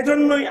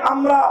 এজন্যই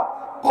আমরা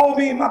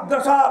কওমি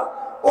মাদ্রাসার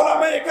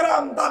ওলামায়ে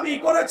কেরাম দাবি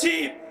করেছি,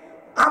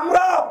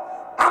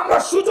 আমরা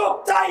সুযোগ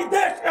চাই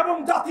দেশ এবং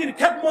জাতির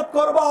খেদমত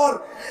করবার।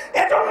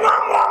 এজন্য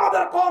আমরা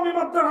আমাদের কওমি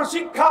মাদ্রাসা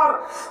শিক্ষার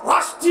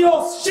রাষ্ট্রীয়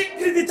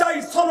স্বীকৃতি চাই,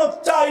 সনদ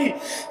চাই,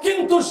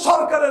 কিন্তু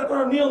সরকারের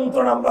কোনো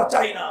নিয়ন্ত্রণ আমরা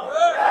চাই না।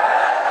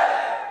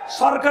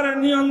 সরকারের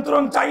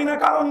নিয়ন্ত্রণ চাই না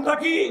কারণটা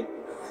কি?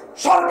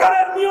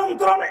 সরকারের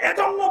নিয়ন্ত্রণ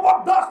এজন্য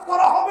বরদাস্ত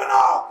করা হবে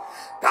না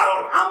কারণ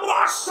আমরা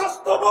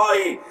আশ্বস্ত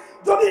নই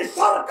যদি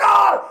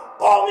সরকার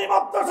কওমি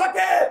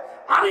মাদ্রাসাকে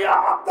আলিয়া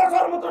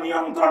মাদ্রাসার মতো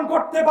নিয়ন্ত্রণ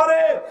করতে পারে।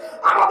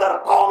 আমাদের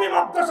কওমি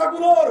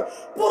মাদ্রাসাগুলোর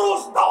পুরুষ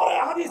দাওরে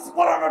হাদিস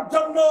পড়ানোর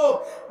জন্য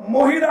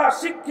মহিলা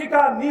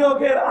শিক্ষিকা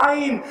নিয়োগের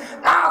আইন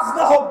আজ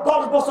না হোক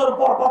 10 বছর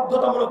পর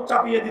বাধ্যতামূলক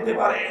চাপিয়ে দিতে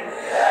পারে।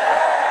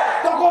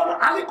 তখন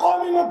আলী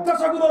কওমি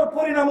মাদ্রাসাগুলোর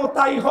পরিণামও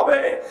তাই হবে।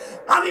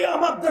 আলিয়া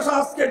মাদ্রাসা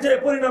আজকে যে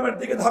পরিণামের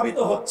দিকে ধাবিত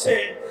হচ্ছে,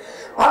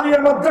 আলিয়া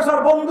মাদ্রাসার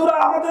বন্ধুরা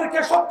আমাদেরকে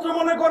শত্রু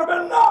মনে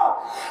করবেন না।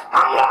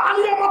 আমরা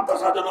আলিয়া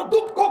মাদ্রাসার জন্য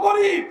দুঃখ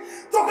করি,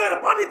 চোখের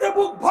পানিতে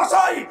বুক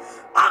ভাসাই,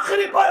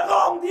 আখেরি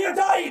পয়গাম দিয়ে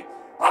যাই।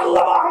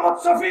 আল্লামা আহমদ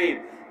শফি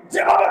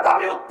যেভাবে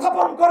দাবি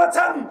উত্থাপন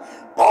করেছেন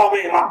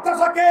কওমি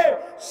মাদ্রাসাকে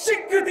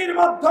স্বীকৃতির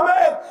মাধ্যমে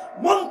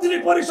মন্ত্রী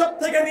পরিষদ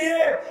থেকে নিয়ে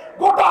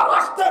গোটা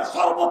রাষ্ট্রের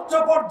সর্বোচ্চ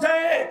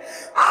পর্যায়ে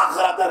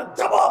আখিরাতের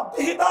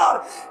জবাবদিহিতার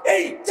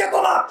এই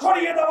চেতনা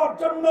ছড়িয়ে দেওয়ার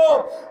জন্য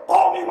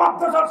কওমি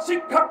মাদ্রাসার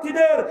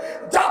শিক্ষার্থীদের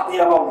জাতি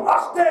এবং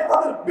রাষ্ট্রে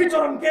তাদের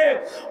বিচরণকে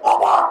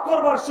অবাধ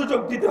করবার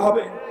সুযোগ দিতে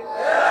হবে।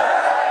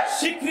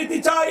 স্বীকৃতি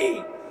চাই,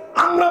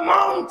 আমরা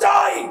মান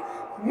চাই,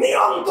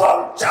 নিয়ন্ত্রণ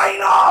চাই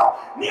না।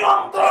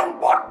 নিয়ন্ত্রণ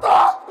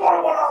বরদাস্ত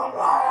করব না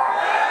আমরা।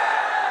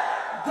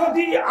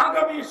 যদি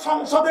আগামী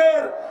সংসদের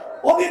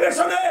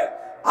অধিবেশনে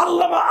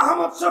আল্লামা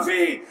আহমদ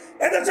শফি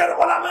এদেশের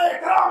ওলামায়ে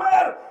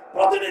কেরামের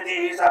প্রতিনিধি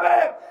হিসেবে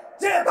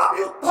যে দাবি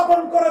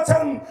উত্থাপন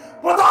করেছেন,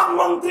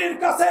 প্রধানমন্ত্রীর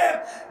কাছে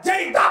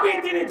যেই দাবি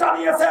তিনি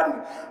জানিয়েছেন,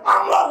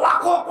 আমরা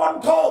লাখো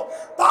কণ্ঠ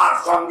তার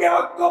সঙ্গে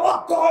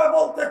ঐক্যবদ্ধ হয়ে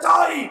বলতে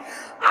চাই,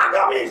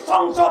 আগামী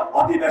সংসদ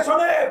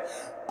অধিবেশনে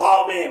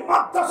কওমি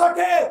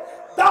মাদ্রাসাকে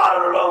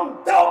দারুল উলুম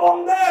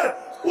দেওবন্দের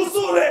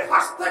উসুলে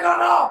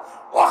হাসতেগানা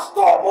কষ্ট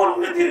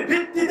মূলনীতির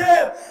ভিত্তিতে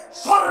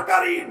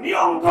সরকারি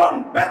নিয়ন্ত্রণ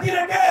ব্যতি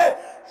রেখে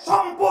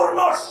সম্পূর্ণ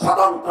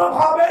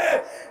স্বতন্ত্রভাবে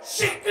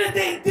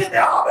স্বীকৃতি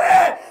দিতে হবে,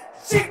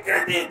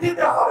 স্বীকৃতি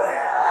দিতে হবে।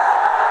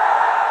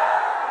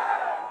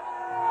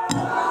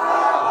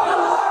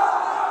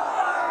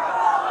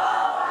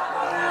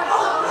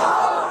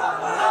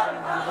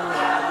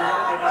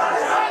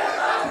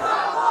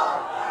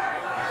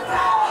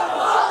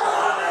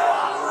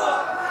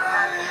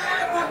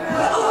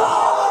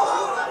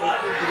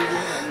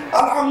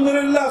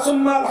 আলহামদুলিল্লাহ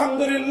সুম্মা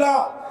আলহামদুলিল্লাহ,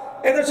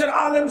 এদেশের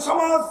আলেম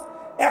সমাজ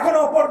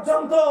এখনো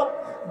পর্যন্ত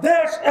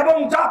দেশ এবং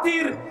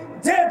জাতির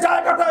যে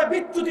জায়গাটায়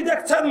বিচ্যুতি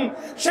দেখছেন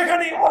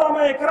সেখানে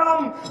ওলামায়ে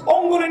কেরাম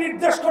অঙ্গুলি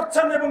নির্দেশ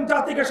করছেন এবং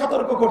জাতিকে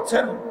সতর্ক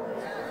করছেন।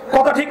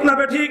 কথা ঠিক না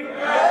বেঠিক?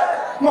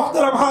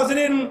 মুহতারাম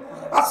হাজিরিন,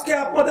 আজকে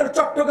আপনাদের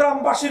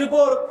চট্টগ্রামবাসীর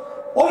উপর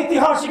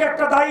ঐতিহাসিক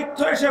একটা দায়িত্ব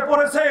এসে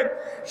পড়েছে।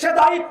 সে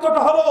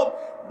দায়িত্বটা হলো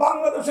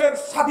বাংলাদেশের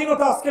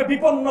স্বাধীনতা আজকে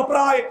বিপন্ন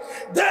প্রায়।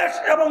 দেশ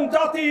এবং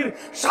জাতির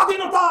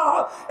স্বাধীনতা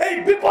এই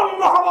বিপন্ন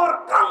হওয়ার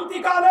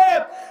ক্রান্তিকালে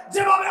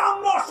যেভাবে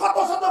আমরা শত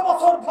শত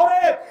বছর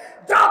ধরে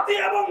জাতি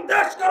এবং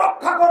দেশকে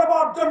রক্ষা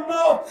করবার জন্য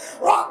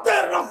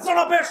রক্তের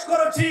নজরানা পেশ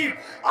করেছি,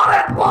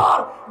 আরেকবার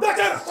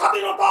দেশের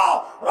স্বাধীনতা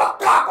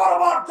রক্ষা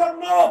করবার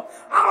জন্য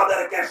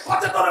আমাদেরকে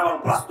সচেতন এবং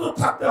প্রস্তুত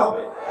থাকতে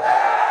হবে।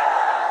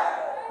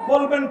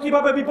 বলবেন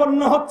কিভাবে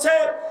বিপন্ন হচ্ছে?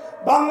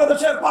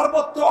 বাংলাদেশের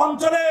পার্বত্য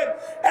অঞ্চলে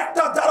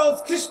একটা জারজ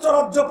খ্রিস্ট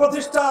রাজ্য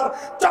প্রতিষ্ঠার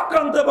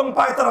চক্রান্ত এবং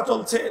পায়তারা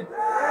চলছে।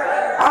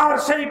 আর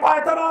সেই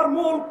পায়তারার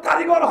মূল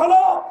কারিগর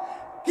হলো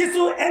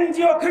কিছু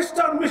এনজিও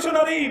খ্রিস্টান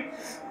মিশনারি,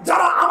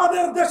 যারা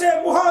আমাদের দেশে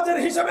মুহাজির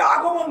হিসেবে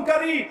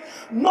আগমনকারী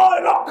 9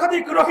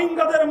 লক্ষাধিক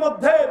রোহিঙ্গাদের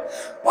মধ্যে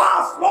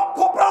 5 লক্ষ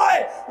প্রায়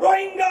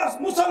রোহিঙ্গা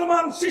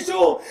মুসলমান শিশু,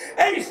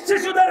 এই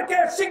শিশুদেরকে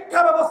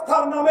শিক্ষা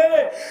ব্যবস্থার নামে,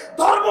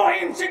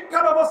 ধর্মহীন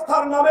শিক্ষা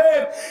ব্যবস্থার নামে,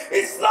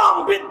 ইসলাম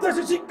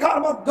বিদ্বেষী শিক্ষার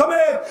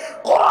মাধ্যমে,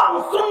 কোরআন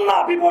সুন্নাহ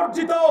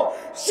বিবর্জিত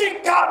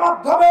শিক্ষার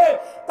মাধ্যমে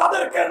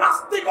তাদেরকে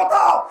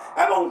নাস্তিকতা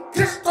এবং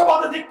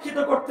খ্রিস্টবাদে দীক্ষিত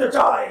করতে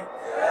চায়।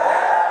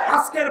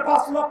 আজকের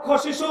 5 লক্ষ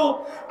শিশু,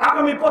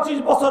 আগামী 25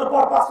 বছর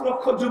পর 5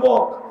 লক্ষ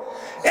যুবক।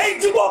 এই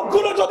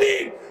যুবকগুলো যদি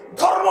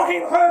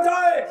ধর্মহীন হয়ে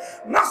যায়,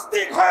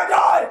 নাস্তিক হয়ে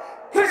যায়,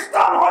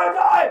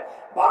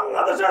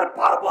 বাংলাদেশের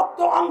পার্বত্য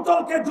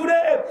অঞ্চলকে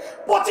জুড়ে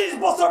 25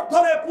 বছর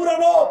ধরে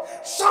পুরনো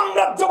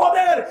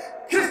সাম্রাজ্যবাদের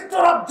খ্রিস্ট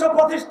রাজ্য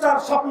প্রতিষ্ঠার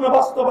স্বপ্ন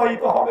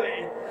বাস্তবায়িত হবে।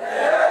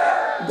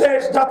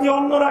 দেশ জাতি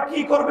অন্যরা কি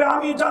করবে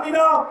আমি জানি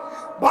না।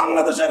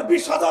 বাংলাদেশের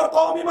 20,000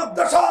 কওমি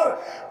মাদ্রাসার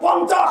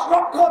 50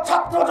 লক্ষ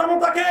ছাত্র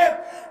জনতাকে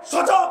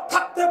সজাগ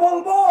থাকতে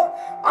বলবো।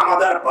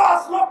 আমাদের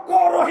 5 লক্ষ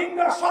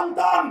রোহিঙ্গা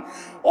সন্তান,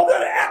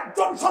 ওদের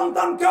একজন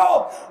সন্তানকেও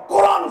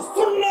কোরআন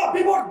সুন্নাহ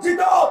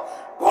বিবর্জিত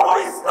কোন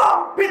ইসলাম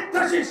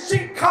বিদ্বেষী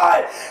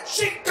শিক্ষায়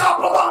শিক্ষা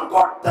প্রদান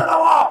করতে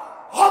দেওয়া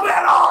হবে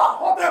না,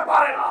 হতে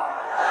পারে না।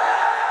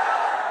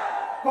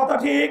 কথা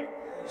ঠিক,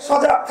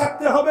 সজাগ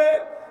থাকতে হবে।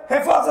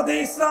 হেফাজতে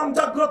ইসলাম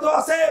জাগ্রত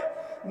আছে।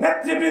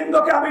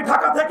 নেতৃবৃন্দকে আমি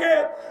ঢাকা থেকে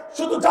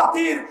শুধু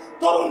জাতির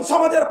তরুণ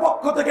সমাজের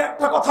পক্ষ থেকে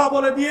একটা কথা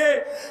বলে দিয়ে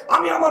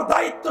আমি আমার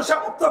দায়িত্ব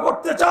সমাপ্ত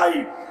করতে চাই।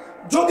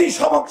 যদি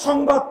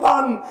সংবাদ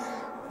পান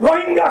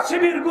রোহিঙ্গা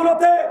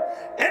শিবিরগুলোতে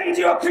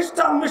এনজিও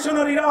খ্রিস্টান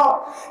মিশনারিরা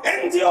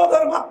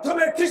এনজিওদের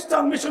মাধ্যমে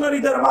খ্রিস্টান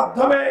মিশনারিদের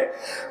মাধ্যমে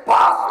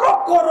 5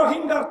 লক্ষ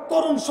রোহিঙ্গার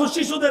তরুণ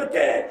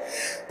শিশুদেরকে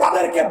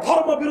তাদেরকে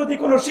ধর্মবিরোধী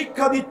কোনো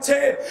শিক্ষা দিচ্ছে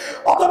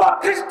অথবা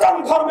খ্রিস্টান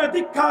ধর্মে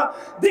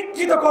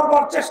দীক্ষিত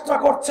করবার চেষ্টা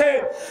করছে,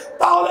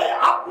 তাহলে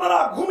আপনারা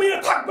ঘুমিয়ে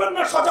থাকবেন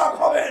না, সজাগ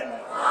হবেন।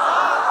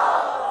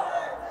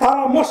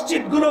 তারা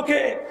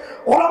মসজিদগুলোকে,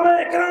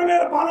 ওলামায়ে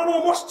কেরামের বানানো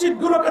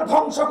মসজিদগুলোকে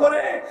ধ্বংস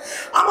করে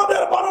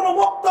আমাদের বানানো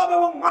মক্তব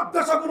এবং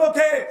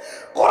মাদ্রাসাগুলোকে,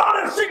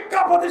 কোরআনের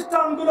শিক্ষা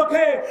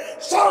প্রতিষ্ঠানগুলোকে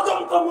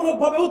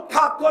ষড়যন্ত্রমূলকভাবে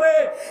উৎখাত করে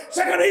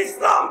সেখানে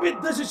ইসলাম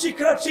বিদ্বেষী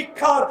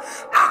শিক্ষার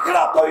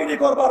আখড়া তৈরি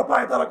করবার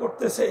পায়তারা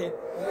করতেছে।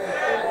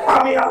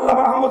 আমি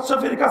আল্লামা আহমদ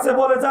শফির কাছে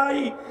বলে যাই,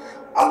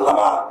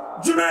 আল্লামা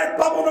জুনায়েদ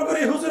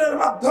বাবুনগরী হুজুরের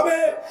মাধ্যমে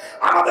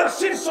আমাদের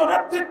শীর্ষ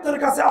নেতৃত্বের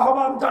কাছে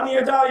আহ্বান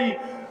জানিয়ে যাই,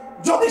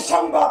 যদি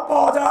সংবাদ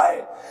পাওয়া যায়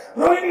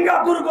রোহিঙ্গা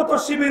দুর্গত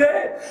শিবিরে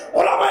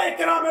ওলামায়ে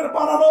কেরামের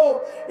বানানো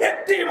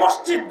একটি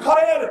মসজিদ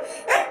ঘরের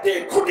একটি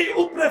খুঁটি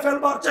উপড়ে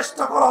ফেলবার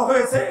চেষ্টা করা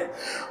হয়েছে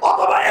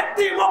অথবা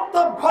একটি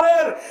মক্তব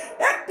ঘরের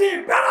একটি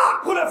বেড়া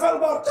খুলে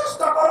ফেলবার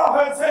চেষ্টা করা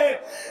হয়েছে,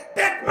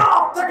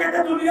 টেকনাফ থেকে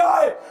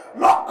তেঁতুলিয়ায়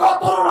লক্ষ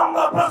তরুণ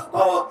আমরা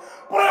প্রস্তুত।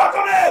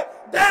 প্রয়োজনে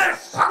দেশ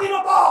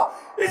স্বাধীনতা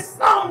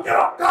ইসলামকে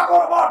রক্ষা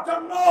করবার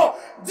জন্য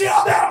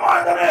জিহাদের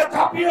ময়দানে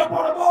ঝাঁপিয়ে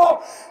পড়ব,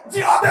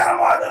 জিহাদের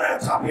ময়দানে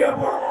ঝাঁপিয়ে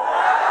পড়ব।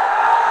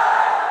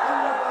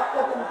 আল্লাহ পাক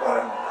কবুল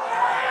করেন।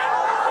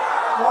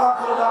 ওয়া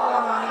আখিরু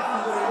দাওয়ানা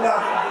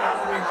আলহামদুলিল্লাহি রাব্বিল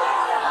আলামিন।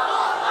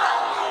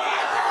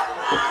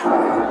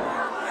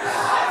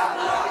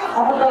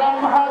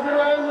 মুহতারাম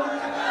হাজিরিন,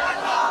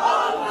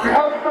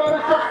 বৃহত্তর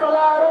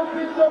চট্টগ্রামের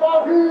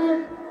ঐতিহ্যবাহী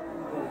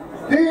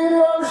দ্বীন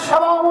ও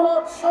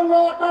সেবামূলক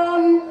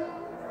সংগঠন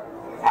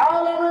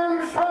আলামিন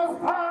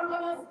সংস্থা